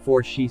while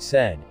before she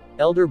said,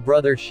 "Elder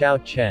brother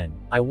Xiao Chen,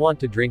 I want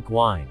to drink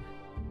wine."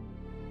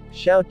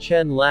 Xiao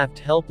Chen laughed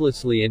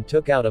helplessly and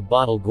took out a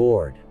bottle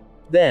gourd.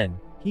 Then,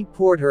 he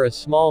poured her a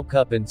small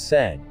cup and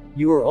said,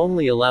 "You are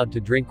only allowed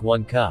to drink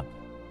 1 cup.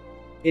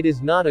 It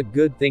is not a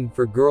good thing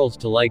for girls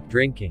to like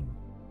drinking."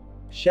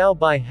 Xiao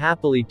Bai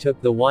happily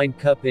took the wine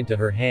cup into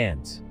her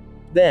hands.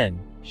 Then,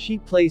 she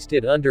placed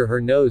it under her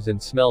nose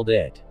and smelled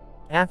it.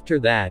 After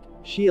that,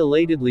 she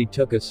elatedly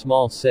took a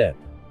small sip.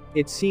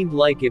 It seemed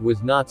like it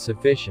was not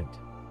sufficient.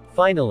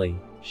 Finally,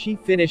 she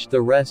finished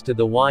the rest of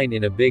the wine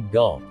in a big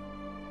gulp.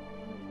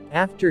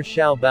 After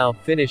Xiao Bao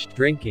finished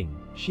drinking,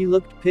 she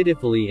looked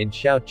pitifully in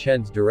Xiao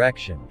Chen's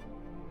direction.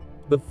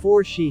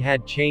 Before she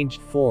had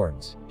changed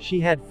forms, she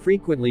had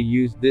frequently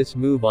used this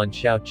move on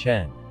Xiao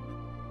Chen.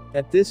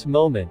 At this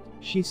moment,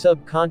 she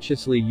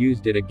subconsciously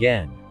used it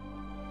again.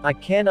 "I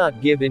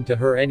cannot give in to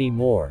her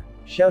anymore."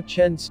 Xiao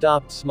Chen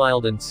stopped,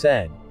 smiled and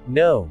said,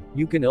 "No,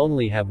 you can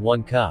only have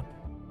 1 cup.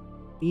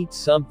 Eat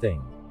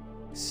something."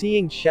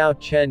 Seeing Xiao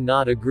Chen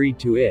not agree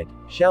to it,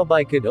 Xiao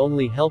Bai could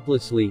only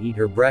helplessly eat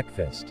her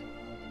breakfast.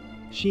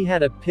 She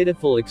had a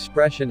pitiful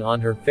expression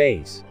on her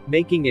face,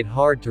 making it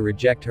hard to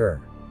reject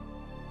her.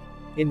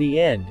 In the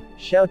end,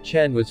 Xiao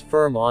Chen was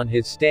firm on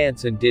his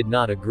stance and did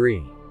not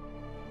agree.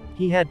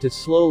 He had to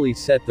slowly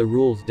set the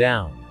rules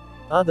down.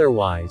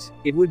 Otherwise,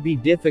 it would be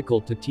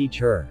difficult to teach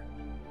her.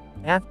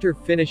 After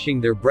finishing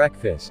their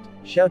breakfast,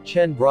 Xiao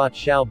Chen brought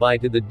Xiao Bai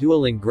to the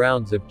dueling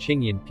grounds of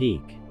Qingyan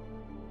Peak.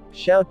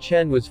 Xiao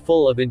Chen was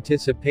full of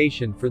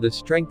anticipation for the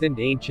strengthened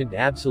ancient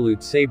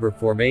absolute saber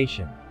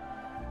formation.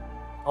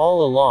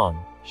 All along,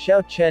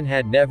 Xiao Chen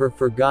had never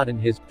forgotten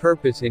his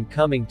purpose in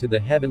coming to the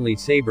Heavenly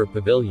Saber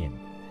Pavilion.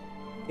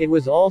 It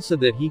was also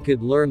that he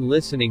could learn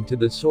listening to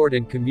the sword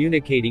and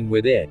communicating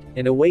with it,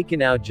 and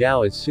awaken Ao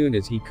Jiao as soon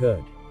as he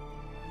could.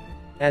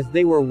 As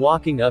they were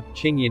walking up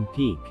Qingyan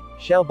Peak,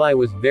 Xiao Bai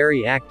was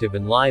very active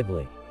and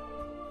lively.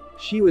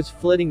 She was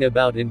flitting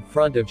about in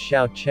front of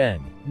Xiao Chen,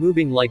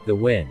 moving like the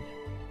wind.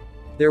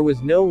 There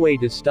was no way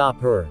to stop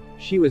her,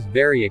 she was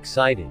very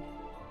excited.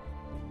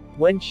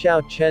 When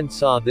Xiao Chen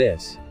saw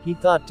this, he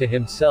thought to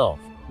himself,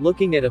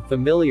 looking at a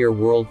familiar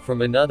world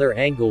from another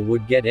angle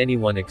would get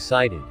anyone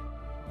excited.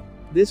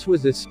 This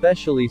was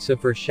especially so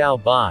for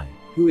Xiao Bai,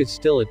 who is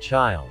still a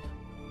child.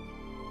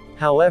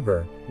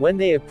 However, when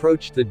they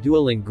approached the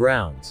dueling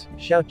grounds,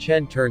 Xiao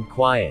Chen turned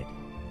quiet.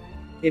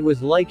 It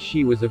was like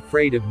she was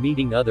afraid of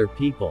meeting other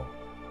people.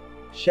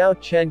 Xiao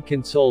Chen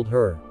consoled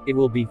her, "It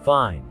will be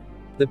fine.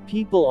 The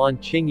people on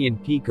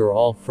Qingyan Peak are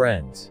all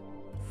friends.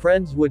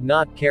 Friends would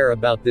not care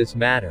about this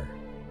matter."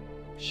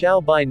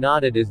 Xiao Bai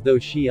nodded as though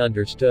she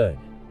understood.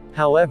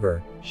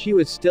 However, she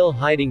was still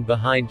hiding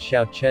behind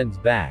Xiao Chen's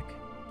back.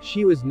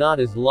 She was not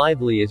as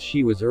lively as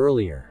she was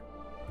earlier.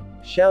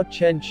 Xiao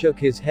Chen shook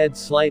his head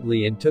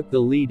slightly and took the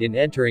lead in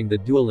entering the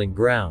dueling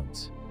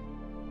grounds.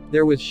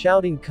 There was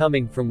shouting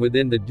coming from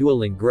within the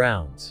dueling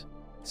grounds.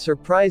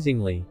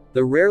 Surprisingly,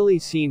 the rarely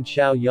seen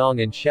Xiao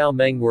Yang and Xiao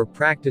Meng were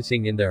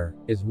practicing in there,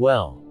 as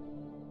well.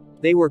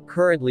 They were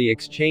currently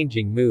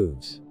exchanging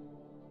moves.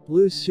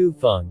 Lu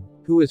Sufeng,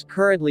 who was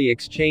currently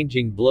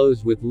exchanging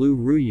blows with Lu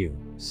Ruyu,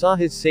 saw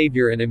his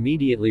savior and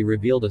immediately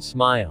revealed a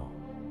smile.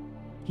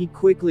 He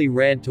quickly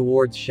ran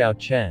towards Xiao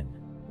Chen.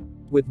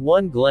 With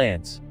one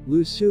glance,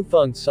 Lu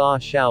Sufeng saw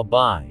Xiao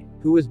Bai,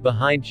 who was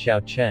behind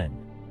Xiao Chen.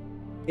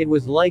 It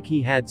was like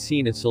he had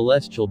seen a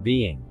celestial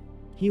being.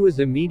 He was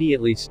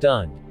immediately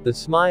stunned, the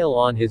smile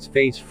on his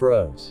face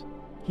froze.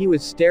 He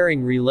was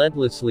staring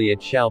relentlessly at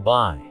Xiao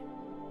Bai.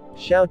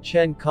 Xiao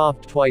Chen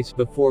coughed twice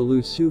before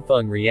Lu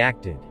Sufeng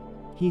reacted.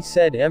 He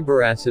said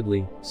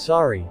embarrassedly,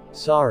 sorry.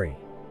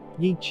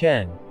 Yi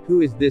Chen,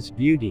 who is this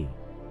beauty?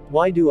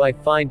 Why do I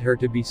find her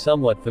to be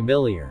somewhat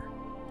familiar?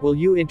 Will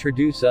you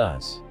introduce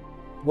us?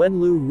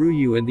 When Lu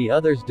Ruyu and the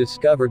others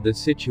discovered the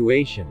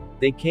situation,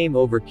 they came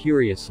over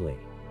curiously.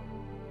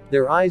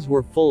 Their eyes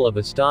were full of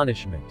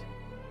astonishment.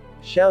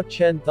 Xiao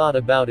Chen thought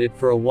about it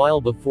for a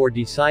while before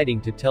deciding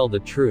to tell the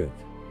truth.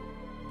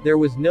 There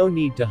was no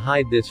need to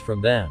hide this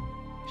from them.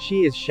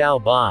 She is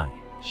Xiao Bai.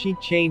 She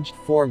changed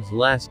forms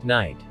last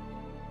night.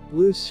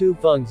 Lu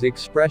Sufeng's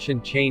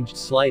expression changed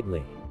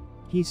slightly.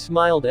 He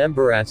smiled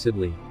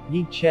embarrassedly.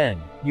 Yi Chen,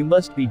 you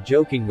must be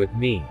joking with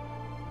me.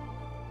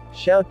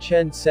 Xiao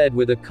Chen said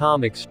with a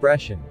calm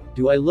expression,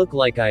 do I look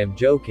like I am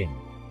joking?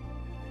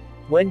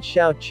 When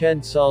Xiao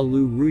Chen saw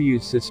Lu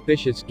Ruyu's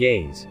suspicious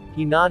gaze,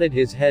 he nodded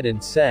his head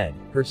and said,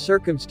 her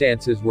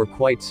circumstances were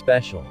quite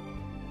special.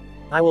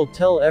 I will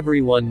tell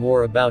everyone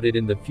more about it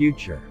in the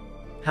future.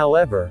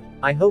 However,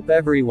 I hope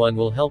everyone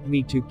will help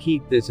me to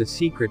keep this a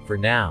secret for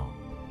now.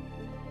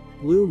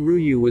 Lu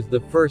Ruyu was the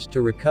first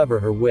to recover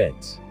her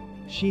wits.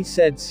 She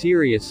said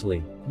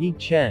seriously, "Yi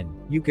Chen,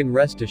 you can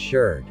rest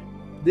assured.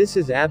 This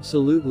is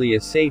absolutely a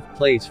safe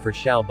place for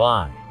Xiao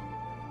Bai."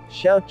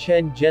 Xiao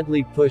Chen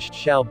gently pushed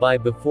Xiao Bai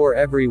before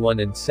everyone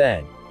and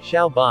said,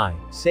 "Xiao Bai,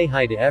 say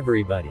hi to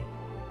everybody."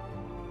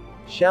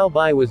 Xiao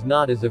Bai was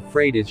not as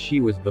afraid as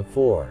she was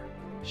before.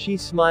 She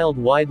smiled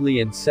widely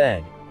and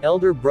said,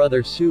 "Elder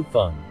brother Su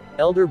Feng,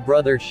 elder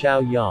brother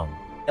Xiao Yang,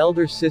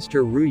 elder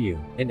sister Ruyu,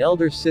 and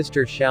elder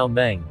sister Xiao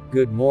Meng,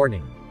 good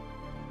morning."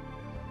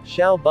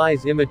 Xiao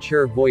Bai's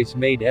immature voice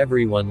made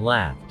everyone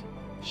laugh.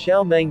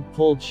 Xiao Meng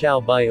pulled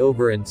Xiao Bai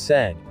over and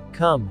said,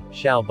 "Come,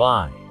 Xiao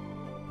Bai.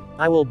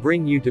 I will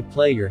bring you to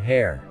play your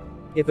hair.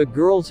 If a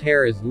girl's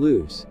hair is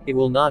loose, it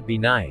will not be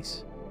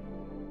nice."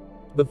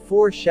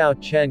 Before Xiao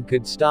Chen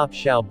could stop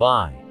Xiao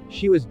Bai,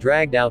 she was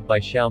dragged out by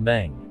Xiao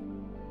Meng.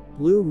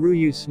 Lu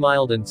Ruyu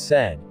smiled and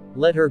said,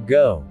 "Let her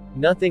go,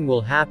 nothing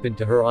will happen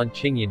to her on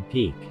Qingyan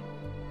Peak."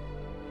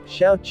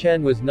 Xiao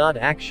Chen was not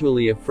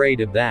actually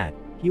afraid of that,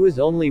 he was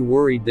only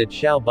worried that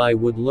Xiao Bai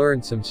would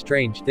learn some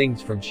strange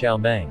things from Xiao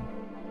Meng.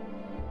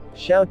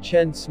 Xiao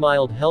Chen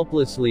smiled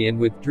helplessly and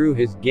withdrew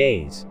his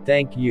gaze.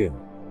 "Thank you.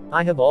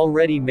 I have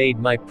already made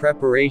my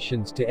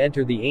preparations to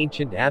enter the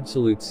ancient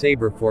absolute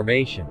saber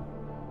formation."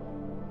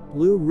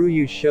 Lu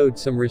Ruyu showed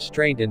some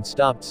restraint and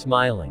stopped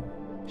smiling.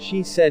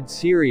 She said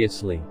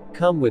seriously,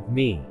 "Come with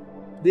me.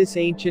 This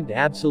ancient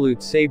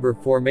absolute saber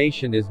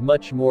formation is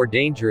much more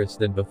dangerous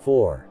than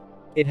before.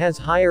 It has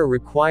higher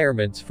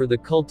requirements for the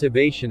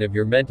cultivation of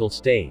your mental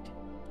state.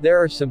 There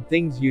are some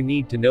things you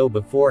need to know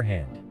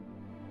beforehand."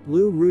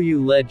 Lu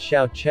Ruyu led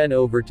Xiao Chen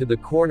over to the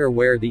corner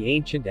where the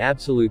ancient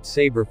absolute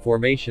saber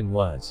formation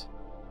was.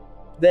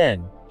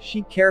 Then,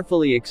 she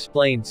carefully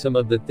explained some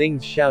of the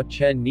things Xiao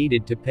Chen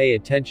needed to pay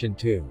attention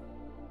to.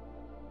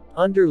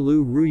 Under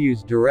Lu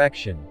Ruyu's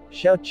direction,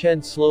 Xiao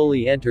Chen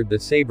slowly entered the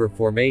saber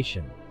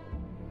formation.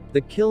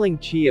 The killing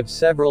chi of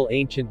several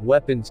ancient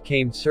weapons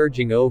came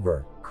surging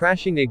over,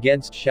 crashing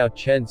against Xiao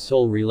Chen's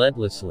soul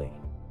relentlessly.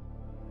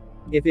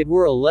 If it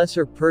were a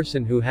lesser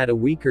person who had a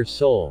weaker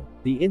soul,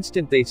 the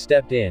instant they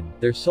stepped in,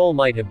 their soul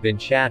might have been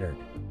shattered.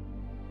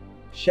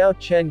 Xiao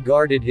Chen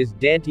guarded his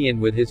dantian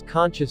with his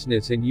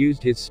consciousness and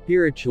used his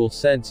spiritual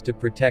sense to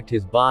protect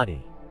his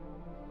body.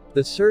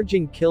 The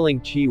surging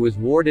killing chi was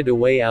warded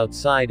away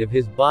outside of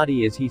his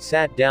body as he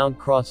sat down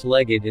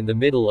cross-legged in the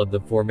middle of the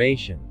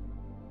formation.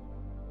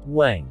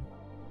 Wang.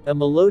 A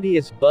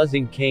melodious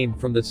buzzing came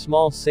from the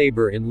small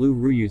saber in Lu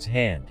Ruyu's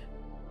hand.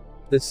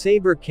 The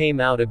saber came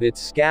out of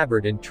its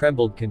scabbard and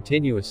trembled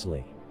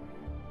continuously.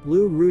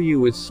 Lu Ruyu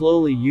was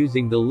slowly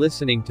using the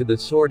listening to the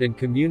sword and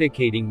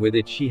communicating with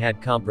it she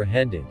had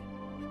comprehended.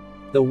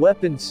 The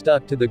weapon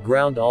stuck to the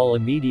ground all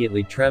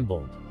immediately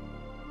trembled.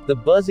 The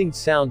buzzing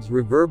sounds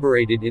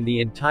reverberated in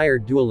the entire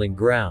dueling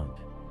ground.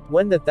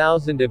 When the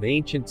thousand of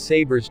ancient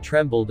sabers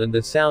trembled and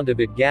the sound of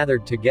it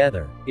gathered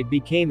together, it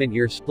became an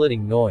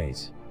ear-splitting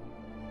noise.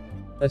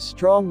 A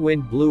strong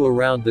wind blew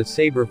around the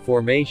saber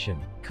formation,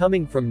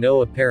 coming from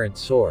no apparent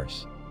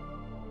source.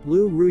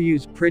 Lu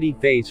Ruyu's pretty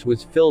face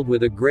was filled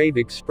with a grave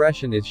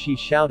expression as she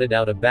shouted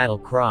out a battle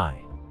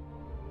cry.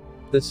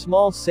 The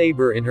small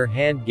saber in her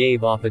hand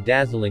gave off a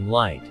dazzling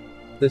light.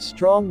 The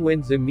strong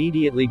winds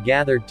immediately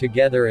gathered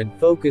together and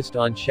focused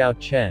on Xiao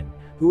Chen,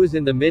 who was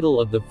in the middle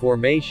of the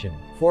formation,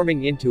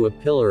 forming into a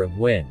pillar of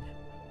wind.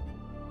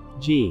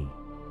 G.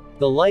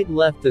 The light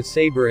left the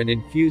saber and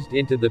infused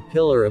into the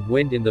pillar of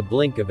wind in the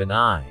blink of an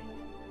eye.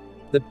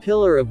 The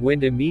pillar of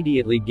wind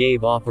immediately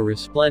gave off a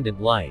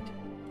resplendent light.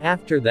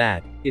 After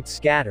that, it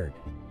scattered.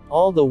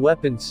 All the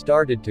weapons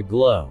started to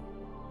glow.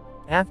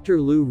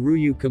 After Lu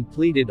Ruyu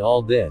completed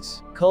all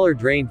this, color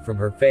drained from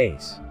her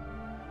face.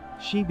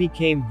 She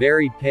became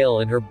very pale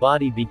and her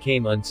body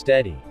became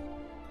unsteady.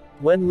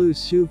 When Lu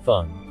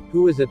Sufeng,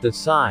 who was at the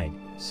side,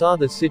 saw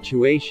the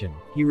situation,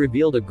 he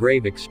revealed a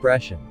grave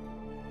expression.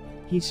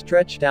 He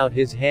stretched out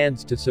his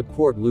hands to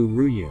support Lu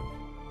Ruyu.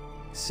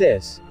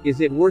 "Sis,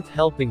 is it worth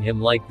helping him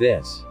like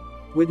this?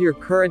 With your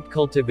current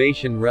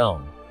cultivation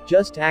realm,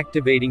 just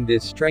activating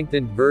this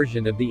strengthened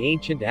version of the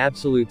ancient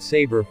absolute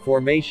saber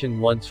formation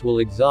once will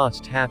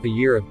exhaust half a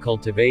year of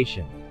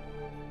cultivation."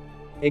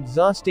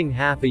 Exhausting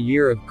half a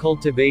year of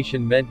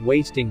cultivation meant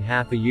wasting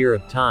half a year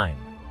of time.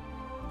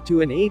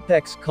 To an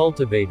apex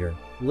cultivator,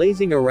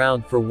 lazing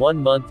around for 1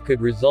 month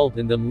could result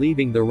in them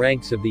leaving the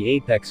ranks of the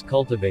apex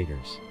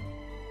cultivators.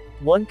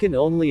 One can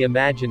only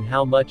imagine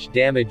how much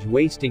damage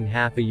wasting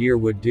half a year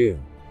would do.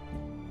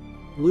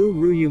 Lu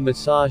Ruyu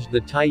massaged the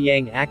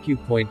Taiyang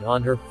acupoint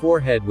on her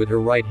forehead with her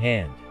right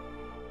hand.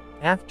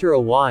 After a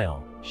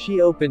while,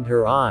 she opened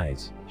her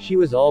eyes. She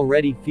was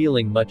already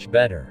feeling much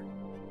better.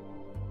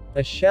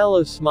 A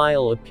shallow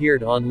smile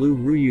appeared on Lu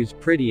Ruyu's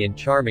pretty and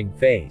charming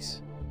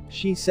face.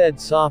 She said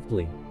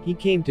softly, "He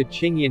came to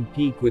Qingyan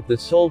Peak with the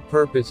sole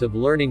purpose of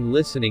learning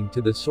listening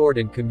to the sword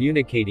and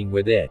communicating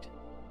with it.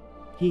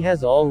 He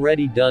has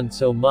already done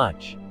so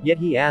much, yet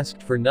he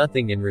asked for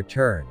nothing in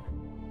return.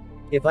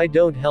 If I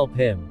don't help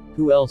him,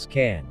 who else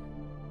can?"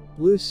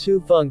 Lu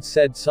Sufeng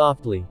said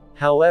softly,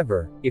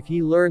 However, if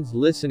he learns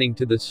listening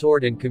to the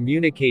sword and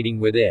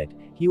communicating with it,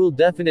 he will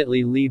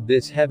definitely leave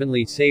this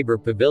heavenly saber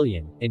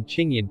pavilion, and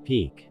Qingyan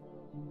Peak.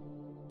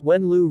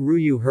 When Lu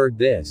Ruyu heard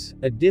this,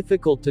 a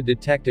difficult to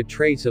detect a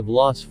trace of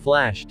loss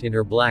flashed in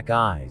her black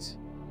eyes.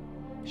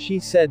 She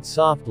said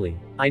softly,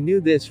 "I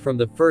knew this from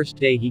the first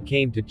day he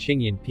came to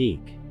Qingyan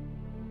Peak.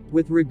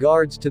 With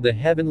regards to the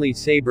heavenly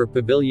saber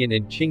pavilion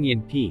and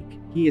Qingyan Peak,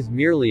 he is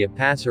merely a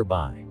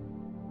passerby."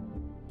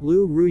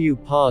 Lu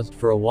Ruyu paused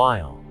for a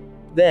while.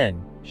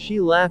 Then, she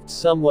laughed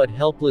somewhat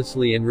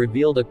helplessly and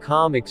revealed a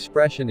calm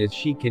expression as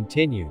she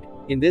continued,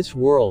 "In this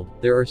world,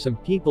 there are some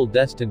people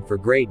destined for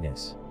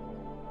greatness.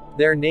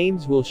 Their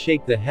names will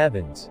shake the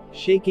heavens,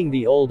 shaking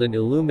the old and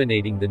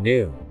illuminating the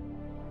new.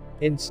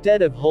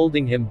 Instead of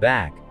holding him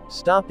back,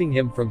 stopping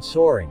him from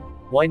soaring,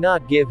 why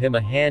not give him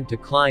a hand to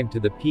climb to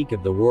the peak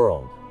of the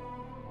world?"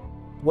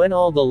 When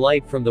all the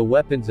light from the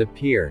weapons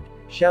appeared,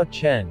 Xiao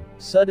Chen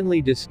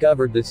suddenly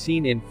discovered the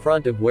scene in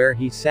front of where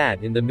he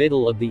sat in the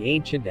middle of the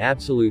ancient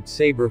absolute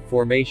saber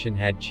formation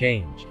had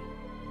changed.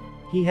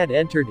 He had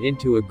entered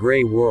into a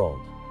gray world.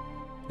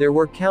 There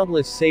were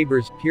countless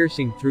sabers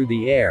piercing through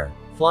the air,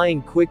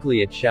 flying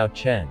quickly at Xiao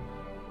Chen.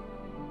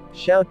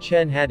 Xiao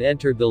Chen had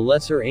entered the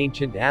lesser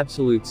ancient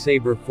absolute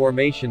saber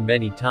formation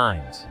many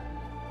times.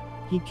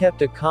 He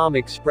kept a calm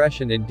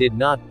expression and did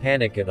not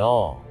panic at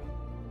all.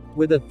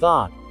 With a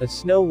thought, a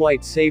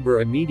snow-white saber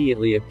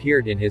immediately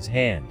appeared in his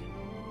hand.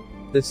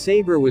 The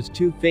saber was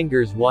 2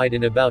 fingers wide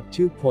and about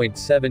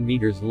 2.7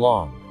 meters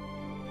long.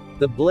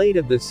 The blade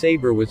of the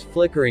saber was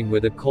flickering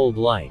with a cold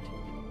light.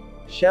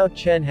 Xiao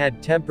Chen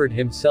had tempered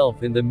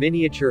himself in the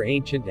miniature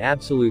ancient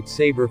absolute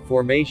saber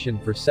formation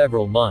for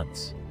several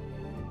months.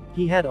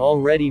 He had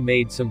already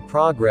made some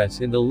progress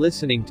in the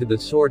listening to the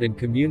sword and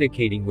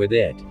communicating with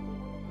it.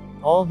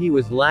 All he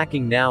was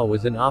lacking now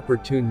was an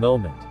opportune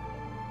moment.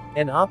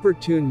 An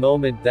opportune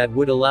moment that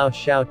would allow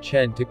Xiao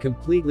Chen to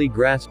completely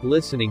grasp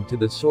listening to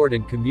the sword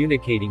and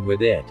communicating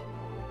with it.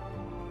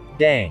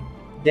 Dang!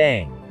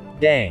 Dang!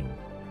 Dang!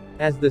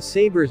 As the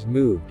sabers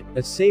moved,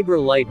 a saber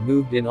light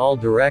moved in all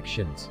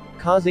directions,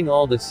 causing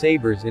all the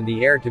sabers in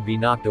the air to be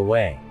knocked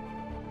away.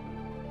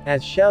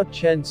 As Xiao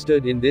Chen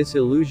stood in this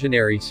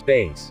illusionary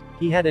space,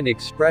 he had an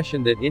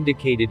expression that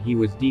indicated he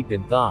was deep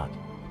in thought.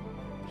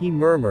 He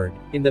murmured,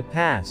 "In the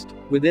past,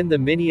 within the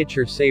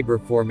miniature saber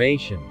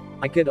formation,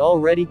 I could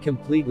already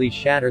completely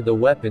shatter the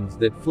weapons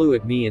that flew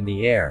at me in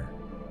the air.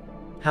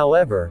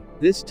 However,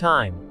 this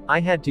time, I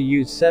had to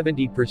use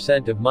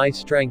 70% of my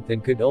strength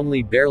and could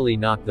only barely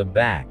knock them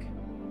back."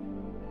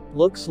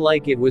 Looks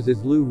like it was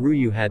as Lu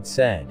Ruyu had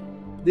said.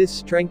 This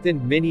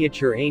strengthened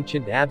miniature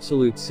ancient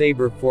absolute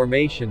saber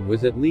formation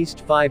was at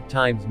least 5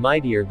 times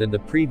mightier than the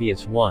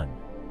previous one.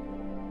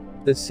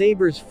 The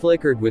sabers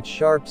flickered with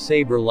sharp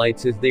saber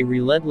lights as they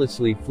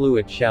relentlessly flew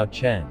at Xiao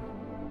Chen.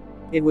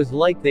 It was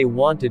like they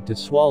wanted to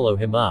swallow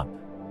him up.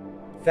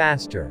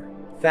 "Faster!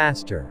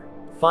 Faster!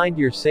 Find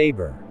your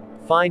saber!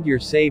 Find your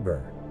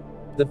saber!"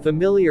 The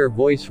familiar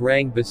voice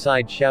rang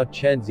beside Xiao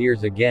Chen's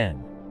ears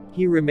again.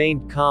 He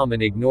remained calm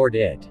and ignored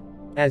it.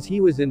 As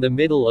he was in the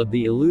middle of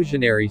the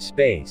illusionary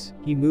space,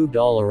 he moved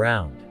all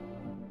around.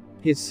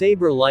 His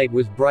saber light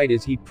was bright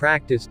as he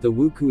practiced the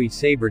Wukui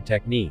saber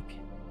technique.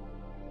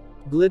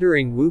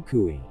 Glittering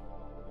Wukui.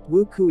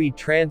 Wukui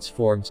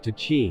transforms to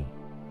Qi.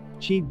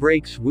 Qi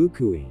breaks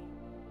Wukui.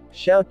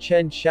 Xiao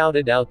Chen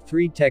shouted out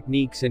 3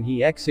 techniques and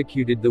he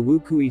executed the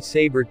Wukui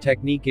saber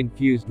technique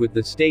infused with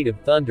the state of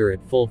thunder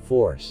at full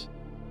force.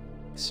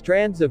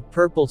 Strands of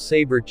purple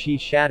saber Qi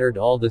shattered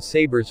all the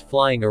sabers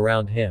flying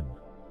around him.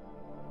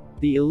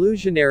 The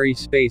illusionary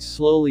space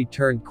slowly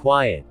turned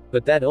quiet,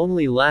 but that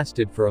only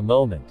lasted for a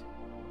moment.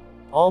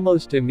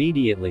 Almost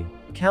immediately,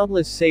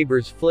 countless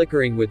sabers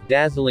flickering with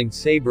dazzling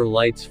saber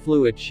lights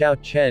flew at Xiao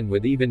Chen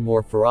with even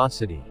more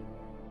ferocity.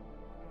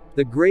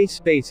 The gray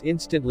space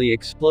instantly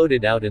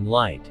exploded out in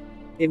light.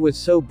 It was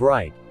so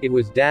bright, it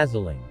was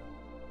dazzling.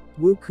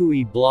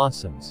 Wukui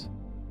blossoms.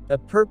 A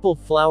purple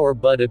flower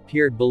bud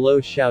appeared below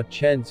Xiao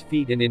Chen's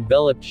feet and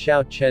enveloped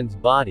Xiao Chen's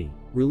body,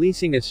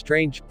 releasing a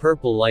strange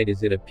purple light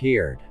as it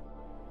appeared.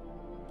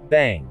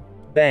 Bang!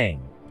 Bang!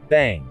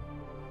 Bang!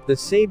 The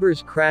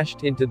sabers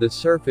crashed into the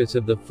surface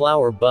of the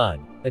flower bud,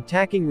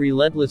 attacking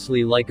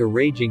relentlessly like a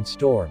raging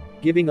storm,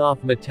 giving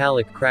off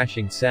metallic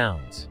crashing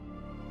sounds.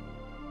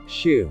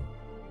 Shoo!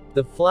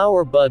 The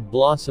flower bud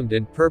blossomed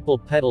and purple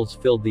petals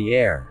filled the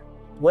air.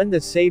 When the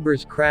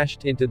sabers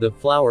crashed into the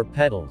flower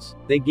petals,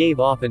 they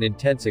gave off an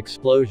intense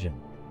explosion.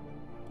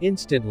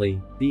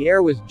 Instantly, the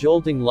air was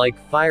jolting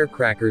like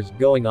firecrackers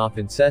going off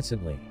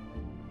incessantly.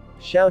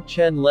 Xiao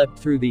Chen leapt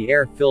through the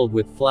air filled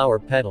with flower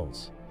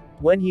petals.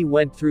 When he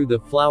went through the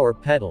flower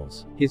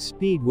petals, his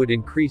speed would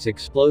increase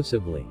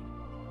explosively.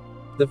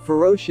 The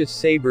ferocious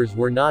sabers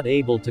were not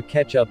able to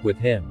catch up with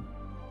him.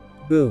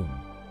 Boom!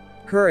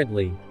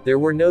 Currently, there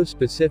were no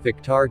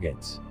specific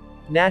targets.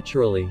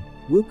 Naturally,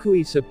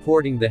 Wukui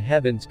supporting the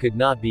heavens could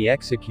not be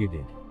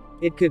executed.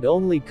 It could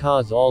only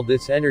cause all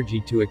this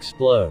energy to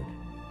explode.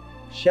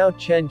 Xiao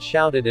Chen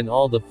shouted and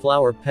all the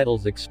flower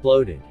petals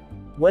exploded.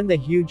 When the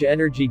huge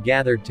energy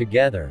gathered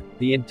together,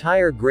 the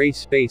entire gray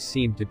space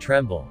seemed to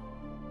tremble.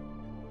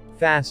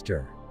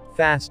 Faster.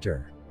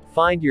 Faster.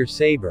 Find your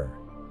saber.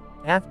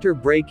 After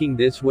breaking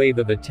this wave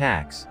of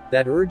attacks,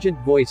 that urgent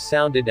voice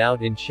sounded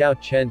out in Xiao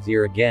Chen's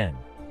ear again.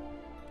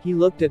 He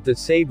looked at the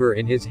saber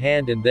in his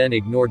hand and then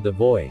ignored the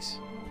voice.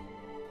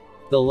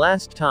 The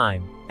last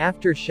time,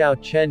 after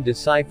Xiao Chen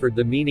deciphered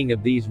the meaning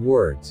of these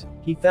words,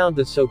 he found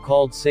the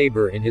so-called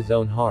saber in his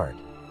own heart.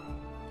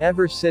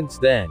 Ever since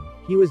then,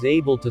 he was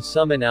able to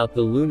summon out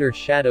the lunar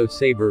shadow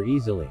saber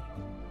easily.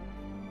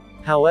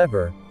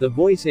 However, the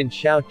voice in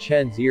Xiao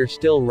Chen's ear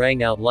still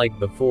rang out like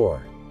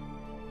before.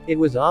 It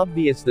was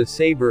obvious the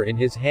saber in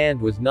his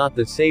hand was not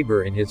the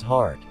saber in his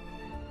heart.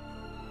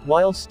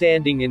 While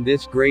standing in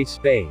this gray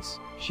space,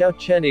 Xiao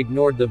Chen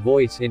ignored the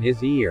voice in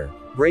his ear,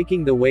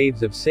 breaking the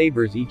waves of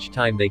sabers each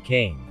time they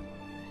came.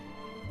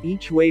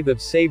 Each wave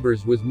of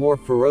sabers was more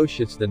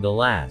ferocious than the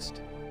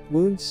last.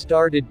 Wounds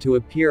started to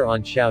appear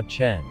on Xiao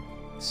Chen.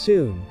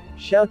 Soon,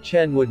 Xiao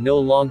Chen would no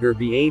longer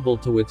be able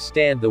to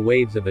withstand the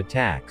waves of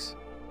attacks.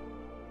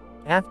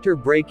 After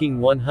breaking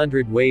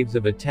 100 waves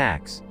of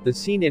attacks, the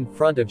scene in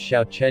front of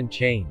Xiao Chen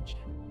changed.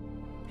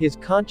 His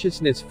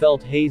consciousness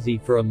felt hazy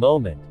for a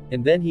moment,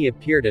 and then he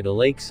appeared at a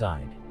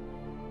lakeside.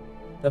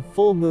 A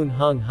full moon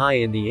hung high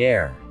in the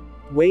air.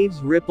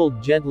 Waves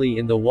rippled gently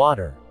in the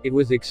water. It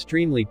was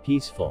extremely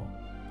peaceful.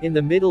 In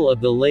the middle of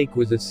the lake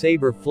was a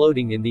saber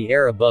floating in the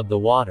air above the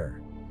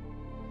water.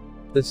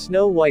 The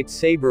snow-white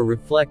saber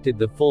reflected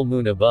the full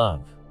moon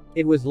above.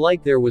 It was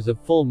like there was a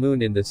full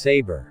moon in the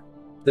saber.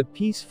 The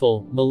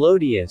peaceful,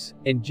 melodious,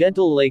 and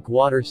gentle lake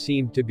water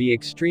seemed to be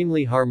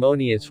extremely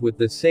harmonious with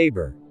the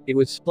saber. It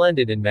was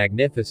splendid and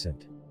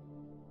magnificent.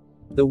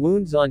 The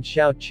wounds on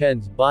Xiao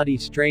Chen's body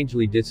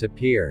strangely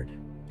disappeared.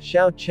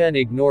 Xiao Chen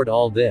ignored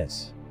all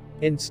this.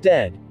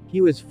 Instead,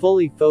 he was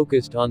fully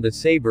focused on the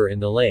saber in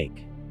the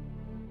lake.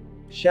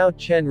 Xiao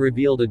Chen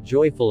revealed a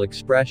joyful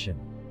expression.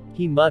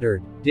 He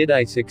muttered, "Did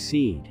I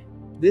succeed?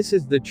 This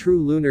is the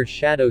true lunar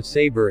shadow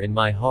saber in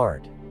my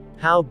heart.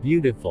 How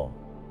beautiful!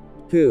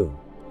 Pooh!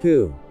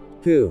 Pooh!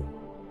 Pooh!"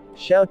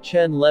 Xiao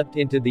Chen leapt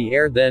into the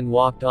air, then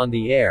walked on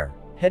the air,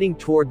 heading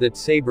toward that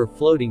saber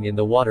floating in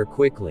the water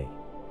quickly.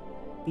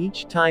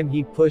 Each time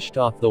he pushed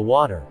off the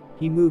water,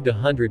 he moved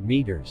 100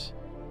 meters.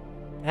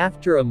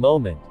 After a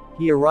moment,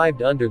 he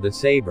arrived under the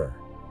saber.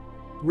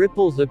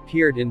 Ripples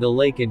appeared in the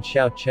lake and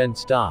Xiao Chen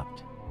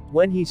stopped.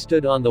 When he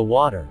stood on the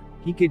water,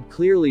 he could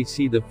clearly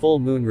see the full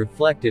moon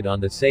reflected on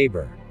the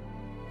saber.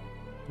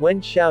 When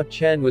Xiao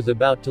Chen was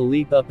about to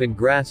leap up and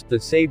grasp the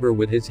saber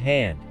with his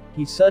hand,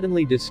 he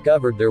suddenly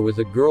discovered there was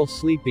a girl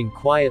sleeping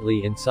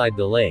quietly inside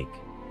the lake.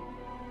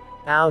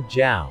 Ao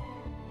Jiao.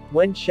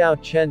 When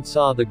Xiao Chen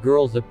saw the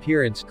girl's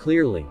appearance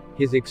clearly,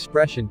 his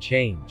expression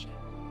changed.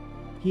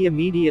 He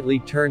immediately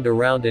turned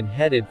around and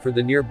headed for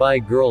the nearby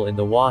girl in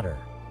the water.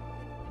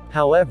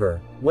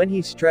 However, when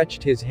he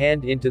stretched his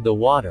hand into the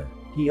water,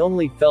 he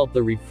only felt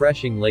the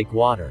refreshing lake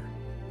water.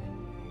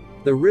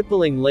 The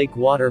rippling lake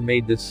water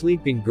made the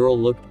sleeping girl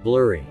look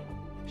blurry.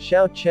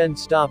 Xiao Chen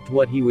stopped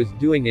what he was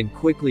doing and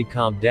quickly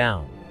calmed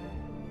down.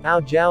 Ao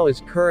Jiao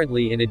is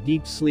currently in a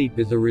deep sleep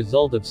as a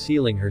result of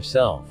sealing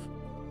herself.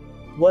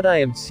 What I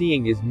am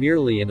seeing is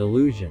merely an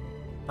illusion.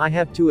 I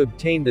have to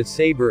obtain the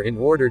saber in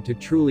order to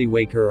truly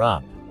wake her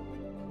up.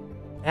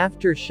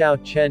 After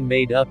Xiao Chen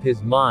made up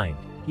his mind,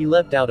 he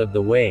leapt out of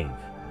the wave.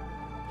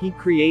 He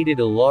created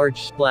a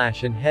large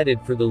splash and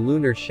headed for the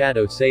lunar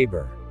shadow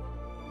saber.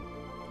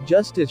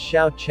 Just as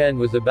Xiao Chen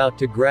was about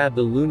to grab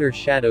the lunar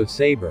shadow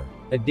saber,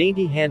 a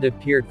dainty hand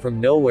appeared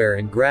from nowhere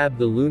and grabbed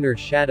the lunar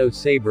shadow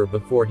saber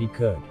before he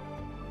could.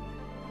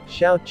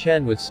 Xiao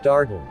Chen was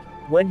startled.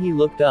 When he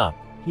looked up,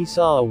 he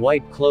saw a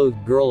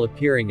white-clothed girl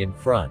appearing in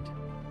front.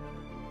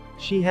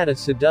 She had a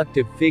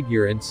seductive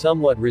figure and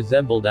somewhat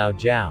resembled Ao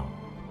Jiao.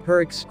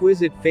 Her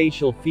exquisite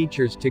facial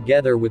features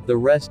together with the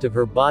rest of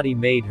her body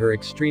made her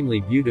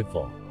extremely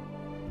beautiful.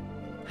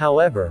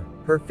 However,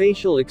 her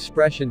facial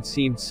expression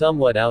seemed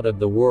somewhat out of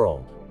the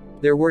world.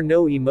 There were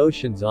no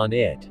emotions on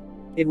it.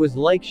 It was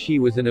like she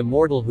was an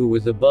immortal who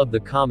was above the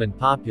common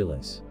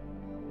populace.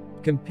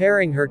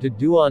 Comparing her to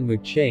Duan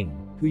Muqing,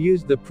 who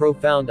used the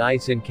profound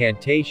ice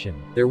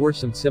incantation, there were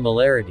some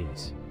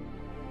similarities.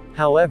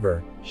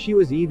 However, she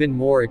was even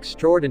more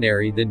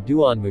extraordinary than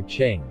Duan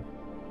Muqing.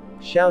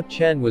 Xiao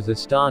Chen was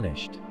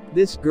astonished.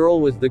 This girl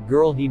was the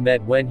girl he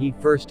met when he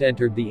first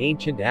entered the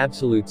ancient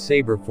absolute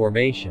saber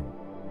formation.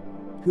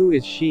 Who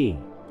is she?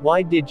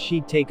 Why did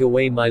she take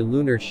away my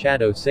lunar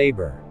shadow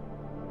saber?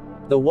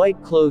 The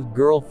white-clothed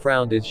girl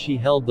frowned as she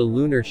held the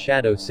lunar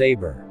shadow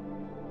saber.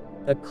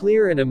 A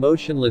clear and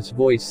emotionless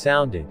voice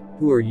sounded,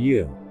 "Who are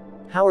you?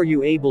 How are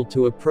you able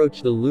to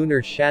approach the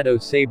lunar shadow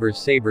saber's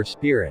saber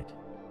spirit?"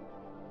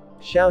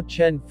 Xiao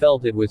Chen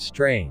felt it was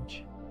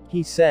strange.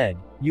 He said,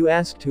 "You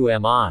asked who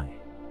am I?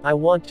 I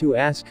want to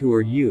ask who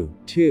are you,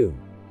 too?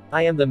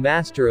 I am the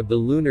master of the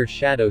lunar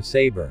shadow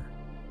saber.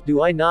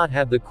 Do I not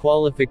have the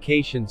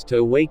qualifications to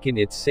awaken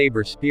its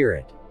saber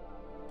spirit?"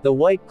 The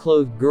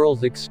white-clothed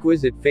girl's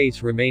exquisite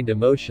face remained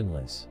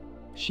emotionless.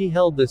 She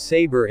held the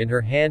saber in her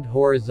hand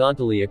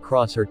horizontally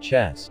across her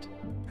chest.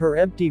 Her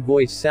empty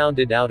voice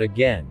sounded out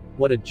again.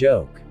 What a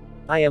joke.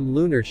 I am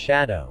Lunar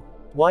Shadow.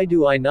 Why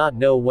do I not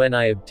know when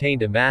I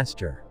obtained a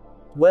master?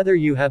 Whether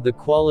you have the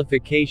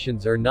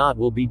qualifications or not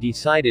will be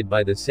decided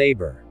by the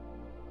saber.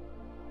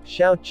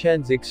 Xiao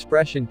Chen's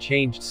expression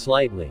changed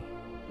slightly.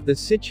 The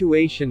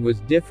situation was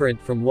different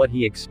from what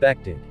he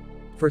expected.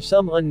 For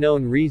some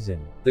unknown reason,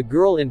 the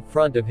girl in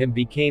front of him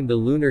became the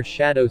Lunar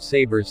Shadow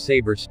Saber's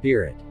saber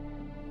spirit.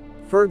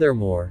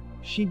 Furthermore,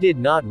 she did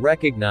not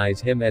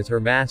recognize him as her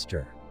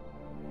master.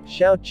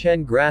 Xiao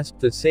Chen grasped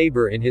the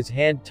saber in his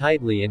hand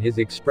tightly and his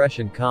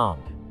expression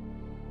calmed.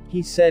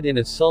 He said in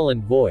a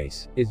sullen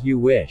voice, "As you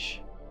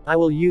wish. I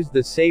will use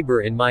the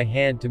saber in my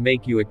hand to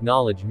make you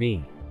acknowledge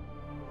me."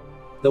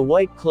 The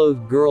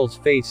white-clothed girl's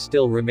face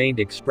still remained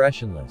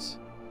expressionless.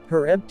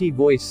 Her empty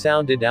voice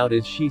sounded out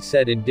as she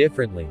said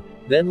indifferently,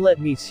 "Then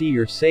let me see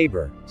your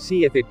saber,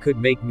 see if it could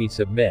make me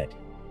submit."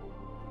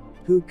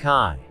 Hu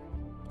Kai.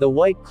 The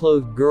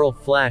white-clothed girl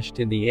flashed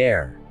in the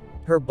air.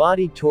 Her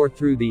body tore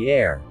through the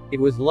air. It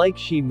was like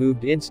she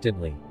moved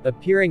instantly,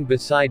 appearing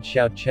beside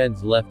Xiao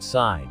Chen's left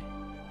side.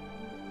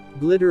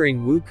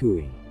 Glittering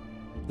Wukui.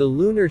 The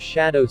lunar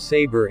shadow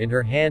saber in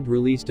her hand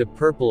released a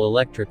purple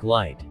electric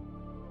light.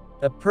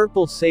 A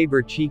purple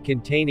saber chi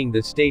containing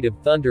the state of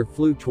thunder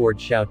flew toward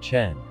Xiao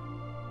Chen.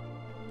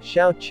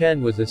 Xiao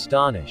Chen was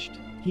astonished.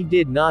 He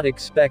did not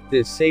expect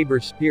this saber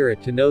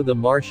spirit to know the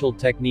martial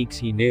techniques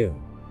he knew.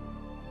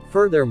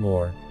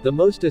 Furthermore, the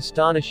most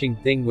astonishing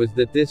thing was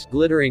that this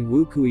glittering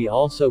Wukui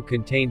also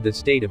contained the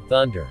state of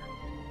thunder.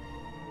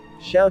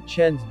 Xiao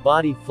Chen's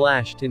body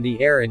flashed in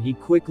the air and he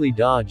quickly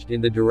dodged in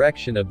the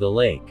direction of the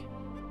lake.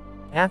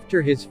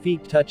 After his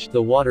feet touched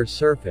the water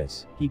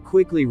surface, he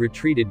quickly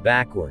retreated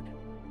backward.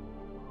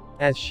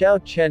 As Xiao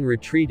Chen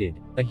retreated,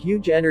 a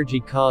huge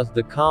energy caused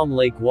the calm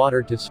lake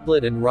water to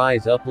split and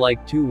rise up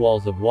like two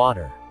walls of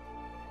water.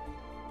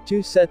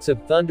 Two sets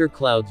of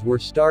thunderclouds were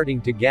starting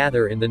to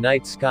gather in the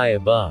night sky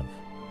above.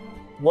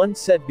 One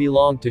set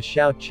belonged to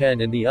Xiao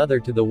Chen and the other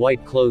to the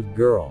white-clothed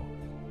girl.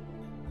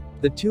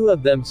 The two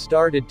of them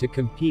started to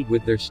compete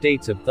with their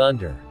states of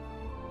thunder.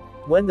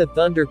 When the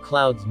thunder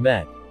clouds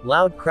met,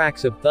 loud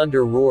cracks of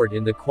thunder roared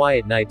in the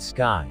quiet night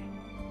sky.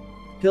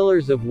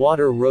 Pillars of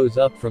water rose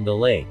up from the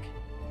lake.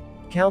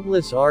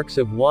 Countless arcs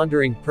of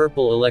wandering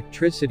purple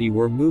electricity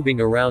were moving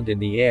around in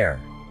the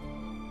air.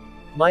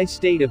 My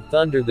state of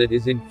thunder that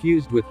is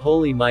infused with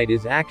holy might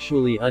is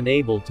actually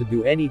unable to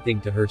do anything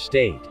to her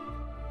state.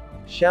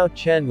 Xiao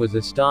Chen was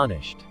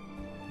astonished.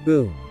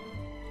 Boom.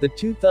 The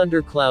two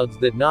thunderclouds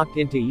that knocked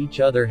into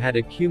each other had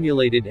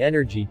accumulated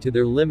energy to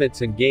their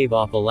limits and gave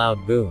off a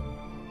loud boom.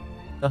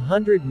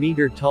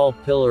 100-meter-tall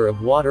pillar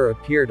of water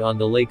appeared on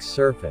the lake's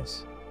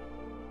surface.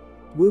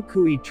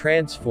 Wukui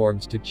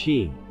transforms to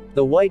Qi.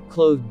 The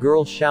white-clothed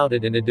girl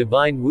shouted and a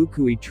divine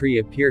Wukui tree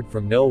appeared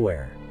from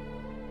nowhere.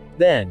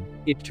 Then,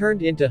 it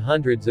turned into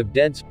hundreds of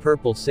dense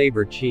purple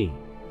saber Qi.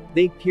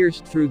 They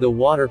pierced through the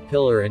water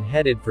pillar and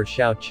headed for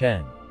Xiao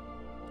Chen.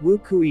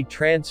 Wukui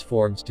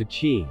transforms to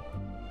Qi.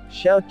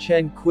 Xiao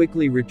Chen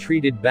quickly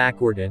retreated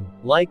backward and,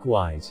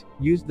 likewise,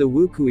 used the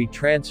Wukui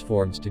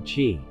transforms to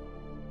Qi.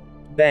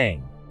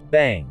 Bang!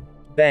 Bang!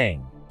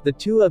 Bang! The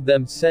two of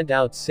them sent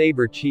out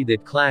saber Qi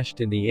that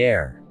clashed in the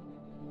air.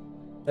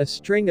 A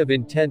string of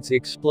intense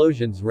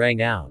explosions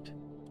rang out.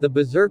 The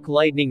berserk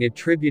lightning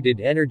attributed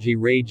energy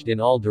raged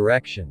in all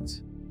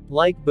directions.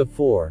 Like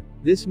before,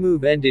 this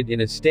move ended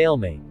in a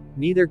stalemate,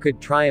 neither could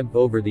triumph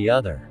over the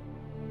other.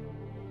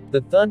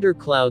 The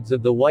thunderclouds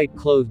of the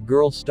white-clothed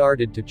girl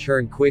started to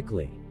churn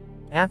quickly.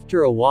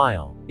 After a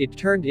while, it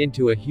turned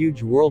into a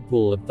huge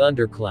whirlpool of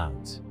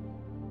thunderclouds.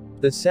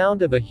 The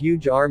sound of a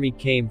huge army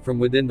came from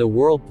within the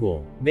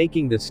whirlpool,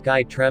 making the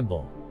sky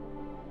tremble.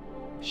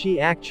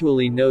 She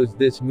actually knows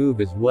this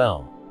move as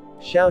well.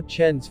 Xiao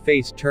Chen's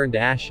face turned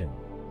ashen.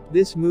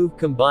 This move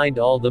combined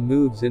all the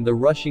moves in the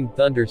rushing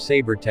thunder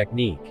saber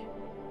technique.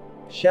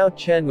 Xiao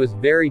Chen was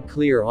very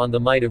clear on the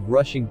might of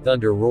rushing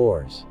thunder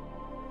roars.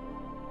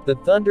 The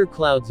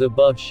thunderclouds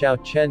above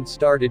Xiao Chen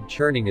started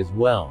churning as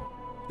well.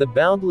 The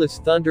boundless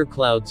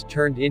thunderclouds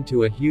turned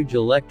into a huge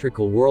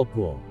electrical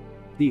whirlpool.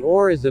 The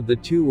auras of the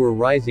two were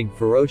rising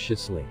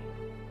ferociously.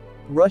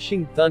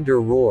 Rushing thunder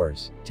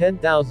roars,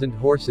 10,000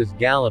 horses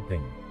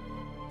galloping.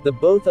 The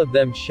both of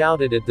them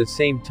shouted at the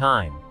same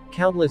time.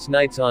 Countless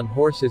knights on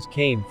horses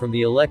came from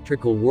the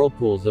electrical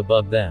whirlpools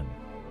above them.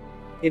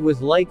 It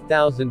was like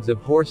thousands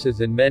of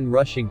horses and men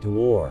rushing to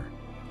war.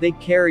 They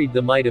carried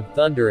the might of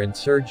thunder and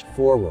surged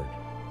forward.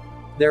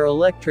 Their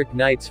electric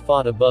knights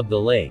fought above the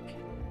lake.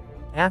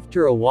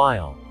 After a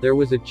while, there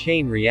was a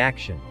chain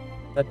reaction.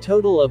 A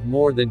total of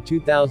more than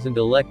 2,000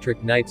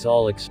 electric knights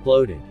all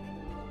exploded.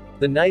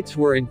 The knights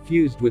were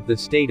infused with the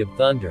state of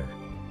thunder.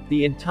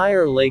 The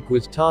entire lake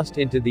was tossed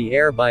into the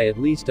air by at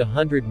least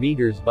 100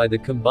 meters by the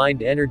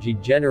combined energy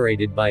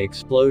generated by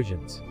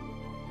explosions.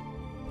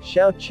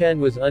 Xiao Chen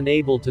was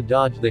unable to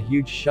dodge the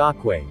huge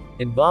shockwave,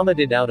 and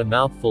vomited out a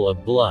mouthful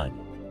of blood.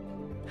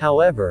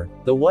 However,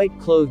 the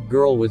white-clothed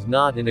girl was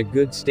not in a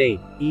good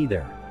state,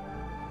 either.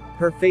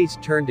 Her face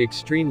turned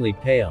extremely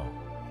pale.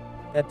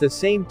 At the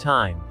same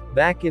time,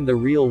 back in the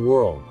real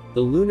world,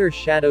 the lunar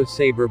shadow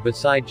saber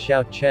beside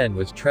Xiao Chen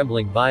was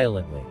trembling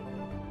violently.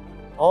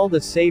 All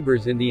the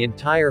sabers in the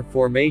entire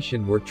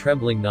formation were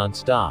trembling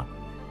non-stop.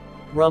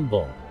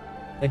 Rumble.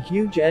 A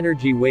huge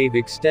energy wave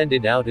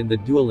extended out in the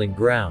dueling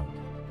ground.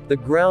 The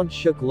ground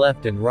shook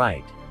left and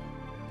right.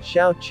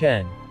 Xiao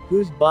Chen,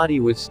 whose body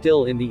was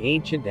still in the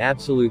ancient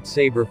absolute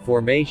saber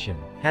formation,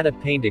 had a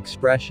pained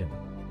expression.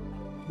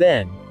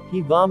 Then, he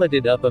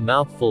vomited up a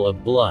mouthful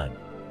of blood.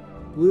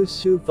 Lu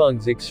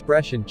Sufeng's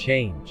expression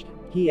changed.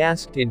 He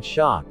asked in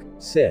shock,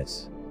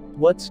 "Sis,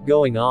 what's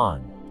going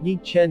on? Yi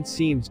Chen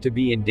seems to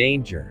be in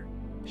danger.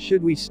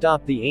 Should we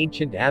stop the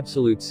ancient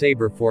absolute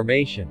saber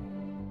formation?"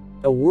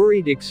 A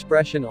worried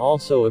expression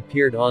also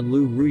appeared on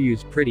Lu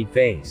Ruyu's pretty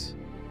face.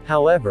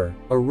 However,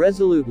 a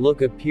resolute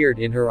look appeared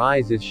in her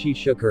eyes as she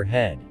shook her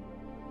head.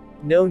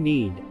 "No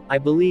need, I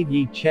believe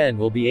Yi Chen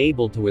will be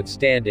able to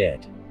withstand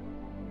it.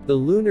 The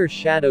lunar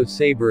shadow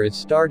saber is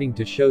starting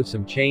to show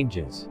some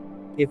changes.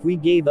 If we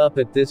gave up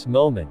at this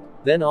moment,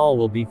 then all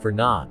will be for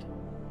naught."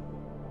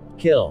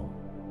 Kill.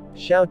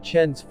 Xiao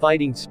Chen's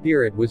fighting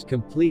spirit was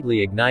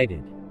completely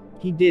ignited.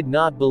 He did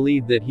not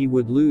believe that he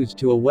would lose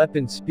to a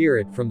weapon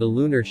spirit from the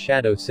lunar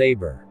shadow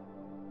saber.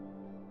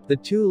 The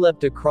two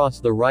leapt across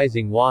the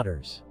rising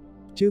waters.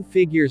 Two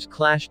figures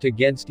clashed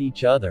against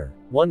each other,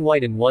 one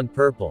white and one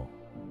purple.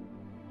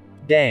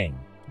 Dang!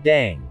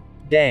 Dang!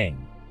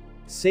 Dang!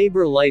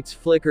 Saber lights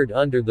flickered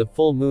under the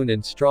full moon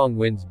and strong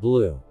winds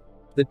blew.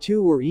 The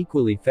two were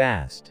equally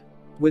fast.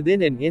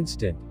 Within an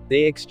instant,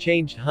 they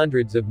exchanged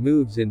hundreds of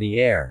moves in the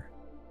air.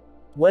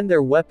 When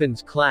their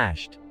weapons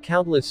clashed,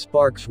 countless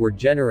sparks were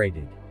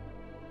generated.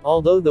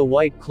 Although the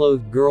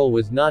white-clothed girl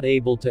was not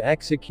able to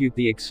execute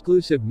the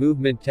exclusive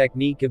movement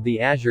technique of the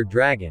Azure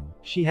Dragon,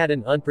 she had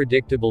an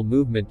unpredictable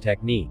movement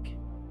technique.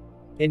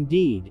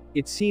 Indeed,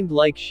 it seemed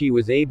like she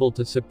was able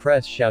to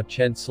suppress Xiao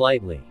Chen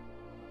slightly.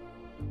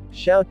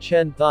 Xiao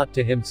Chen thought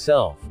to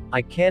himself,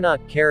 "I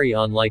cannot carry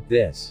on like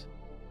this.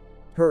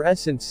 Her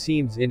essence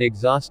seems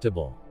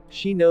inexhaustible.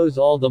 She knows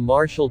all the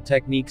martial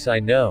techniques I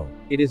know,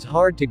 it is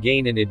hard to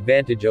gain an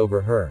advantage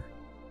over her.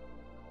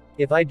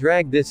 If I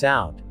drag this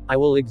out, I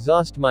will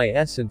exhaust my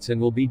essence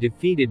and will be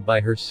defeated by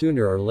her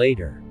sooner or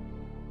later.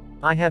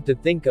 I have to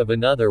think of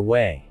another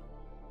way."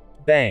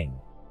 Bang!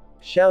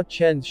 Xiao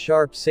Chen's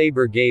sharp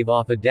saber gave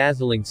off a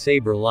dazzling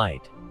saber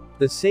light.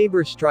 The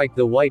saber strike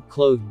the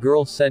white-clothed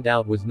girl sent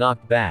out was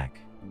knocked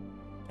back.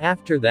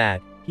 After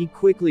that, he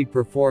quickly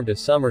performed a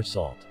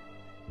somersault.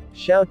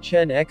 Xiao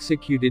Chen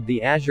executed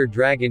the Azure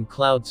Dragon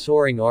cloud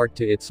soaring art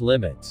to its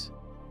limits.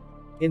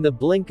 In the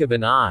blink of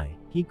an eye,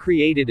 he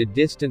created a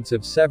distance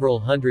of several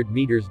hundred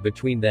meters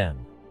between them.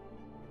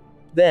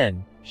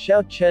 Then,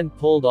 Xiao Chen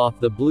pulled off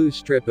the blue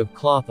strip of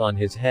cloth on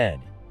his head.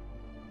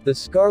 The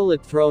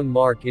scarlet throne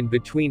mark in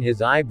between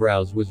his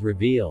eyebrows was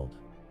revealed.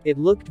 It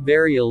looked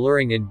very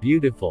alluring and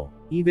beautiful,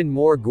 even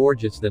more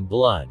gorgeous than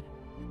blood.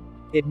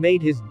 It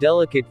made his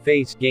delicate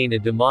face gain a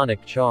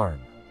demonic charm.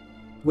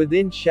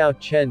 Within Xiao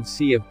Chen's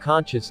sea of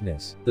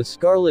consciousness, the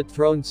scarlet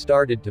throne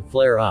started to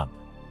flare up.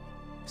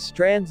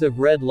 Strands of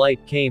red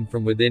light came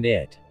from within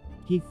it.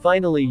 He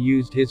finally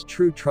used his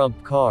true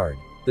trump card,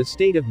 the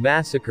state of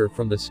massacre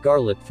from the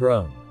scarlet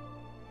throne.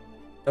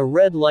 A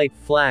red light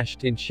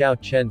flashed in Xiao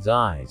Chen's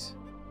eyes.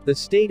 The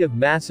state of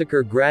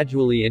massacre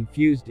gradually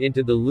infused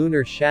into the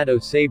lunar shadow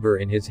saber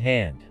in his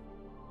hand.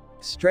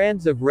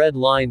 Strands of red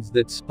lines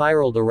that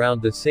spiraled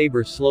around the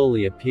saber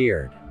slowly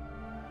appeared.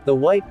 The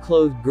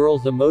white-clothed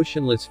girl's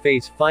emotionless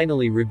face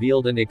finally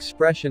revealed an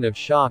expression of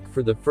shock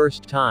for the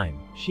first time.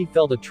 She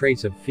felt a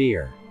trace of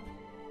fear.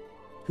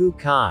 Hu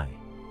Kai.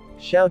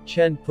 Xiao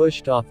Chen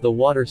pushed off the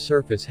water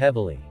surface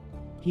heavily.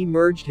 He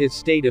merged his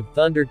state of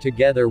thunder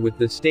together with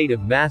the state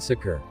of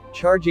massacre,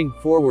 charging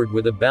forward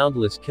with a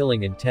boundless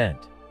killing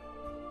intent.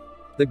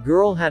 The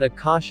girl had a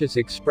cautious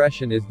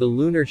expression as the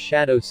lunar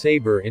shadow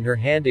saber in her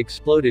hand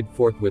exploded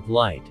forth with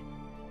light.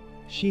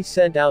 She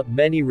sent out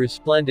many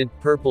resplendent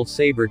purple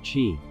saber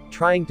chi,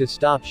 trying to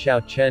stop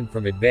Xiao Chen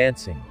from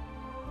advancing.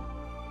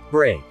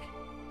 Break!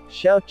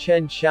 Xiao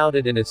Chen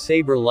shouted and a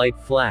saber light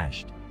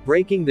flashed,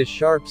 breaking the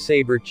sharp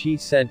saber chi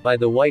sent by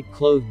the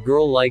white-clothed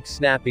girl like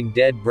snapping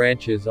dead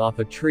branches off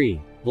a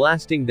tree,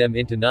 blasting them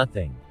into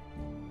nothing.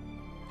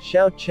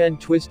 Xiao Chen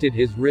twisted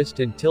his wrist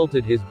and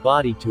tilted his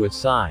body to a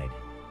side.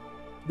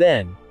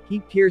 Then, he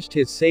pierced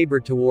his saber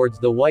towards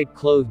the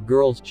white-clothed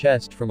girl's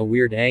chest from a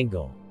weird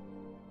angle.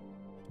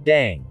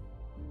 Dang!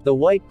 The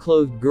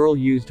white-clothed girl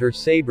used her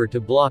saber to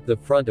block the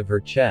front of her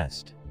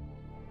chest.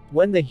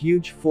 When the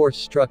huge force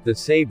struck the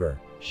saber,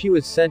 she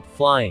was sent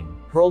flying,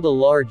 hurled a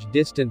large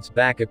distance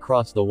back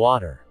across the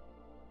water.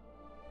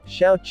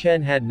 Xiao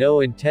Chen had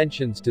no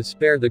intentions to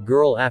spare the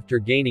girl after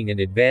gaining an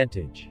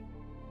advantage.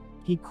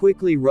 He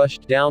quickly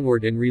rushed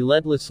downward and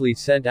relentlessly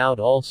sent out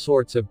all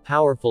sorts of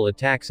powerful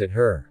attacks at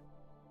her.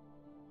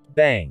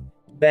 Bang!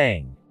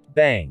 Bang!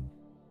 Bang!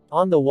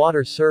 On the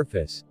water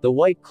surface, the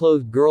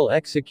white-clothed girl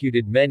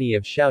executed many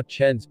of Xiao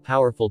Chen's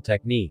powerful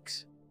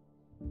techniques.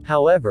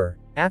 However,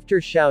 After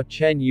Xiao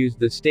Chen used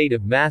the state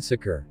of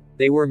massacre,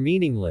 they were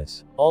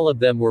meaningless, all of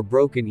them were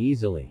broken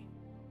easily.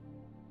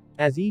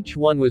 As each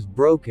one was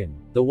broken,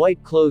 the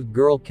white-clothed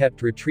girl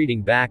kept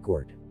retreating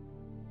backward.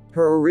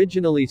 Her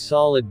originally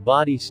solid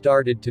body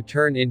started to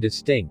turn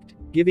indistinct,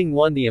 giving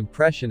one the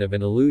impression of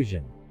an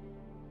illusion.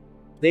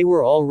 They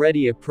were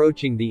already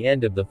approaching the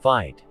end of the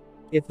fight.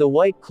 If the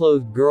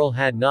white-clothed girl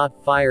had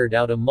not fired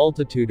out a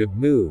multitude of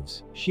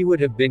moves, she would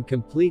have been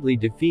completely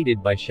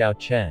defeated by Xiao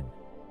Chen.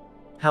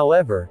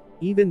 However,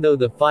 even though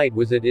the fight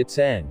was at its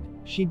end,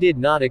 she did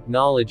not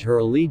acknowledge her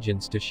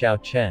allegiance to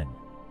Xiao Chen.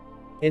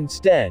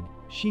 Instead,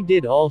 she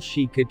did all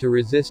she could to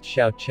resist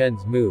Xiao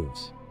Chen's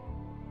moves.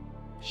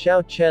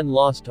 Xiao Chen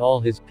lost all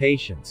his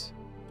patience.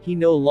 He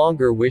no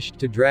longer wished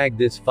to drag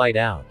this fight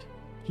out.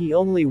 He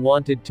only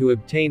wanted to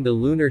obtain the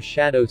lunar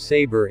shadow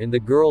saber in the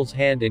girl's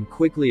hand and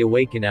quickly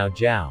awaken Ao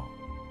Zhao.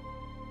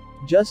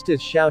 Just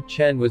as Xiao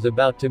Chen was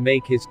about to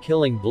make his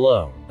killing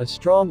blow, a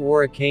strong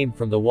aura came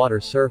from the water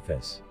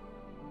surface.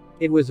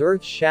 It was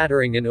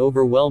earth-shattering and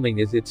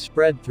overwhelming as it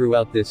spread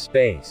throughout this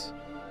space.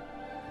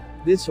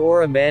 This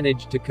aura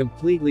managed to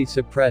completely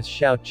suppress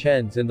Xiao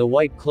Chen's and the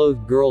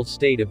white-clothed girl's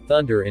state of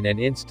thunder in an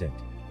instant.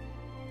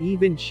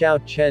 Even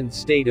Xiao Chen's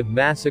state of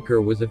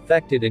massacre was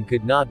affected and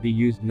could not be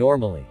used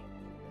normally.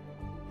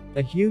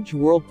 A huge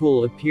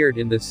whirlpool appeared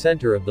in the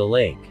center of the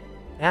lake.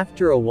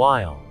 After a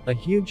while, a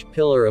huge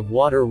pillar of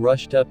water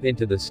rushed up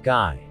into the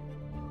sky.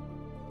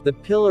 The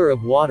pillar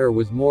of water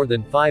was more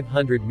than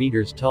 500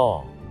 meters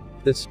tall.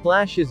 The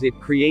splashes it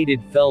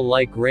created fell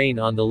like rain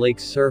on the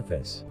lake's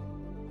surface.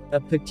 A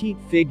petite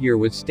figure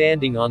was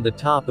standing on the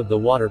top of the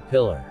water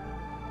pillar.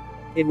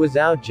 It was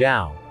Ao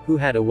Zhao, who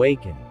had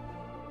awakened.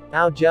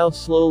 Ao Zhao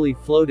slowly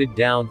floated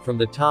down from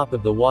the top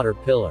of the water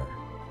pillar.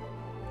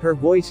 Her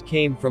voice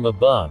came from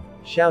above,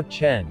 "Xiao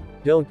Chen,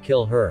 don't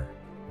kill her."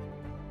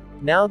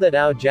 Now that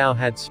Ao Zhao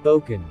had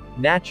spoken,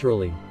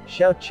 naturally,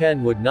 Xiao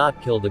Chen would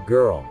not kill the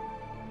girl.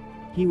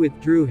 He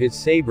withdrew his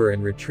saber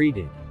and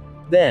retreated.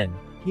 Then,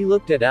 he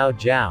looked at Ao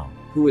Zhao,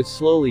 who was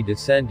slowly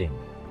descending.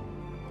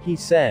 He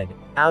said,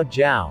 "Ao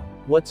Zhao,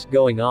 what's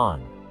going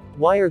on?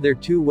 Why are there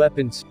two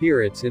weapon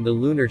spirits in the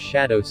lunar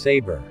shadow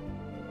saber?"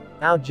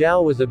 Ao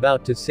Zhao was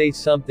about to say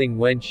something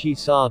when she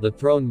saw the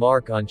throne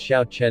mark on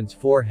Xiao Chen's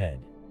forehead.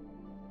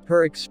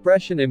 Her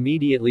expression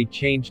immediately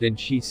changed and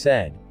she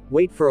said,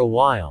 "Wait for a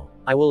while,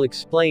 I will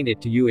explain it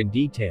to you in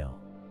detail.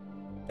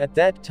 At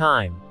that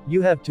time,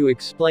 you have to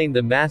explain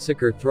the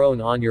massacre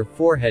throne on your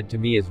forehead to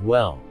me as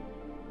well."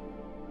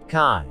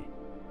 Kai.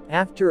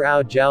 After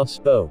Ao Zhao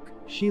spoke,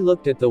 she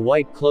looked at the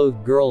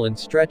white-clothed girl and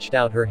stretched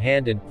out her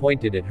hand and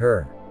pointed at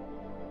her.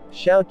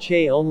 Xiao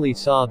Che only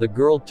saw the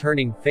girl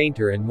turning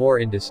fainter and more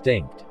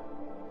indistinct.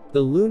 The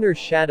lunar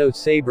shadow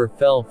saber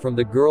fell from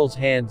the girl's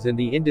hands and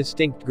the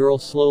indistinct girl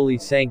slowly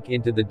sank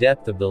into the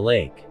depth of the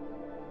lake.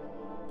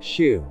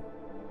 Shoo!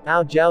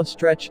 Ao Zhao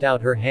stretched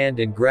out her hand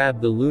and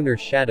grabbed the lunar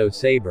shadow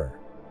saber.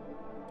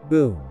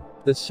 Boom!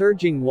 The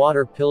surging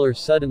water pillar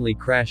suddenly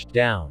crashed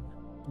down.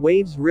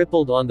 Waves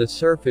rippled on the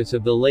surface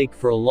of the lake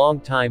for a long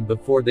time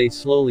before they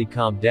slowly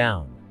calmed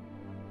down.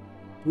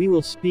 "We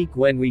will speak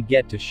when we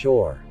get to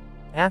shore."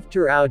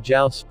 After Ao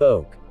Zhao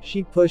spoke,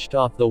 she pushed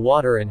off the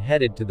water and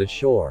headed to the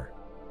shore.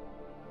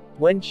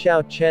 When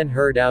Xiao Chen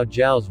heard Ao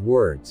Zhao's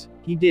words,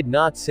 he did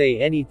not say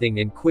anything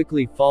and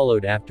quickly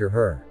followed after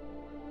her.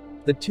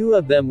 The two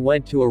of them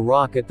went to a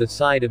rock at the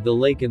side of the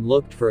lake and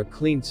looked for a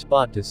clean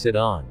spot to sit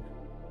on.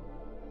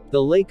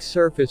 The lake's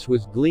surface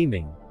was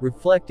gleaming,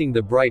 reflecting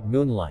the bright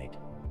moonlight.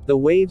 The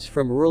waves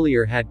from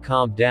earlier had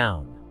calmed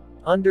down.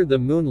 Under the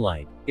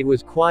moonlight, it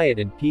was quiet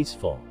and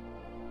peaceful.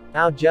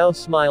 Ao Zhao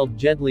smiled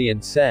gently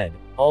and said,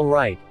 "All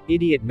right,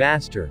 idiot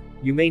master,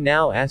 you may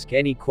now ask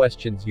any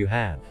questions you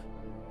have."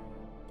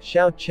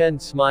 Xiao Chen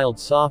smiled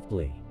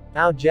softly.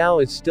 "Ao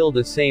Zhao is still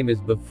the same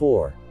as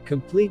before,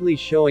 completely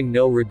showing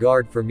no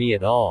regard for me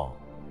at all.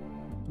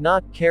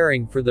 Not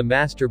caring for the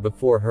master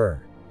before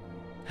her."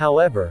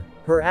 However,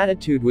 her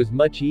attitude was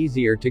much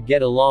easier to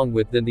get along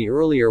with than the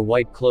earlier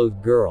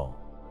white-clothed girl.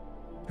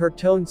 Her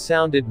tone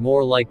sounded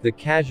more like the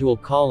casual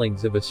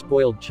callings of a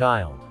spoiled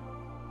child.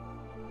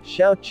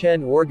 Xiao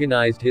Chen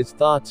organized his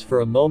thoughts for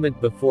a moment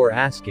before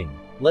asking,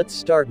 "Let's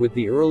start with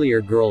the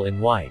earlier girl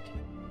in white.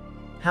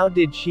 How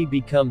did she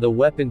become the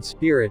weapon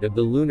spirit of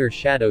the lunar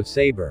shadow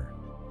saber?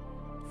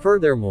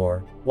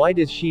 Furthermore, why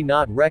does she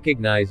not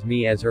recognize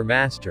me as her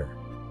master?"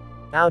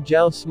 Ao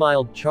Zhao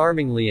smiled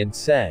charmingly and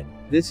said,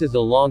 "This is a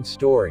long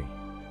story.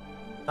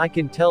 I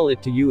can tell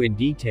it to you in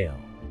detail.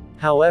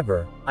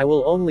 However, I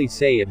will only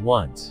say it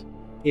once.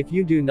 If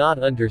you do not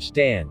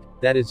understand,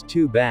 that is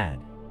too bad.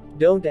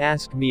 Don't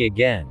ask me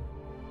again."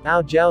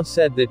 Ao Zhao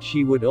said that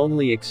she would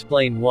only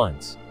explain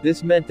once.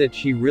 This meant that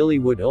she really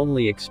would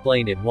only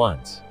explain it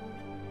once.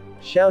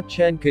 Xiao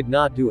Chen could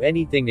not do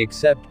anything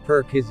except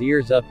perk his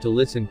ears up to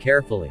listen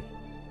carefully.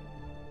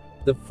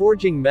 The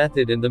forging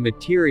method and the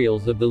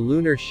materials of the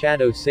lunar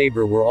shadow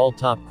saber were all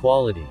top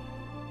quality.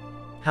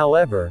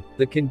 However,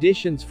 the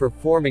conditions for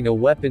forming a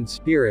weapon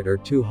spirit are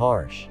too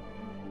harsh.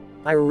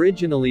 I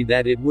originally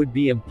that it would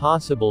be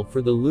impossible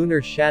for the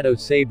lunar shadow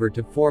saber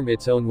to form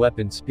its own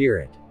weapon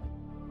spirit.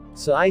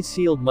 So I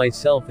sealed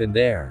myself in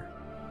there.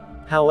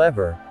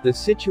 However, the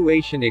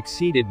situation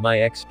exceeded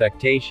my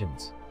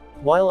expectations.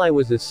 While I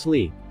was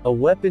asleep, a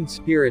weapon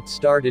spirit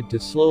started to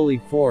slowly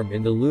form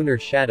in the lunar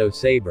shadow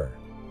saber.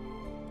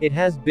 It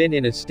has been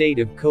in a state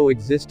of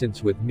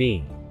coexistence with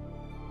me.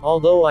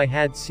 Although I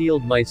had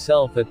sealed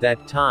myself at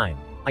that time,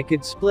 I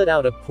could split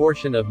out a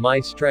portion of my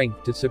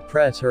strength to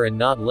suppress her and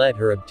not let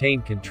her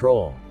obtain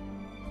control.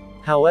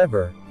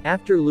 However,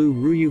 after Lu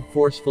Ruyu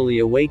forcefully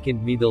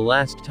awakened me the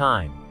last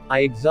time, I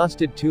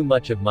exhausted too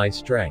much of my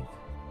strength.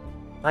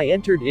 I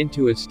entered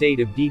into a state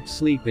of deep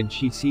sleep and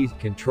she seized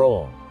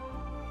control.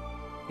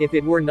 If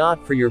it were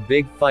not for your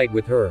big fight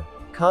with her,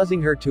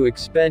 causing her to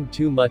expend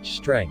too much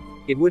strength,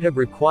 it would have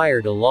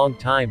required a long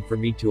time for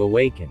me to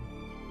awaken.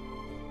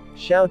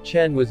 Xiao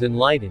Chen was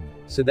enlightened,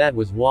 so that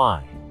was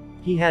why.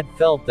 He had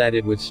felt that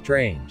it was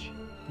strange.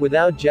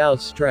 Without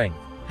Zhao's strength,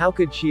 how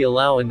could she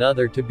allow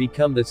another to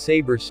become the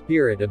saber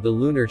spirit of the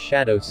lunar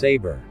shadow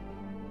saber?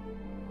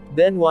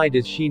 Then why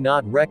does she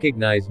not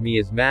recognize me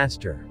as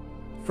master?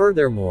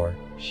 Furthermore,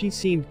 she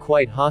seemed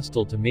quite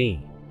hostile to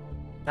me.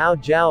 Ao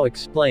Zhao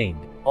explained,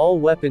 all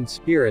weapon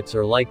spirits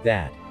are like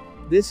that.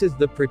 This is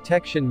the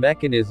protection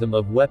mechanism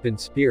of weapon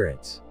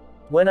spirits.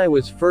 When I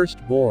was first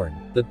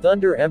born, the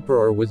Thunder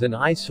Emperor was an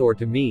eyesore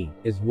to me,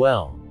 as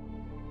well.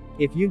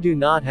 If you do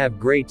not have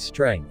great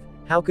strength,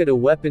 how could a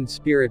weapon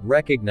spirit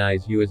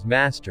recognize you as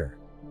master?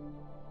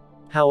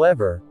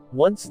 However,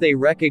 once they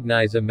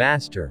recognize a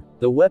master,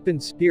 the weapon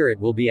spirit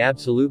will be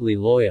absolutely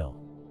loyal.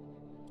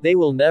 They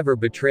will never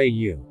betray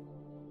you.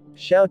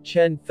 Xiao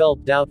Chen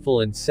felt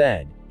doubtful and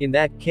said, in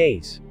that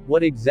case,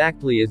 what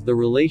exactly is the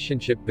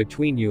relationship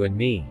between you and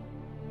me?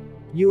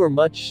 You are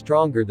much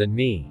stronger than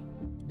me.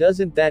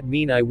 Doesn't that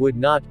mean I would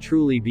not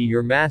truly be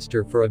your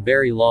master for a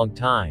very long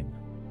time?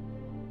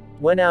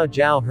 When Ao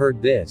Zhao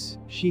heard this,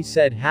 she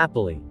said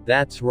happily,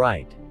 that's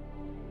right.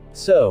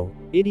 So,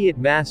 idiot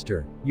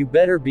master, you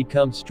better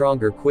become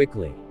stronger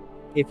quickly.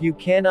 If you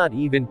cannot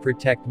even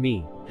protect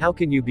me, how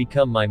can you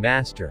become my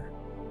master?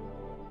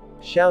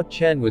 Xiao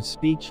Chen was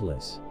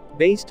speechless.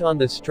 Based on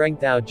the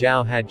strength Ao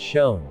Zhao had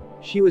shown,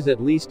 she was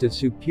at least a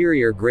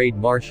superior grade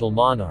martial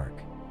monarch.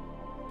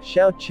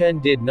 Xiao Chen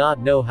did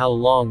not know how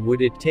long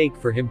would it take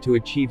for him to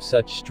achieve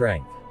such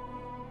strength.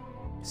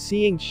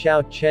 Seeing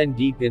Xiao Chen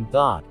deep in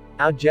thought,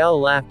 Ao Zhao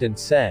laughed and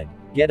said,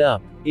 get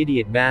up,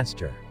 idiot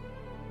master.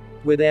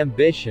 With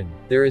ambition,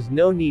 there is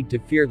no need to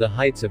fear the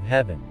heights of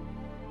heaven.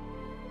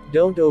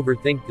 Don't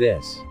overthink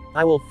this.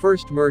 I will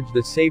first merge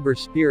the saber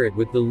spirit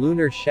with the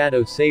lunar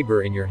shadow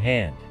saber in your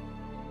hand.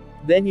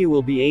 Then you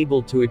will be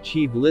able to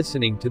achieve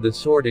listening to the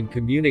sword and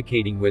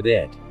communicating with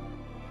it.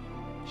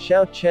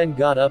 Xiao Chen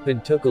got up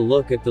and took a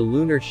look at the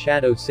lunar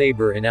shadow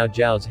saber in Ao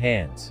Zhao's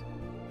hands.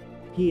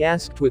 He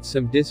asked with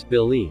some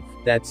disbelief,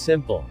 that's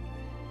simple.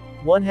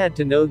 One had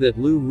to know that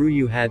Lu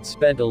Ruyu had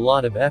spent a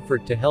lot of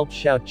effort to help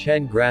Xiao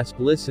Chen grasp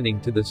listening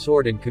to the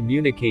sword and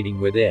communicating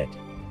with it.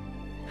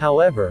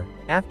 However,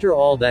 after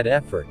all that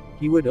effort,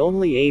 he was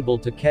only able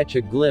to catch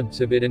a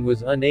glimpse of it and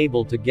was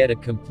unable to get a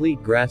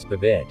complete grasp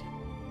of it.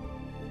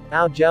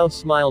 Ao Zhao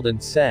smiled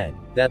and said,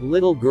 that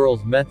little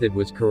girl's method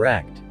was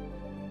correct.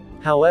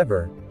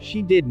 However,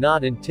 she did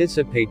not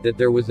anticipate that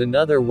there was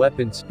another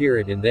weapon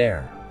spirit in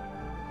there.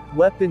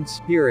 Weapon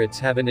spirits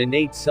have an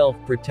innate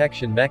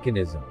self-protection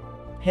mechanism.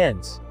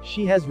 Hence,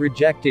 she has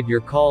rejected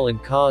your call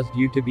and caused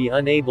you to be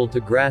unable to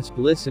grasp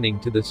listening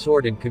to the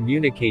sword and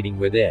communicating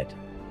with it.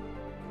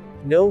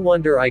 No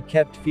wonder I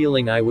kept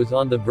feeling I was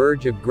on the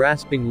verge of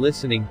grasping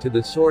listening to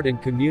the sword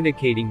and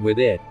communicating with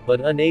it,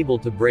 but unable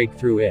to break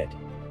through it.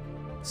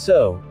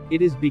 So,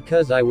 it is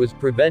because I was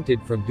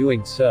prevented from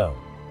doing so.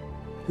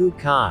 Hu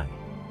Kai.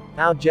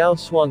 Ao Zhao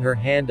swung her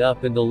hand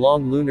up and the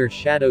long lunar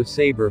shadow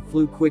saber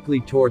flew quickly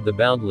toward the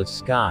boundless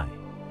sky.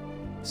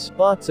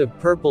 Spots of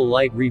purple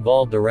light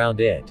revolved around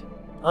it.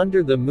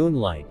 Under the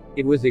moonlight,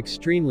 it was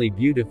extremely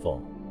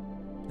beautiful.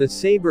 The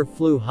saber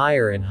flew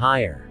higher and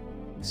higher.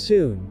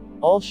 Soon,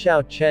 all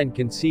Xiao Chen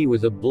can see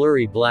was a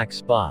blurry black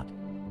spot.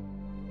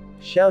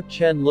 Xiao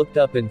Chen looked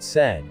up and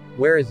said,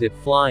 where is it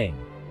flying?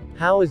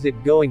 How is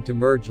it going to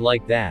merge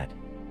like that?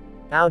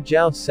 Ao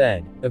Zhao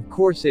said, of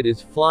course it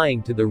is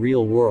flying to the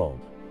real world.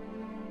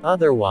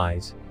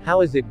 Otherwise,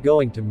 how is it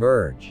going to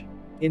merge?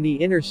 In the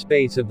inner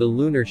space of the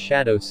lunar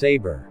shadow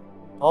saber.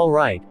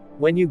 Alright,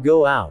 when you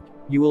go out,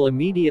 you will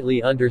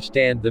immediately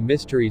understand the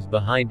mysteries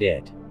behind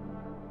it.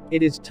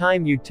 It is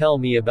time you tell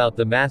me about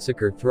the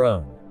massacre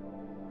throne.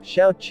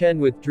 Xiao Chen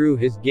withdrew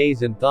his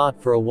gaze and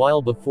thought for a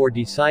while before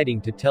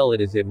deciding to tell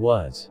it as it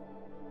was.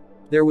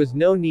 There was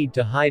no need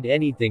to hide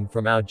anything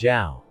from Ao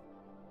Zhao.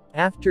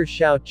 After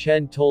Xiao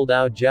Chen told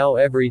Ao Zhao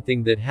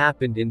everything that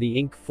happened in the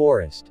Ink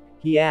Forest,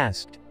 he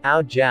asked,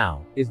 Ao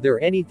Zhao, is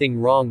there anything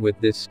wrong with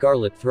this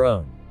scarlet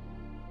throne?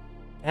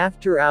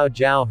 After Ao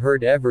Zhao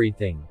heard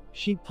everything,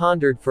 she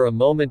pondered for a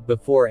moment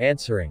before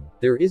answering,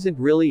 there isn't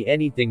really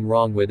anything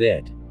wrong with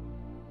it.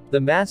 The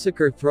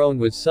massacre throne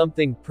was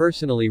something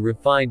personally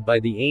refined by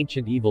the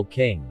ancient evil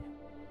king.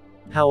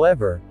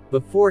 However,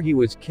 before he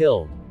was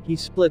killed, he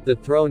split the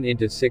throne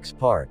into 6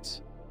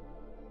 parts.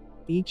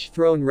 Each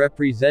throne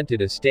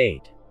represented a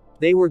state.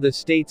 They were the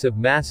states of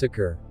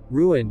massacre,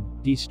 ruin,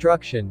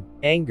 destruction,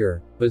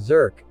 anger,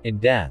 berserk, and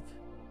death.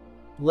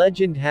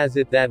 Legend has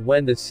it that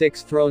when the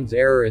 6 thrones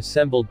are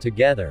assembled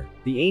together,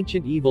 the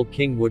ancient evil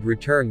king would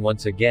return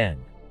once again.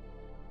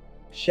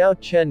 Xiao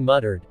Chen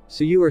muttered,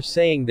 "So you are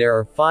saying there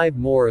are 5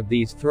 more of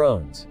these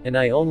thrones, and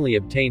I only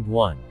obtained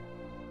 1.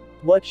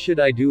 What should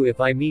I do if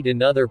I meet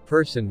another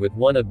person with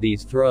one of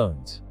these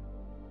thrones?"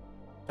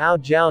 Ao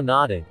Zhao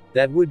nodded,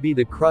 "That would be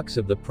the crux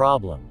of the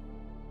problem.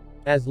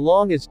 As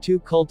long as 2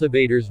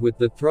 cultivators with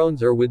the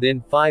thrones are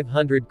within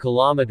 500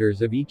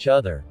 kilometers of each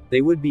other,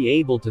 they would be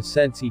able to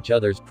sense each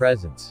other's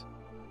presence.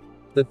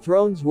 The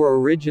thrones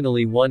were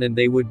originally one and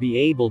they would be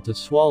able to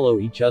swallow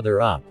each other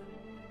up.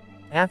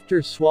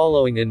 After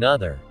swallowing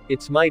another,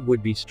 its might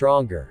would be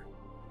stronger."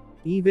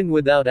 Even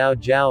without Ao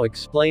Zhao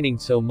explaining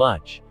so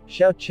much,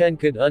 Xiao Chen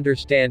could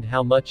understand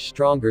how much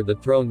stronger the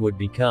throne would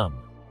become.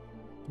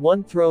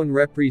 1 throne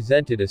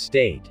represented a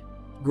state.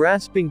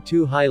 Grasping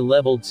 2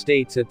 high-leveled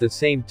states at the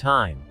same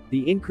time,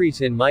 the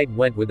increase in might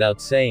went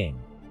without saying.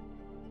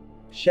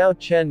 Xiao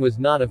Chen was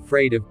not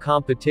afraid of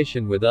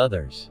competition with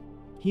others.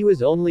 He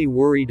was only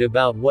worried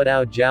about what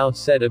Ao Zhao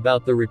said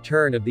about the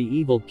return of the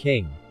evil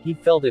king. He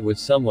felt it was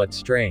somewhat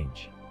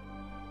strange.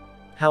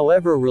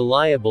 However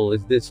reliable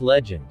is this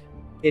legend?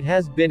 It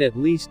has been at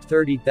least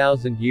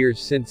 30,000 years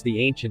since the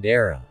ancient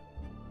era.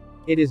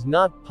 It is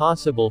not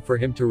possible for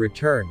him to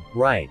return,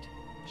 right?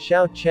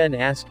 Xiao Chen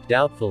asked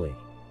doubtfully.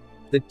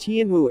 The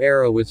Tianwu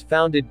era was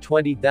founded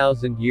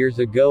 20,000 years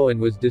ago and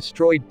was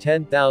destroyed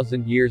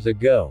 10,000 years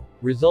ago,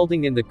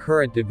 resulting in the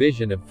current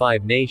division of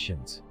 5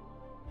 nations.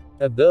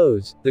 Of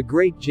those, the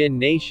Great Jin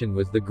nation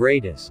was the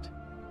greatest.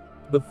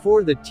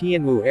 Before the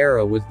Tianwu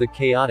era was the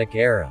chaotic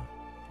era.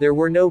 There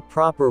were no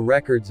proper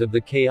records of the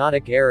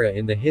chaotic era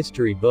in the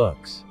history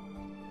books.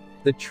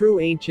 The true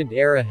ancient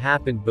era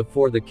happened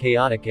before the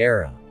chaotic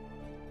era.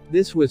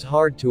 This was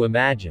hard to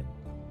imagine.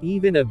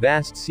 Even a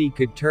vast sea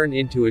could turn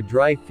into a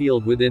dry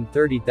field within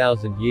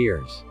 30,000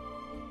 years.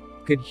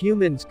 Could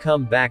humans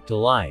come back to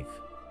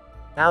life?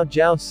 Ao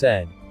Zhao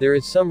said, "There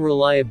is some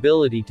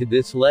reliability to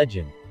this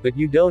legend, but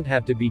you don't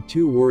have to be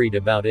too worried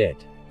about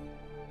it.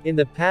 In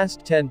the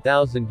past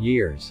 10,000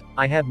 years,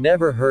 I have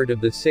never heard of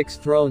the 6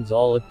 thrones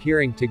all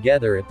appearing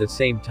together at the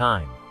same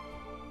time.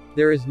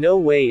 There is no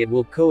way it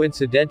will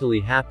coincidentally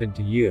happen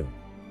to you."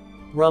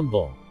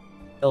 Rumble.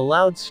 A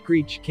loud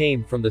screech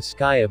came from the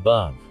sky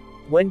above.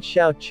 When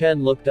Xiao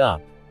Chen looked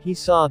up, he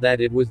saw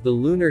that it was the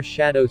lunar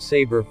shadow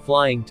saber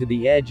flying to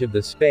the edge of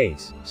the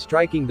space,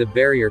 striking the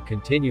barrier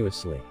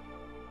continuously.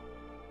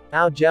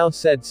 Ao Zhao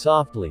said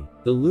softly,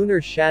 "The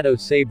lunar shadow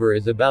saber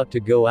is about to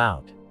go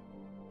out.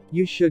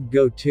 You should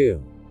go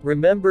too.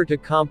 Remember to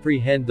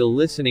comprehend the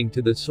listening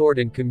to the sword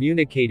and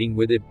communicating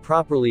with it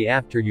properly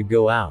after you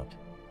go out.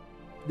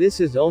 This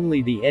is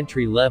only the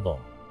entry level."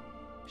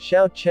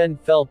 Xiao Chen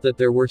felt that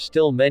there were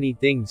still many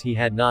things he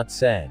had not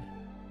said.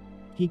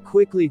 He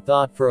quickly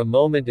thought for a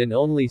moment and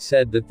only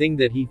said the thing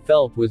that he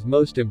felt was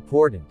most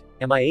important: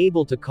 "Am I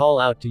able to call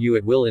out to you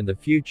at will in the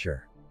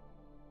future?"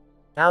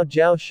 Ao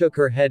Zhao shook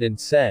her head and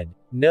said,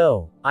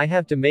 "No, I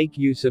have to make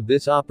use of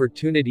this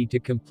opportunity to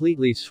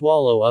completely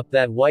swallow up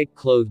that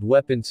white-clothed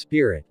weapon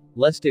spirit,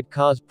 lest it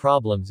cause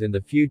problems in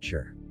the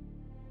future.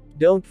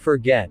 Don't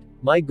forget,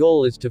 my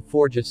goal is to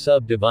forge a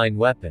sub-divine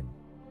weapon.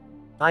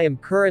 I am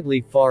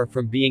currently far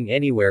from being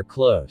anywhere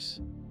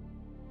close."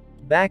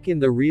 Back in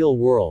the real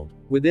world,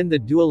 within the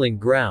dueling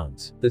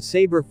grounds, the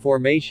saber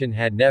formation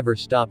had never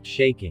stopped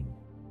shaking.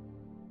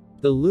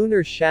 The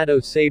lunar shadow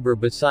saber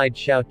beside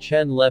Xiao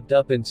Chen leapt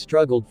up and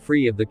struggled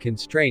free of the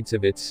constraints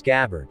of its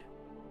scabbard.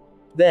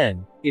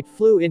 Then, it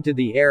flew into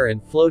the air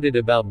and floated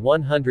about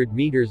 100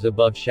 meters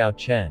above Xiao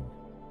Chen.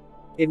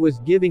 It was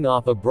giving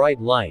off a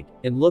bright light,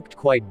 and looked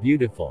quite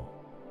beautiful.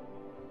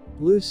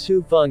 Lu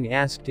Sufeng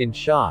asked in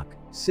shock,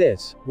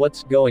 "Sis,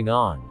 what's going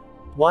on?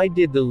 Why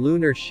did the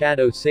lunar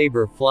shadow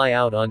saber fly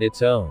out on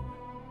its own?"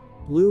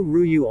 Lu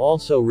Ruyu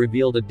also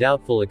revealed a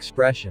doubtful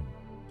expression.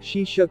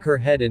 She shook her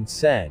head and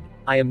said,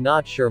 "I am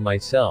not sure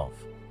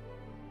myself.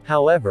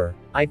 However,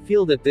 I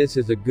feel that this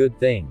is a good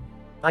thing.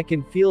 I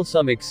can feel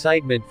some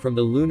excitement from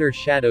the lunar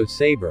shadow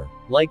saber,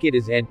 like it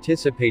is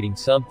anticipating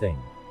something."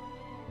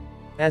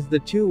 As the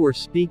two were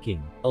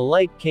speaking, a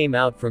light came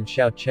out from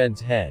Xiao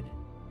Chen's head.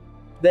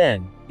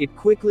 Then, it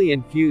quickly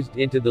infused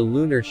into the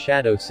lunar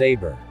shadow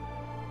saber.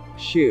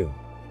 Shoo!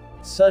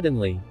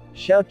 Suddenly,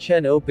 Xiao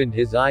Chen opened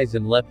his eyes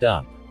and leapt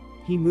up.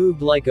 He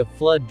moved like a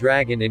flood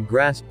dragon and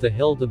grasped the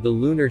hilt of the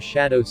lunar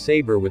shadow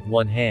saber with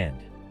one hand.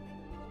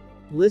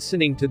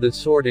 Listening to the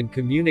sword and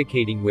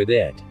communicating with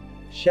it,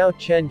 Xiao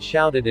Chen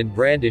shouted and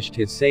brandished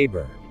his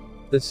saber.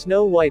 The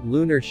snow-white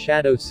lunar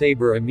shadow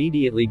saber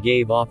immediately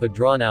gave off a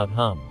drawn-out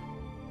hum.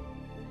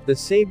 The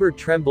saber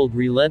trembled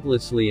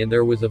relentlessly and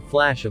there was a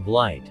flash of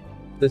light.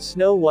 The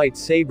snow-white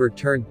saber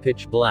turned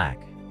pitch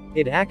black.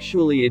 It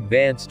actually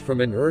advanced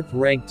from an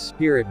Earth-ranked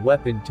spirit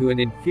weapon to an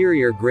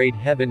inferior-grade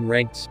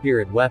Heaven-ranked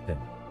spirit weapon.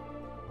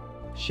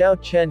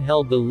 Xiao Chen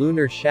held the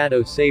lunar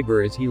shadow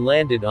saber as he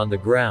landed on the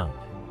ground.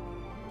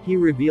 He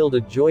revealed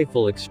a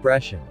joyful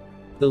expression.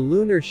 The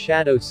lunar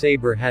shadow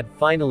saber had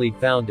finally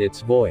found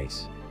its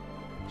voice.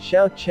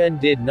 Xiao Chen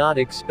did not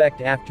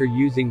expect after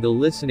using the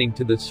listening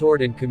to the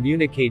sword and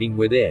communicating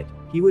with it,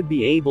 he would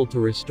be able to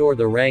restore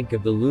the rank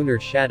of the lunar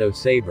shadow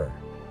saber.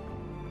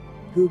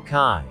 Hu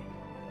Kai.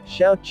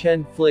 Xiao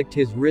Chen flicked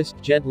his wrist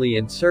gently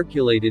and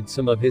circulated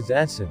some of his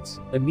essence,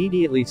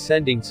 immediately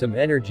sending some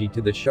energy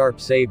to the sharp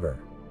saber.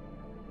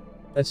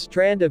 A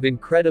strand of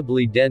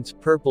incredibly dense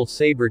purple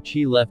saber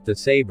chi left the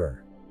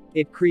saber.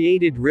 It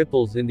created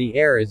ripples in the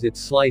air as it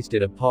sliced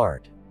it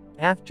apart.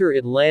 After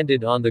it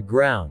landed on the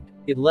ground,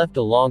 it left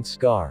a long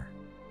scar.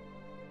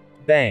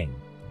 Bang!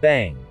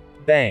 Bang!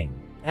 Bang!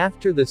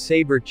 After the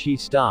saber chi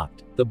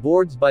stopped, the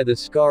boards by the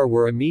scar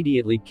were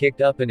immediately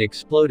kicked up and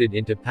exploded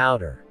into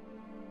powder.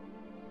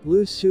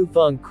 Lu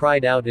Sufeng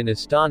cried out in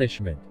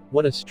astonishment,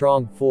 "What a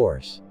strong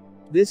force!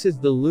 This is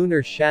the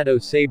lunar shadow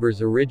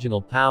saber's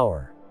original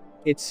power.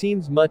 It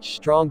seems much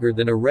stronger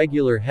than a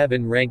regular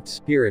heaven-ranked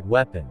spirit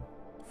weapon.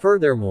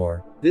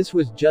 Furthermore, this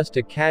was just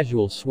a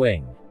casual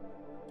swing."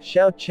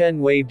 Xiao Chen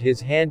waved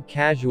his hand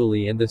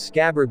casually and the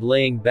scabbard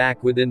laying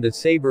back within the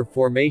saber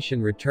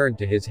formation returned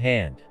to his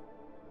hand.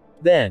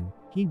 Then,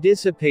 he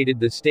dissipated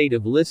the state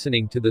of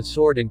listening to the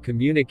sword and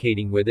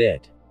communicating with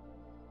it.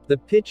 The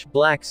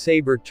pitch-black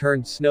saber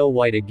turned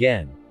snow-white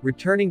again,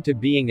 returning to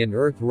being an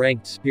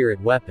earth-ranked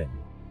spirit weapon.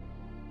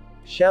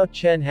 Xiao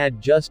Chen had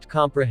just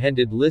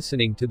comprehended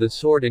listening to the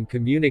sword and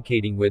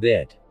communicating with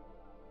it.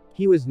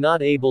 He was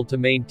not able to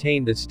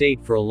maintain the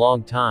state for a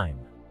long time.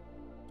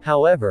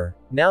 However,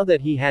 now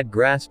that he had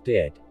grasped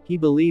it, he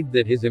believed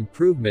that his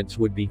improvements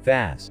would be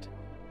fast.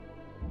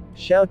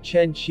 Xiao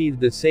Chen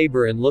sheathed the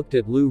saber and looked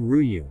at Lu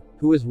Ruyu,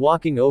 who was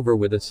walking over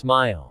with a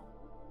smile.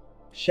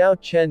 Xiao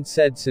Chen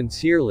said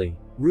sincerely,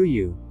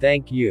 "Ruyu,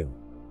 thank you."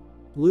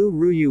 Lu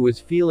Ruyu was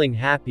feeling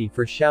happy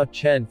for Xiao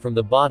Chen from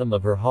the bottom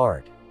of her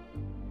heart.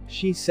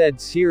 She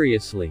said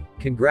seriously,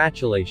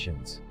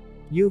 "Congratulations.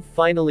 You've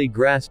finally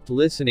grasped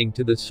listening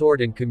to the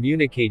sword and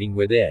communicating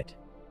with it."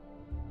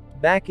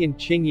 Back in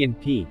Qingyan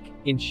Peak,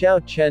 in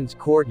Xiao Chen's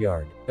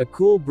courtyard, a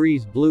cool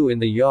breeze blew in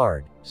the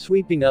yard,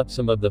 sweeping up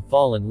some of the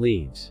fallen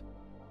leaves.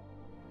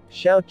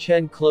 Xiao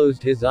Chen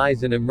closed his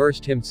eyes and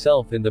immersed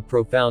himself in the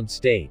profound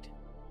state.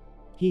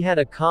 He had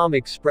a calm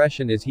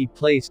expression as he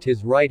placed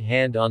his right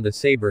hand on the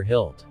saber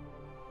hilt.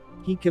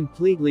 He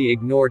completely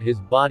ignored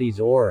his body's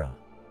aura.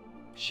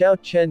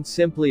 Xiao Chen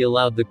simply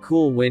allowed the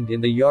cool wind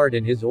in the yard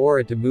and his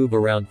aura to move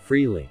around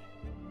freely.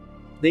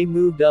 They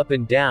moved up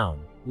and down,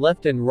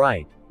 left and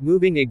right,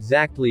 moving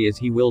exactly as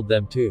he willed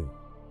them to.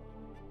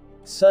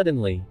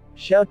 Suddenly,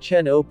 Xiao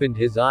Chen opened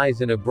his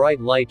eyes and a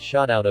bright light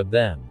shot out of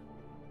them.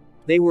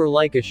 They were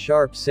like a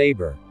sharp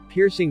saber,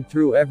 piercing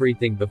through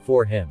everything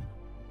before him.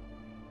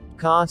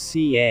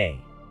 Ka-ca.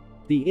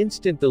 The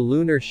instant the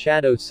lunar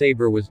shadow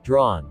saber was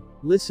drawn,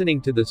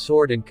 listening to the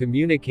sword and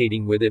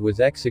communicating with it was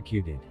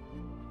executed.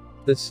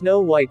 The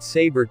snow-white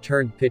saber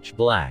turned pitch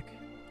black.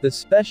 The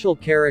special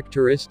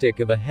characteristic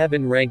of a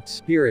heaven-ranked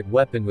spirit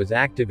weapon was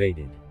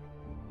activated.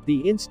 The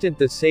instant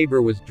the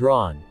saber was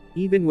drawn,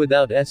 even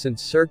without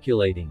essence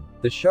circulating,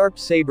 the sharp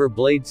saber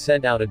blade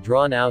sent out a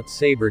drawn-out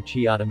saber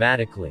chi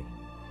automatically.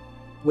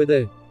 With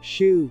a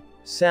shoo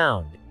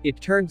sound,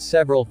 it turned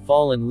several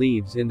fallen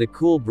leaves in the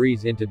cool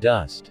breeze into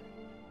dust.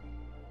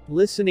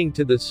 Listening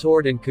to the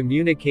sword and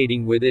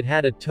communicating with it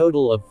had a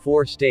total of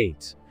 4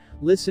 states: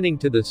 listening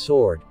to the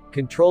sword,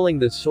 controlling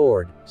the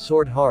sword,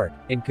 sword heart,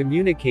 and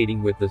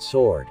communicating with the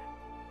sword.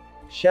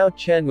 Xiao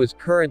Chen was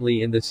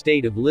currently in the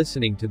state of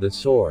listening to the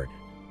sword.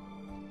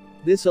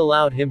 This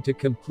allowed him to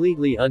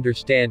completely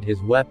understand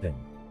his weapon.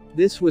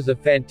 This was a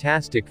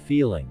fantastic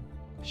feeling.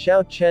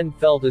 Xiao Chen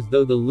felt as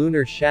though the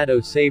lunar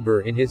shadow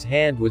saber in his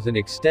hand was an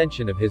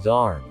extension of his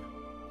arm.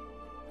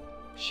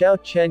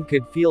 Xiao Chen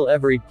could feel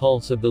every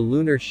pulse of the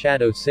lunar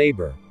shadow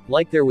saber,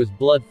 like there was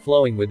blood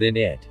flowing within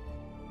it.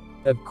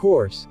 Of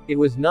course, it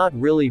was not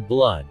really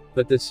blood,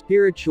 but the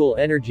spiritual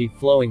energy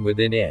flowing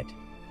within it.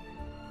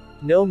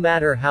 No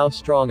matter how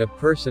strong a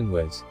person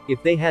was,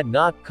 if they had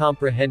not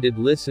comprehended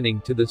listening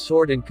to the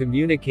sword and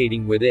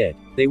communicating with it,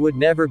 they would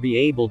never be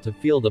able to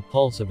feel the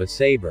pulse of a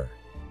saber.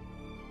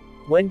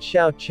 When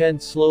Xiao Chen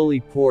slowly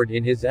poured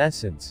in his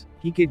essence,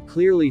 he could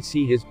clearly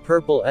see his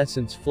purple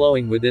essence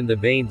flowing within the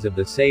veins of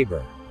the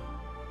saber.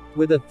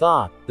 With a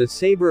thought, the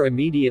saber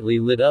immediately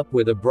lit up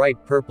with a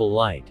bright purple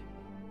light.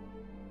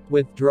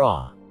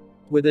 Withdraw.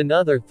 With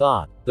another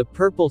thought, the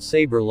purple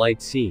saber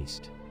light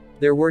ceased.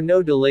 There were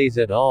no delays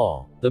at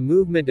all, the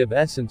movement of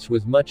essence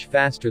was much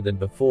faster than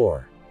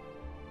before.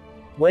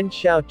 When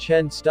Xiao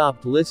Chen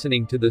stopped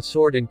listening to the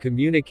sword and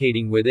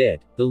communicating with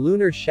it, the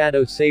lunar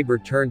shadow saber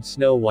turned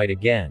snow-white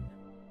again.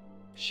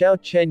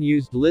 Xiao Chen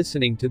used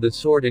listening to the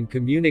sword and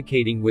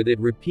communicating with it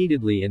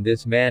repeatedly in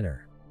this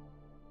manner.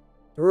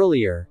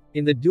 Earlier,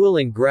 in the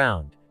dueling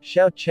ground,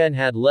 Xiao Chen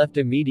had left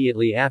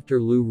immediately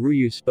after Lu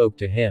Ruyu spoke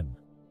to him.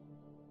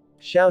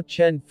 Xiao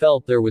Chen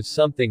felt there was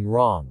something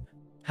wrong.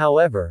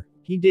 However,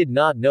 he did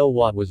not know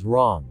what was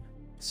wrong.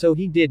 So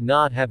he did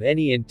not have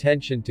any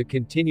intention to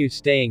continue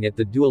staying at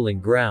the dueling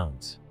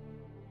grounds.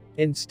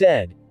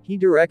 Instead, he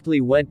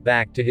directly went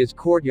back to his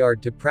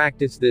courtyard to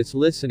practice this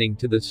listening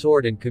to the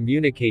sword and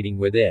communicating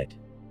with it.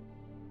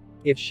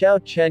 If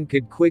Xiao Chen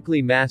could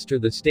quickly master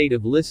the state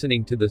of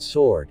listening to the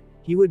sword,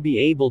 he would be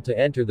able to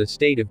enter the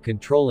state of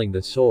controlling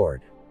the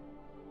sword.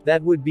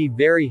 That would be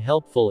very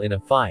helpful in a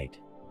fight.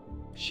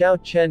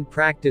 Xiao Chen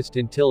practiced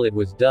until it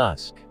was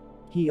dusk.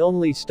 He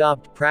only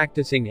stopped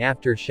practicing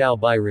after Xiao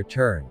Bai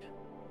returned.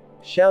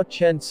 Xiao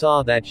Chen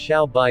saw that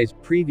Xiao Bai's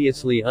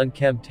previously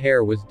unkempt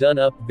hair was done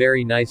up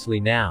very nicely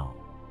now.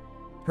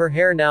 Her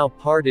hair now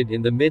parted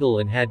in the middle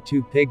and had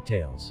 2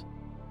 pigtails.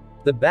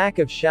 The back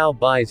of Xiao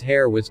Bai's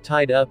hair was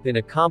tied up in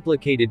a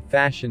complicated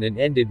fashion and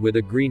ended with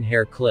a green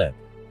hair clip.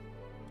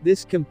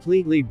 This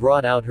completely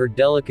brought out her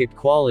delicate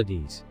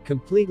qualities,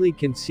 completely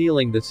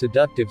concealing the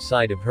seductive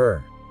side of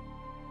her.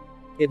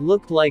 It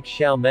looked like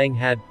Xiao Meng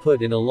had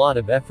put in a lot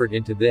of effort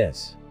into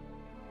this.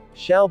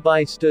 Xiao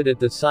Bai stood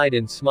at the side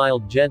and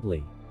smiled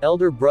gently.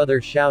 Elder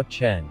brother Xiao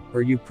Chen,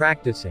 are you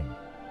practicing?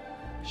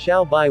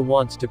 Xiao Bai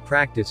wants to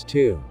practice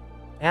too.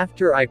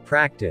 After I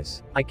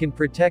practice, I can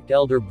protect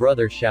elder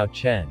brother Xiao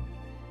Chen.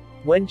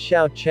 When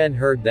Xiao Chen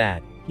heard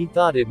that, he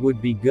thought it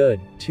would be good,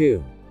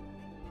 too.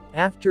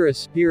 After a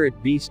spirit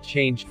beast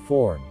changed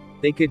form,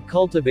 they could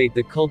cultivate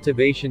the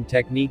cultivation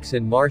techniques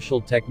and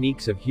martial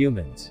techniques of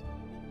humans.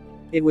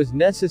 It was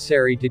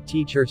necessary to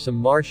teach her some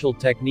martial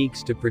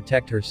techniques to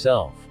protect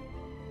herself.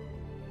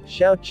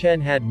 Xiao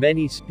Chen had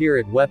many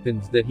spirit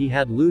weapons that he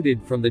had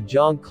looted from the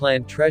Zhang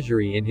clan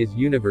treasury in his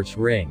universe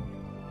ring.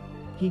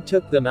 He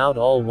took them out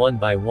all one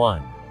by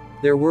one.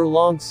 There were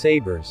long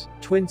sabers,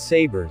 twin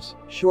sabers,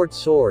 short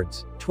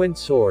swords, twin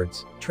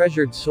swords,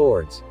 treasured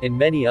swords, and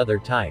many other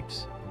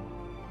types.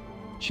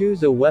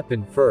 Choose a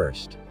weapon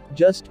first.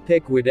 Just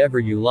pick whatever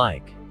you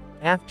like.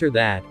 After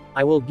that,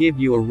 I will give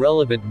you a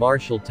relevant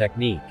martial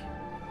technique.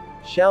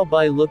 Xiao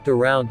Bai looked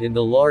around in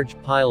the large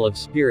pile of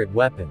spirit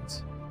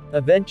weapons.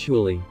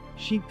 Eventually,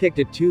 she picked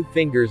a 2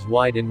 fingers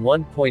wide and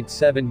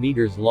 1.7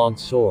 meters long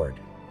sword.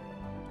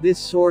 This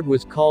sword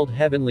was called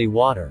Heavenly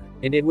Water,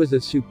 and it was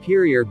a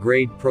superior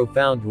grade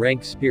profound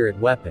rank spirit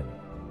weapon.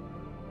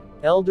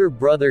 Elder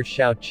brother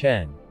Xiao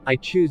Chen, I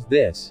choose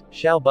this,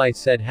 Xiao Bai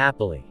said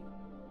happily.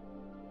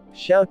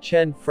 Xiao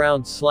Chen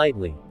frowned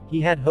slightly.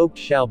 He had hoped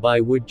Xiao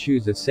Bai would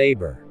choose a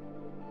saber.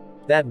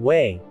 That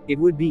way, it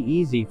would be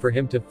easy for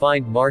him to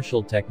find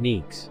martial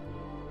techniques.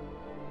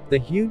 The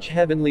huge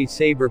heavenly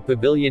saber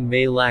pavilion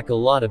may lack a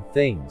lot of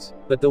things,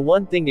 but the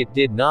one thing it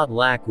did not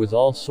lack was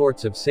all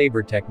sorts of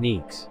saber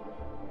techniques.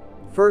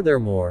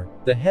 Furthermore,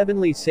 the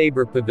heavenly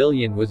saber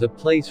pavilion was a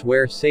place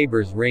where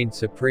sabers reigned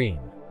supreme.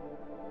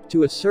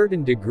 To a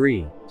certain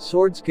degree,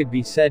 swords could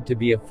be said to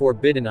be a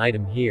forbidden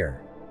item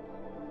here.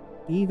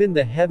 Even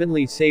the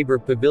heavenly saber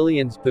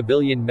pavilion's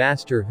pavilion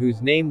master,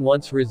 whose name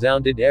once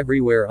resounded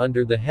everywhere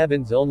under the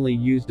heavens, only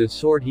used a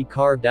sword he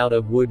carved out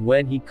of wood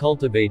when he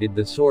cultivated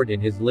the sword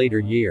in his later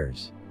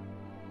years.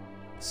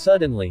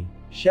 Suddenly,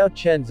 Xiao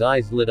Chen's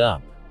eyes lit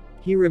up.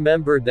 He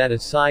remembered that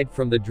aside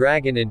from the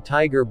dragon and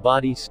tiger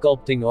body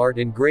sculpting art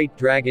and great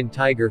dragon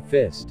tiger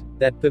fist,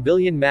 that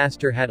pavilion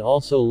master had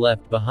also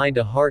left behind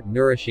a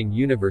heart-nourishing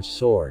universe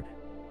sword.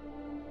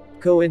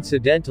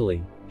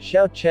 Coincidentally,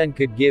 Xiao Chen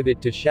could give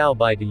it to Xiao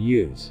Bai to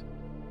use.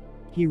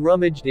 He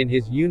rummaged in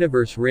his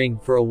universe ring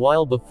for a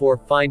while before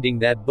finding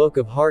that book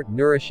of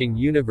heart-nourishing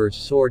universe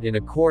sword in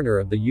a corner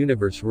of the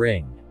universe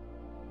ring.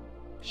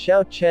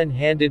 Xiao Chen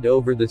handed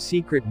over the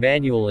secret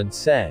manual and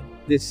said,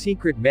 "This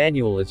secret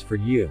manual is for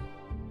you.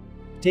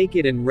 Take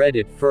it and read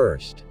it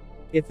first.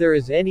 If there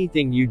is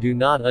anything you do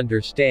not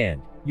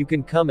understand, you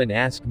can come and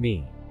ask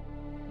me."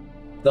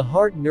 The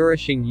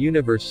heart-nourishing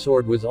universe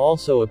sword was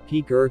also a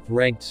peak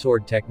earth-ranked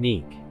sword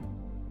technique.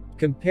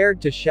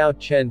 Compared to Xiao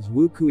Chen's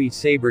Wukui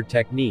saber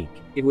technique,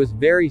 it was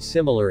very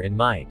similar in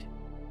might.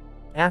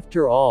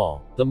 After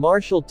all, the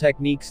martial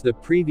techniques the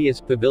previous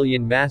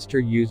pavilion master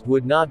used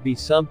would not be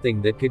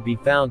something that could be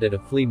found at a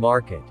flea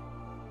market.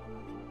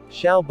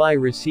 Xiao Bai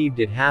received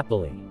it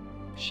happily.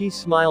 She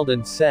smiled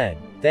and said,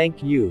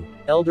 "Thank you,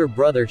 elder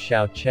brother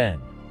Xiao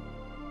Chen.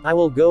 I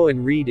will go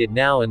and read it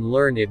now and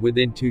learn it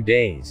within 2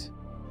 days.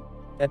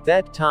 At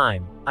that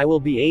time, I will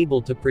be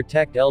able to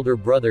protect elder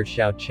brother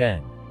Xiao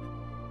Chen."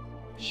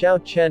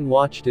 Xiao Chen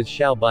watched as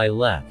Xiao Bai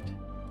left.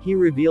 He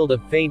revealed a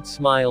faint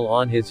smile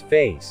on his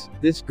face.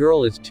 This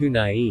girl is too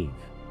naive.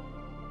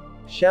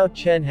 Xiao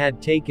Chen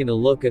had taken a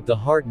look at the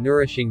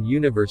heart-nourishing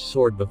universe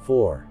sword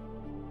before.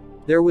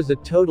 There was a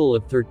total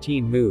of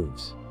 13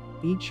 moves.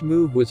 Each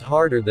move was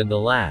harder than the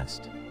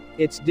last.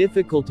 Its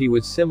difficulty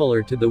was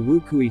similar to the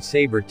Wukui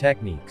saber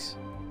techniques.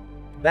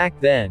 Back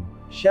then,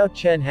 Xiao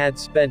Chen had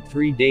spent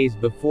 3 days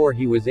before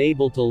he was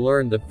able to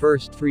learn the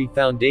first 3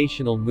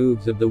 foundational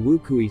moves of the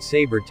Wukui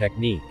saber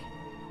technique.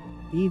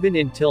 Even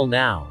until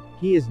now,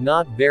 he is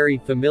not very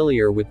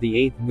familiar with the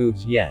 8th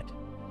moves yet.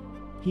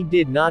 He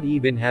did not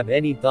even have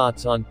any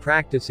thoughts on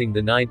practicing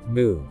the 9th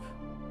move.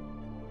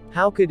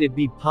 How could it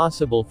be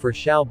possible for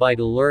Xiao Bai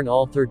to learn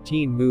all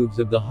 13 moves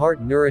of the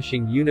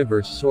heart-nourishing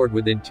universe sword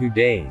within 2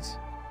 days?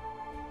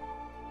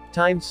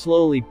 Time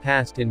slowly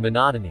passed in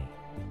monotony.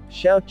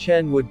 Xiao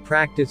Chen would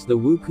practice the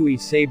Wukui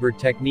saber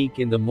technique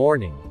in the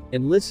morning,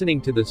 and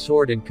listening to the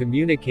sword and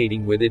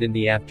communicating with it in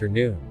the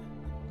afternoon.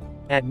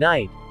 At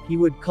night, he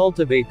would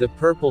cultivate the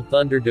Purple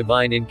Thunder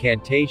Divine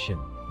Incantation,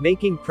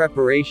 making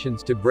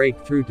preparations to break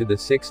through to the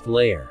 6th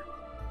layer.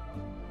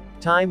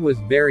 Time was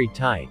very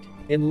tight.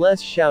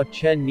 Unless Xiao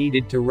Chen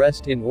needed to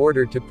rest in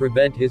order to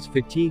prevent his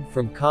fatigue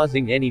from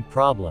causing any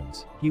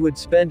problems, he would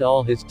spend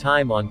all his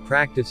time on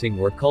practicing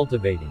or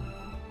cultivating.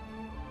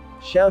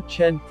 Xiao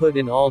Chen put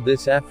in all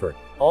this effort,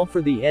 all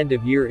for the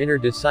end-of-year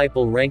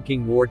inter-disciple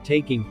ranking war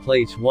taking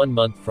place 1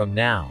 month from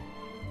now.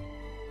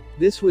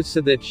 This was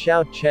so that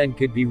Xiao Chen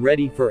could be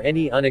ready for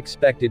any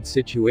unexpected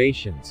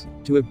situations,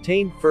 to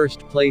obtain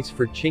first place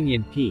for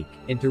Qingyan Peak,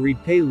 and to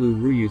repay Lu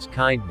Ruyu's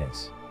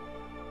kindness.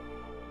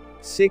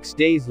 6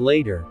 days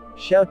later,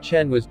 Xiao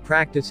Chen was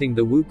practicing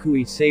the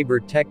Wukui saber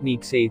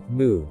technique's 8th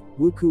move,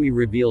 Wukui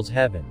reveals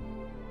heaven.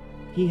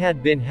 He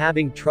had been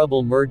having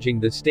trouble merging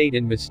the state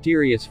and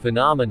mysterious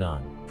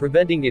phenomenon,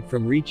 preventing it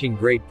from reaching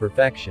great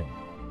perfection.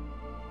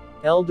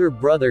 Elder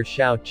brother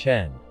Xiao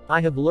Chen,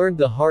 I have learned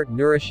the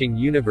heart-nourishing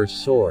universe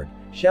sword,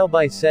 Xiao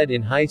Bai said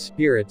in high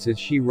spirits as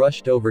she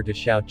rushed over to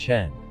Xiao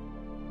Chen.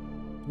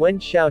 When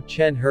Xiao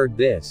Chen heard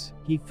this,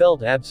 he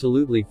felt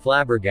absolutely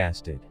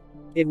flabbergasted.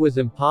 It was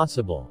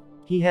impossible.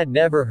 He had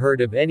never heard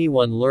of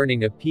anyone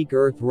learning a peak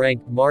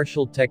Earth-ranked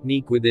martial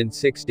technique within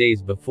 6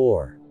 days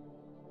before.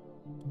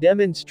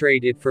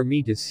 Demonstrate it for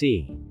me to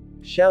see.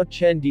 Xiao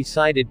Chen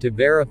decided to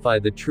verify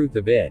the truth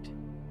of it.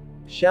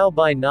 Xiao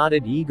Bai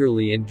nodded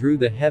eagerly and drew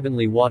the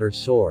heavenly water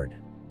sword.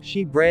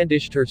 She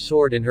brandished her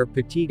sword and her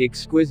petite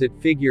exquisite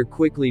figure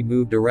quickly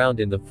moved around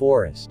in the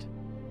forest.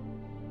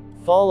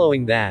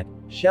 Following that,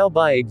 Xiao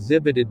Bai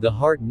exhibited the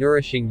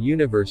heart-nourishing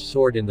universe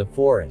sword in the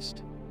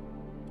forest.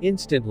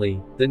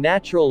 Instantly, the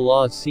natural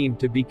laws seemed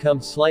to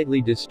become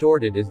slightly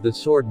distorted as the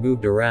sword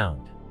moved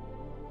around.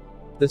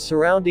 The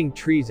surrounding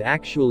trees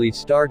actually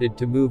started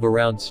to move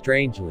around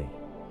strangely.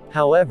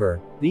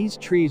 However, these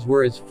trees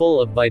were as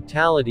full of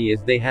vitality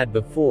as they had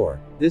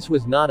before. This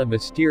was not a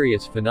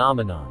mysterious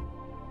phenomenon.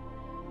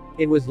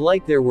 It was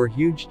like there were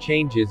huge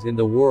changes in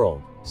the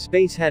world.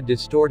 Space had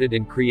distorted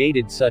and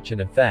created such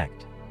an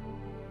effect.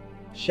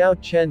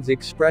 Xiao Chen's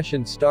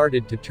expression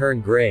started to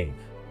turn grave.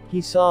 He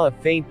saw a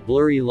faint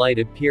blurry light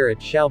appear at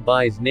Xiao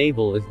Bai's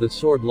navel as the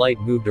sword light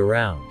moved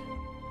around.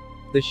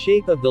 The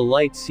shape of the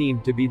light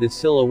seemed to be the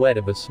silhouette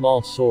of a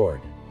small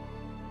sword.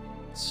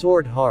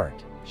 Sword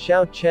heart.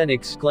 Xiao Chen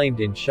exclaimed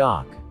in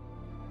shock.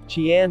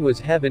 Qian was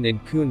heaven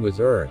and Kun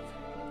was earth.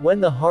 When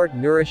the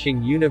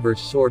heart-nourishing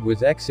universe sword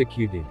was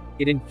executed,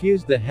 it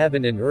infused the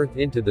heaven and earth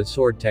into the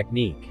sword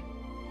technique.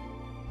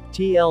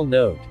 TL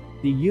note.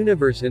 The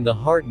universe in the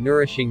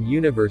heart-nourishing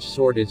universe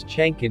sword is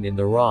Chenkin in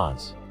the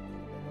Raz.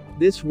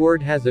 This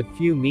word has a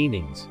few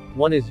meanings.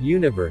 One is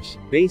universe,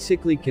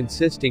 basically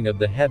consisting of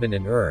the heaven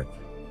and earth.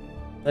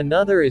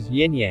 Another is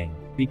yin-yang,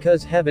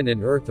 because heaven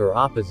and earth are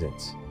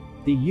opposites.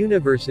 The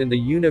universe in the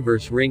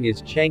universe ring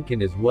is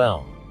Chenkin as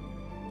well.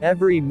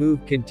 Every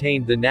move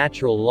contained the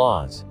natural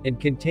laws, and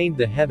contained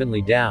the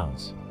heavenly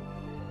Taos.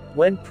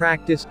 When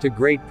practiced to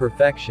great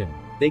perfection,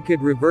 they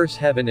could reverse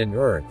heaven and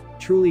earth,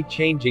 truly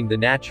changing the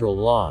natural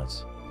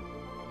laws.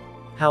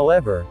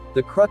 However,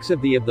 the crux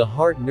of the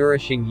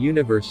heart-nourishing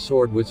universe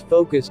sword was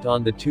focused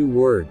on the two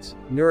words,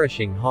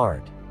 nourishing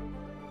heart.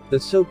 The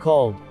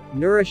so-called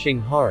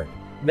nourishing heart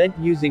meant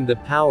using the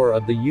power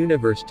of the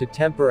universe to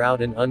temper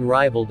out an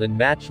unrivaled and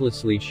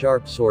matchlessly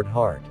sharp sword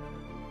heart.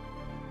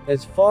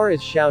 As far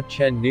as Xiao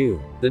Chen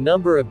knew, the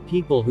number of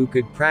people who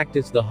could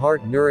practice the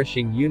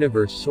heart-nourishing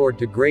universe sword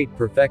to great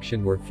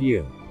perfection were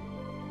few.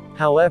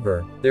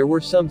 However, there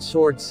were some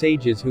sword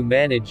sages who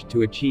managed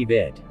to achieve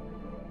it.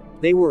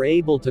 They were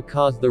able to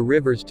cause the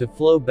rivers to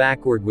flow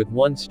backward with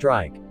one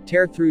strike,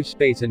 tear through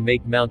space and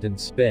make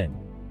mountains spin.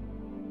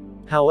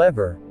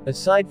 However,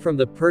 aside from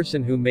the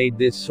person who made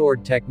this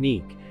sword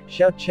technique,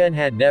 Xiao Chen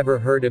had never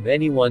heard of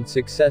anyone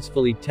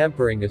successfully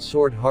tempering a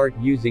sword heart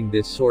using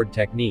this sword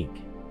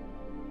technique.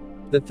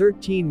 The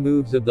 13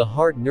 moves of the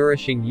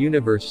heart-nourishing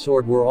universe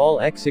sword were all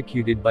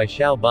executed by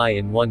Xiao Bai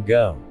in one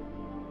go.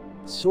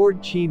 Sword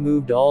chi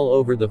moved all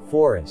over the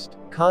forest,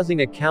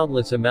 causing a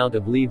countless amount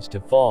of leaves to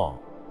fall.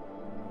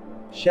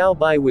 Xiao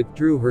Bai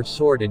withdrew her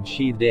sword and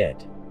sheathed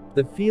it.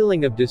 The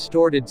feeling of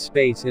distorted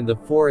space in the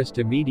forest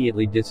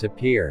immediately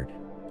disappeared.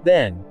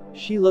 Then,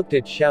 she looked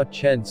at Xiao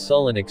Chen's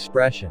sullen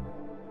expression.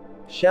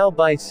 Xiao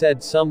Bai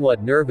said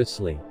somewhat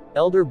nervously,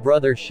 "Elder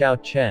brother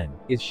Xiao Chen,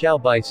 is Xiao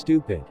Bai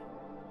stupid?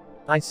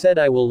 I said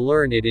I will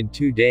learn it in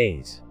 2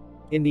 days.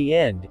 In the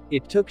end,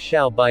 it took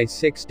Xiao Bai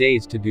 6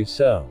 days to do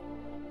so.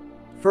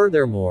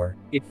 Furthermore,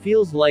 it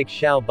feels like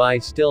Xiao Bai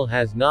still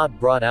has not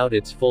brought out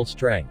its full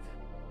strength."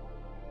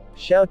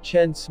 Xiao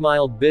Chen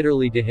smiled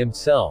bitterly to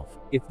himself.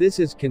 If this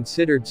is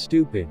considered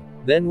stupid,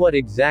 then what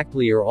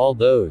exactly are all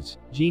those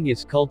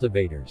genius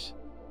cultivators?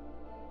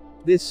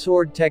 This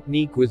sword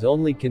technique was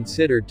only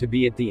considered to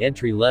be at the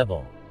entry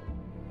level.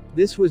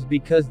 This was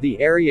because the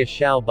area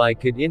Xiao Bai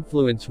could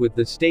influence with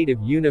the state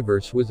of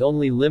universe was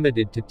only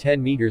limited to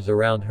 10 meters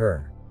around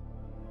her.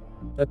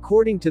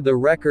 According to the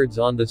records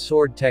on the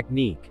sword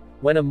technique,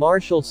 when a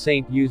martial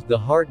saint used the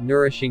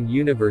heart-nourishing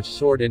universe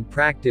sword and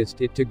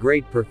practiced it to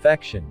great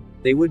perfection,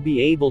 they would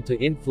be able to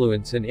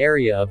influence an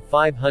area of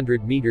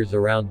 500 meters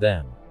around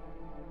them.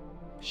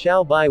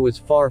 Xiao Bai was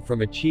far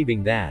from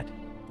achieving that.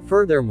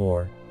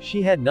 Furthermore,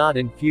 she had not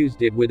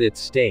infused it with its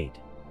state.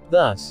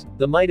 Thus,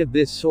 the might of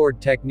this sword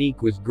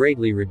technique was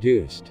greatly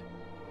reduced.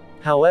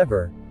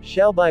 However,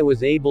 Xiao Bai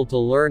was able to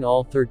learn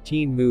all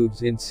 13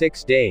 moves in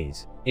 6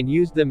 days, and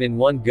use them in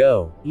one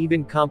go,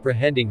 even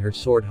comprehending her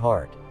sword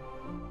heart.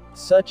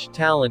 Such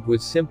talent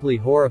was simply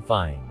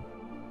horrifying.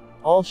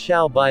 All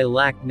Xiao Bai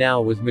lacked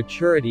now was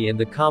maturity and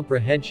the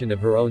comprehension of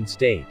her own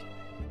state.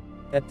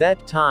 At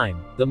that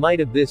time, the might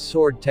of this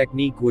sword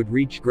technique would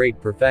reach great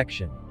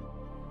perfection.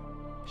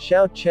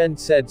 Xiao Chen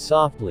said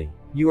softly,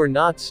 "You are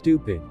not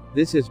stupid,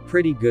 this is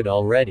pretty good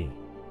already.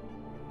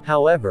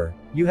 However,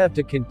 you have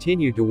to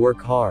continue to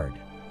work hard.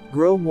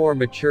 Grow more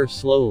mature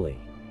slowly."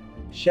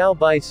 Xiao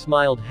Bai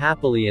smiled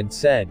happily and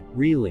said,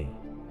 "Really?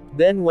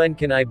 Then when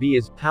can I be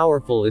as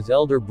powerful as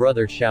elder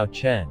brother Xiao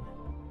Chen?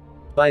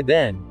 By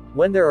then,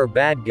 when there are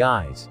bad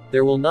guys,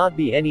 there will not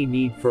be any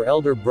need for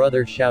elder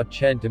brother Xiao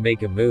Chen to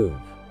make a move.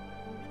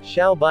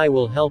 Xiao Bai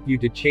will help you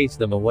to chase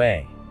them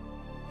away."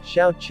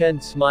 Xiao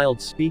Chen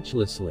smiled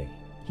speechlessly.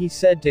 He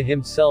said to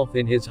himself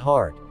in his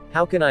heart,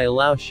 "How can I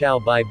allow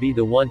Xiao Bai be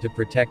the one to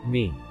protect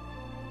me?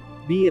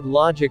 Be it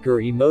logic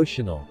or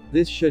emotional,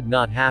 this should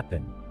not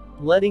happen.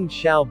 Letting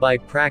Xiao Bai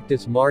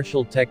practice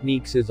martial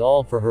techniques is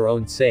all for her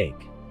own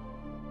sake."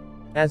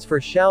 As for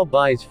Xiao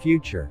Bai's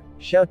future,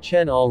 Xiao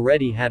Chen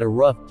already had a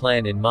rough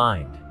plan in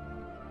mind.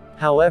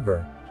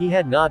 However, he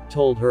had not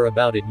told her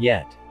about it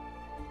yet.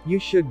 "You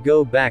should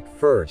go back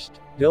first,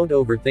 don't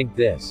overthink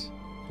this.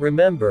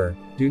 Remember,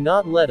 do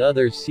not let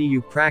others see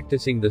you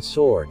practicing the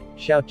sword,"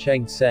 Xiao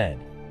Chen said.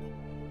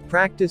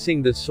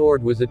 Practicing the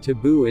sword was a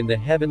taboo in the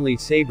Heavenly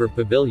Saber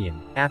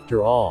Pavilion,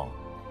 after all.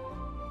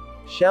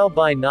 Xiao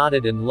Bai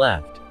nodded and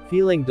left,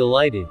 feeling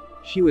delighted.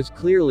 She was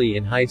clearly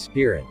in high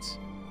spirits.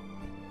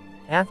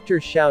 After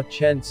Xiao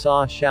Chen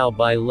saw Xiao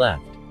Bai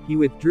left, he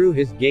withdrew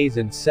his gaze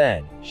and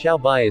said,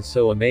 "Xiao Bai is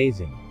so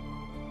amazing.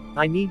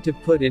 I need to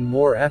put in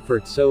more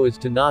effort so as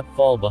to not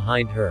fall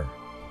behind her.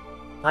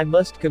 I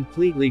must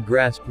completely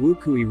grasp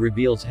Wukui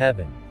reveals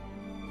heaven."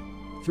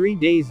 3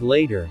 days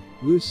later,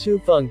 Lu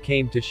Sufeng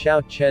came to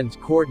Xiao Chen's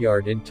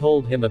courtyard and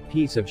told him a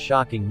piece of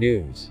shocking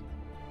news.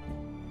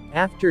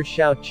 After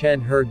Xiao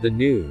Chen heard the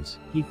news,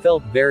 he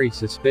felt very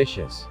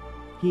suspicious.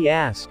 He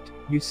asked,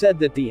 "You said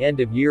that the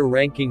end-of-year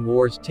ranking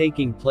wars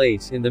taking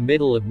place in the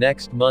middle of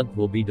next month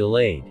will be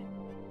delayed.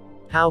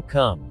 How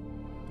come?"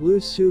 Lu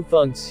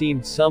Sufeng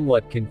seemed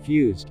somewhat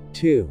confused,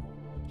 too.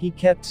 He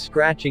kept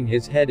scratching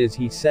his head as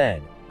he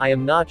said, "I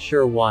am not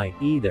sure why,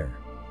 either."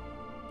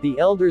 The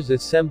Elders'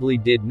 Assembly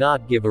did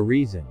not give a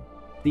reason.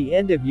 The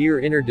end-of-year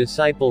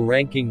inter-disciple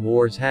ranking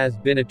wars has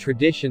been a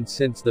tradition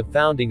since the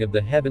founding of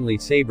the Heavenly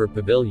Saber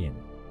Pavilion.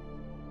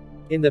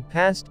 In the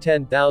past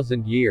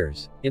 10,000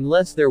 years,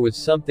 unless there was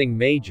something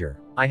major,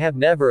 I have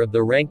never of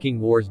the ranking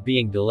wars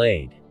being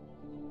delayed.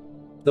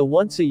 The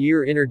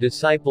once-a-year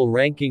inter-disciple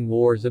ranking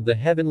wars of the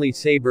Heavenly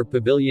Saber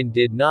Pavilion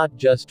did not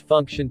just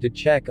function to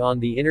check on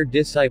the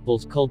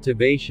inter-disciples'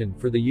 cultivation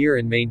for the year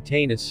and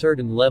maintain a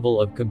certain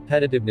level of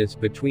competitiveness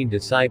between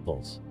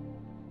disciples.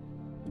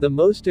 The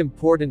most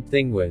important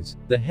thing was,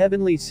 the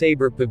Heavenly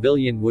Saber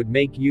Pavilion would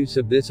make use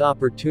of this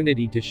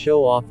opportunity to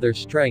show off their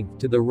strength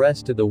to the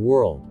rest of the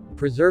world,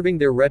 preserving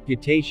their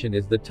reputation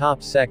as the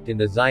top sect in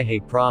the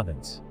Zaihe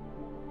province.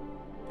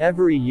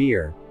 Every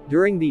year,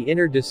 during the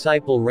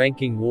inter-disciple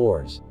ranking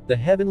wars, the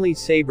Heavenly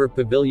Saber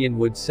Pavilion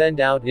would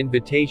send out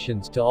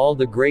invitations to all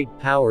the great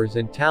powers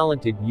and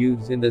talented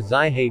youths in the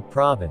Zaihe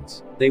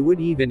province. They would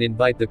even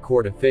invite the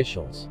court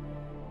officials.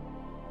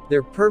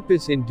 Their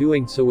purpose in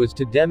doing so was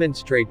to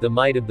demonstrate the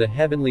might of the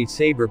Heavenly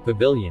Saber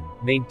Pavilion,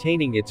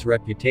 maintaining its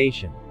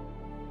reputation.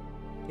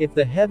 If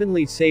the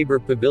Heavenly Saber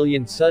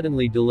Pavilion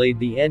suddenly delayed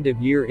the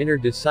end-of-year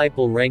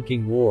inter-disciple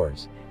ranking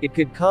wars, it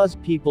could cause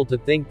people to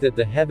think that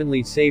the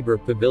Heavenly Saber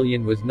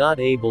Pavilion was not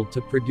able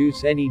to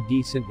produce any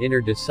decent inner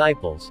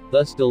disciples,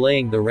 thus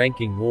delaying the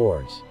ranking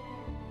wars.